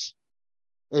Fords,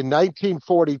 in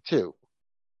 1942.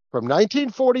 From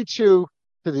 1942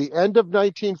 to the end of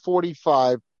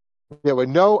 1945. There were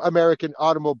no American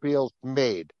automobiles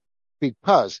made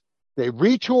because they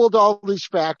retooled all these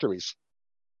factories.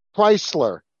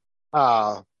 Chrysler,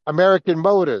 American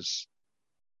Motors,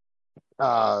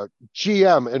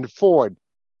 GM, and Ford,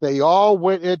 they all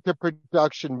went into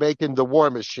production making the war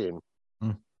machine.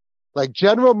 Like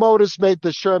General Motors made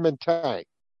the Sherman tank.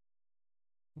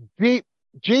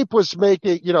 Jeep was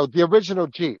making, the original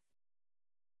Jeep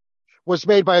was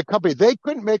made by a company. They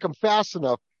couldn't make them fast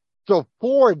enough. So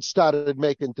Ford started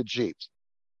making the Jeeps.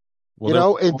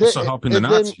 Well, and also helping the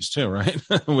Nazis too, right?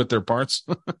 With their parts.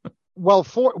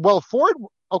 Ford.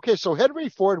 Okay, so Henry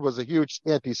Ford was a huge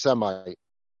anti-Semite.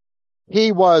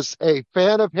 He was a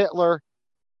fan of Hitler.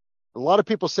 A lot of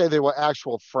people say they were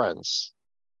actual friends.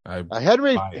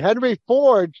 Henry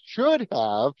Ford should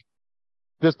have,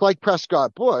 just like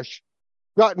Prescott Bush,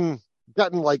 gotten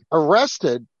like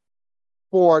arrested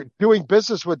for doing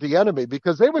business with the enemy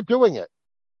because they were doing it.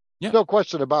 Yeah. No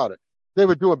question about it. They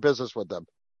were doing business with them.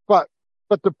 But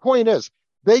the point is,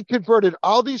 they converted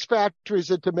all these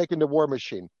factories into making the war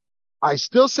machine. I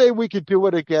still say we could do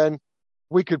it again.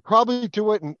 We could probably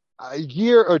do it in a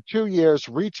year or 2 years,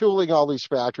 retooling all these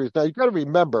factories. Now, you got to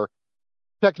remember,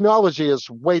 technology is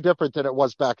way different than it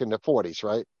was back in the 40s,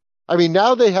 right? I mean,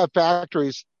 now they have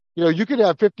factories. You could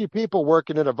have 50 people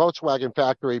working in a Volkswagen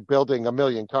factory building 1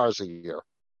 million cars a year.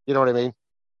 You know what I mean?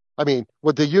 I mean,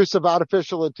 with the use of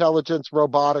artificial intelligence,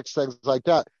 robotics, things like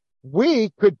that, we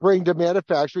could bring the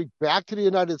manufacturing back to the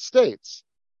United States.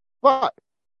 But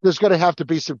there's going to have to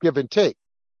be some give and take.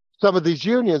 Some of these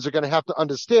unions are going to have to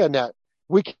understand that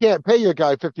we can't pay your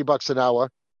guy $50 an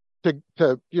hour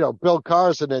to build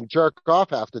cars and then jerk off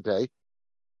half the day,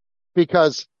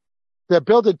 because they're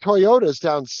building Toyotas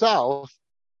down south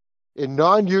in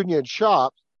non-union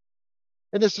shops.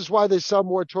 And this is why they sell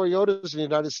more Toyotas in the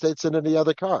United States than any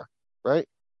other car, right?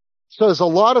 So there's a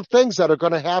lot of things that are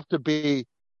going to have to be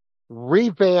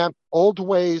revamped, old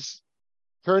ways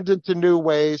turned into new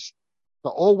ways. The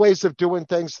old ways of doing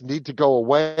things need to go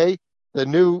away. The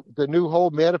new whole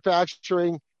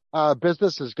manufacturing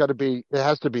business it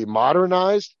has to be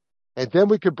modernized, and then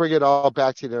we could bring it all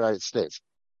back to the United States.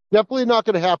 Definitely not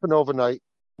going to happen overnight.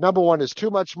 Number one, there's too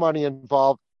much money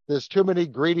involved. There's too many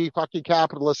greedy fucking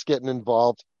capitalists getting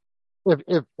involved.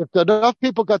 If enough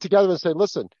people got together and say,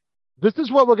 listen, this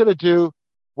is what we're going to do.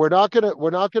 We're not going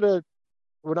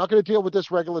to deal with this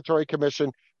regulatory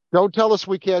commission. Don't tell us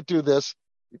we can't do this.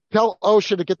 Tell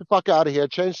OSHA to get the fuck out of here.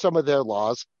 Change some of their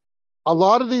laws. A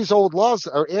lot of these old laws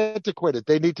are antiquated.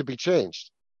 They need to be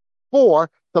changed for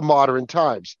the modern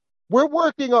times. We're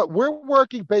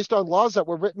working based on laws that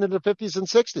were written in the 50s and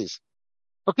 60s.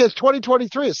 Okay, it's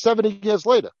 2023. It's 70 years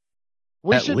later.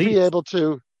 We should be able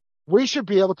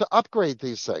to upgrade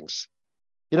these things.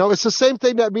 It's the same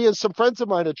thing that me and some friends of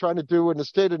mine are trying to do in the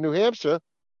state of New Hampshire,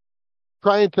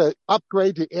 trying to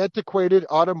upgrade the antiquated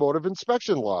automotive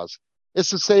inspection laws.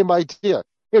 It's the same idea.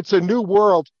 It's a new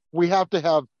world. We have to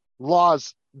have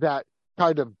laws that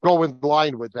kind of go in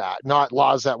line with that, not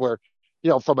laws that were,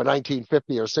 from a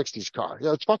 1950 or 60s car.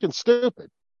 It's fucking stupid.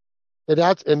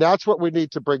 And that's what we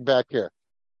need to bring back here.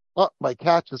 Oh, my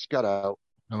cat just got out.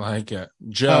 I like it.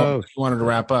 Joe, you wanted to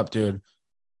wrap up, dude.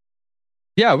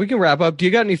 Yeah, we can wrap up. Do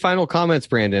you got any final comments,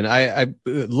 Brandon? I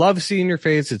love seeing your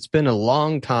face. It's been a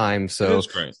long time. So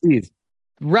great. Please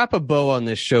wrap a bow on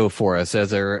this show for us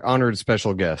as our honored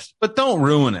special guest. But don't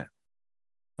ruin it.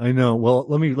 I know. Well,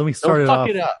 let me start Don't fuck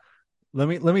it up. Let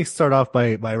me start off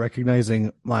by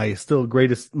recognizing my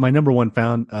number one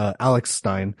fan, Alex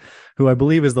Stein, who I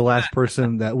believe is the last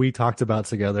person that we talked about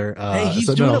together. Hey,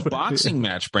 he's doing a boxing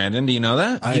match, Brandon. Do you know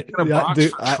that? He's gonna box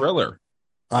for Triller.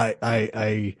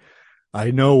 I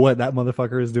know what that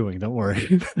motherfucker is doing. Don't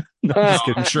worry. No,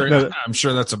 I'm sure. I'm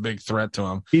sure that's a big threat to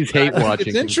him. He's hate watching.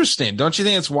 It's interesting, don't you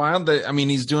think? It's wild that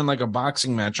he's doing like a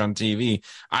boxing match on TV.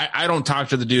 I don't talk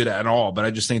to the dude at all, but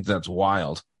I just think that's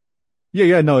wild.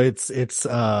 Yeah, no, it's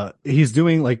he's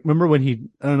doing like, remember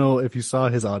when I don't know if you saw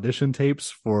his audition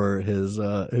tapes for his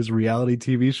reality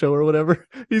TV show or whatever.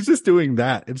 He's just doing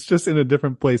that. It's just in a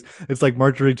different place. It's like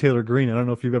Marjorie Taylor Greene. I don't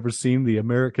know if you've ever seen the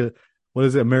America's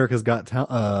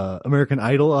American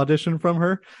Idol audition from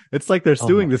her. It's like they're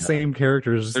doing the same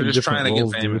characters. They're just trying to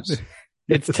get famous. Dude.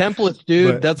 It's templates,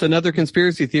 dude. That's another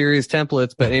conspiracy theory is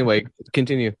templates. But anyway,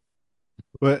 continue.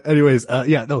 But anyways,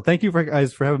 thank you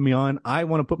guys for having me on. I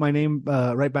want to put my name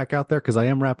right back out there because I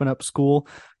am wrapping up school.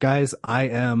 Guys, I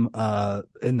am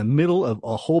in the middle of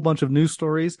a whole bunch of news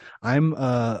stories. I'm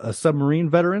a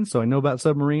submarine veteran, so I know about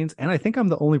submarines, and I think I'm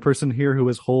the only person here who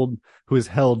has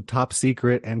held top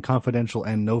secret and confidential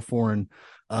and no foreign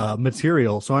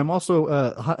material. So I'm also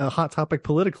a hot topic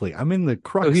politically. I'm in the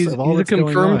crux of all that's going on.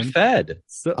 He's a confirmed Fed.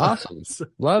 So, awesome.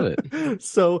 Love it.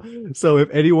 So if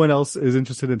anyone else is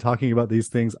interested in talking about these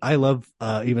things, I love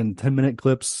even 10-minute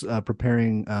clips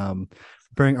preparing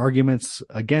arguments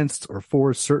against or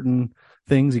for certain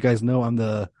things. You guys know I'm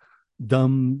the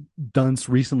dumb, dunce,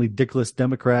 recently dickless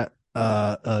Democrat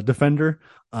defender.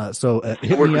 So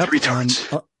hit me up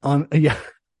on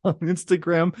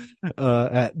Instagram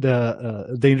at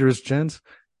Dangerous Gent.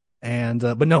 And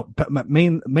but no,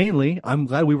 mainly I'm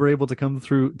glad we were able to come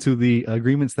through to the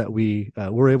agreements that we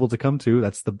were able to come to.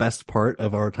 That's the best part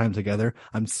of our time together.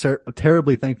 I'm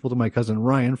terribly thankful to my cousin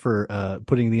Ryan for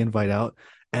putting the invite out,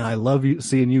 and I love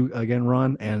seeing you again,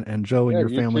 Ron, and Joe and your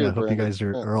family. Too, I hope Brandon. You guys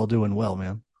are all doing well,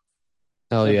 man.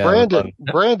 Hell yeah,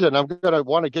 Brandon, I'm gonna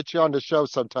want to get you on the show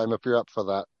sometime if you're up for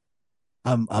that.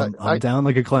 I'm down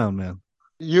like a clown, man.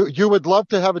 You would love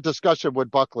to have a discussion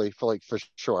with Buckley for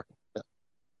sure.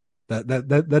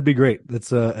 That'd be great.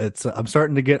 I'm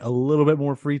starting to get a little bit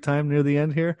more free time near the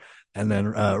end here. And then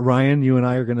Ryan, you and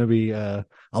I are going to be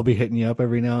I'll be hitting you up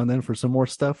every now and then for some more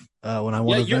stuff when I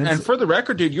want events. And for the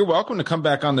record, dude, you're welcome to come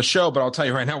back on the show, but I'll tell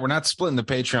you right now, we're not splitting the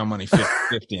Patreon money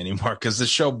 50-50 anymore because the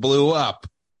show blew up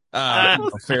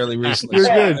fairly recently. You're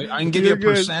So good. I can give you a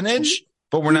percentage,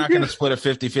 but we're not going to split it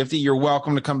 50-50. You're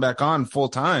welcome to come back on full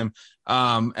time.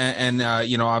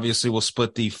 Obviously we'll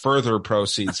split the further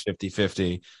proceeds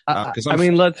 50-50.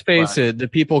 Let's face it, the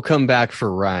people come back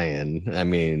for Ryan. I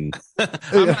mean,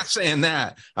 I'm not saying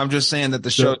that. I'm just saying that the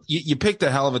show, you picked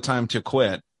a hell of a time to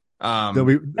quit. Don't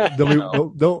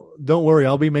worry.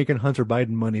 I'll be making Hunter Biden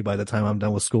money by the time I'm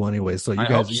done with school anyway. So you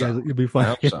guys, you'll be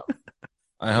fine.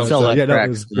 I hope so. It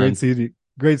was great seeing you.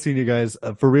 Great seeing you guys.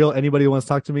 For real, anybody who wants to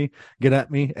talk to me, get at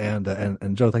me. And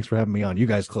Joe, thanks for having me on. You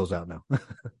guys close out now.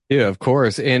 Yeah, of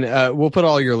course. And we'll put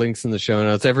all your links in the show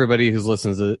notes. Everybody who's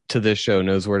listens to this show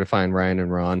knows where to find Ryan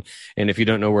and Ron. And if you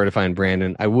don't know where to find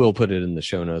Brandon, I will put it in the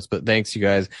show notes. But thanks, you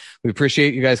guys. We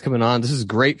appreciate you guys coming on. This is a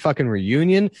great fucking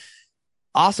reunion.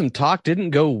 Awesome talk.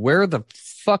 Didn't go where the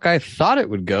fuck I thought it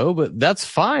would go, but that's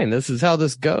fine. This is how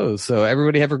this goes. So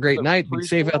everybody have a great night. Be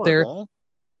safe out there.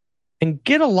 And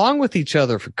get along with each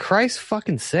other, for Christ's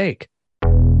fucking sake.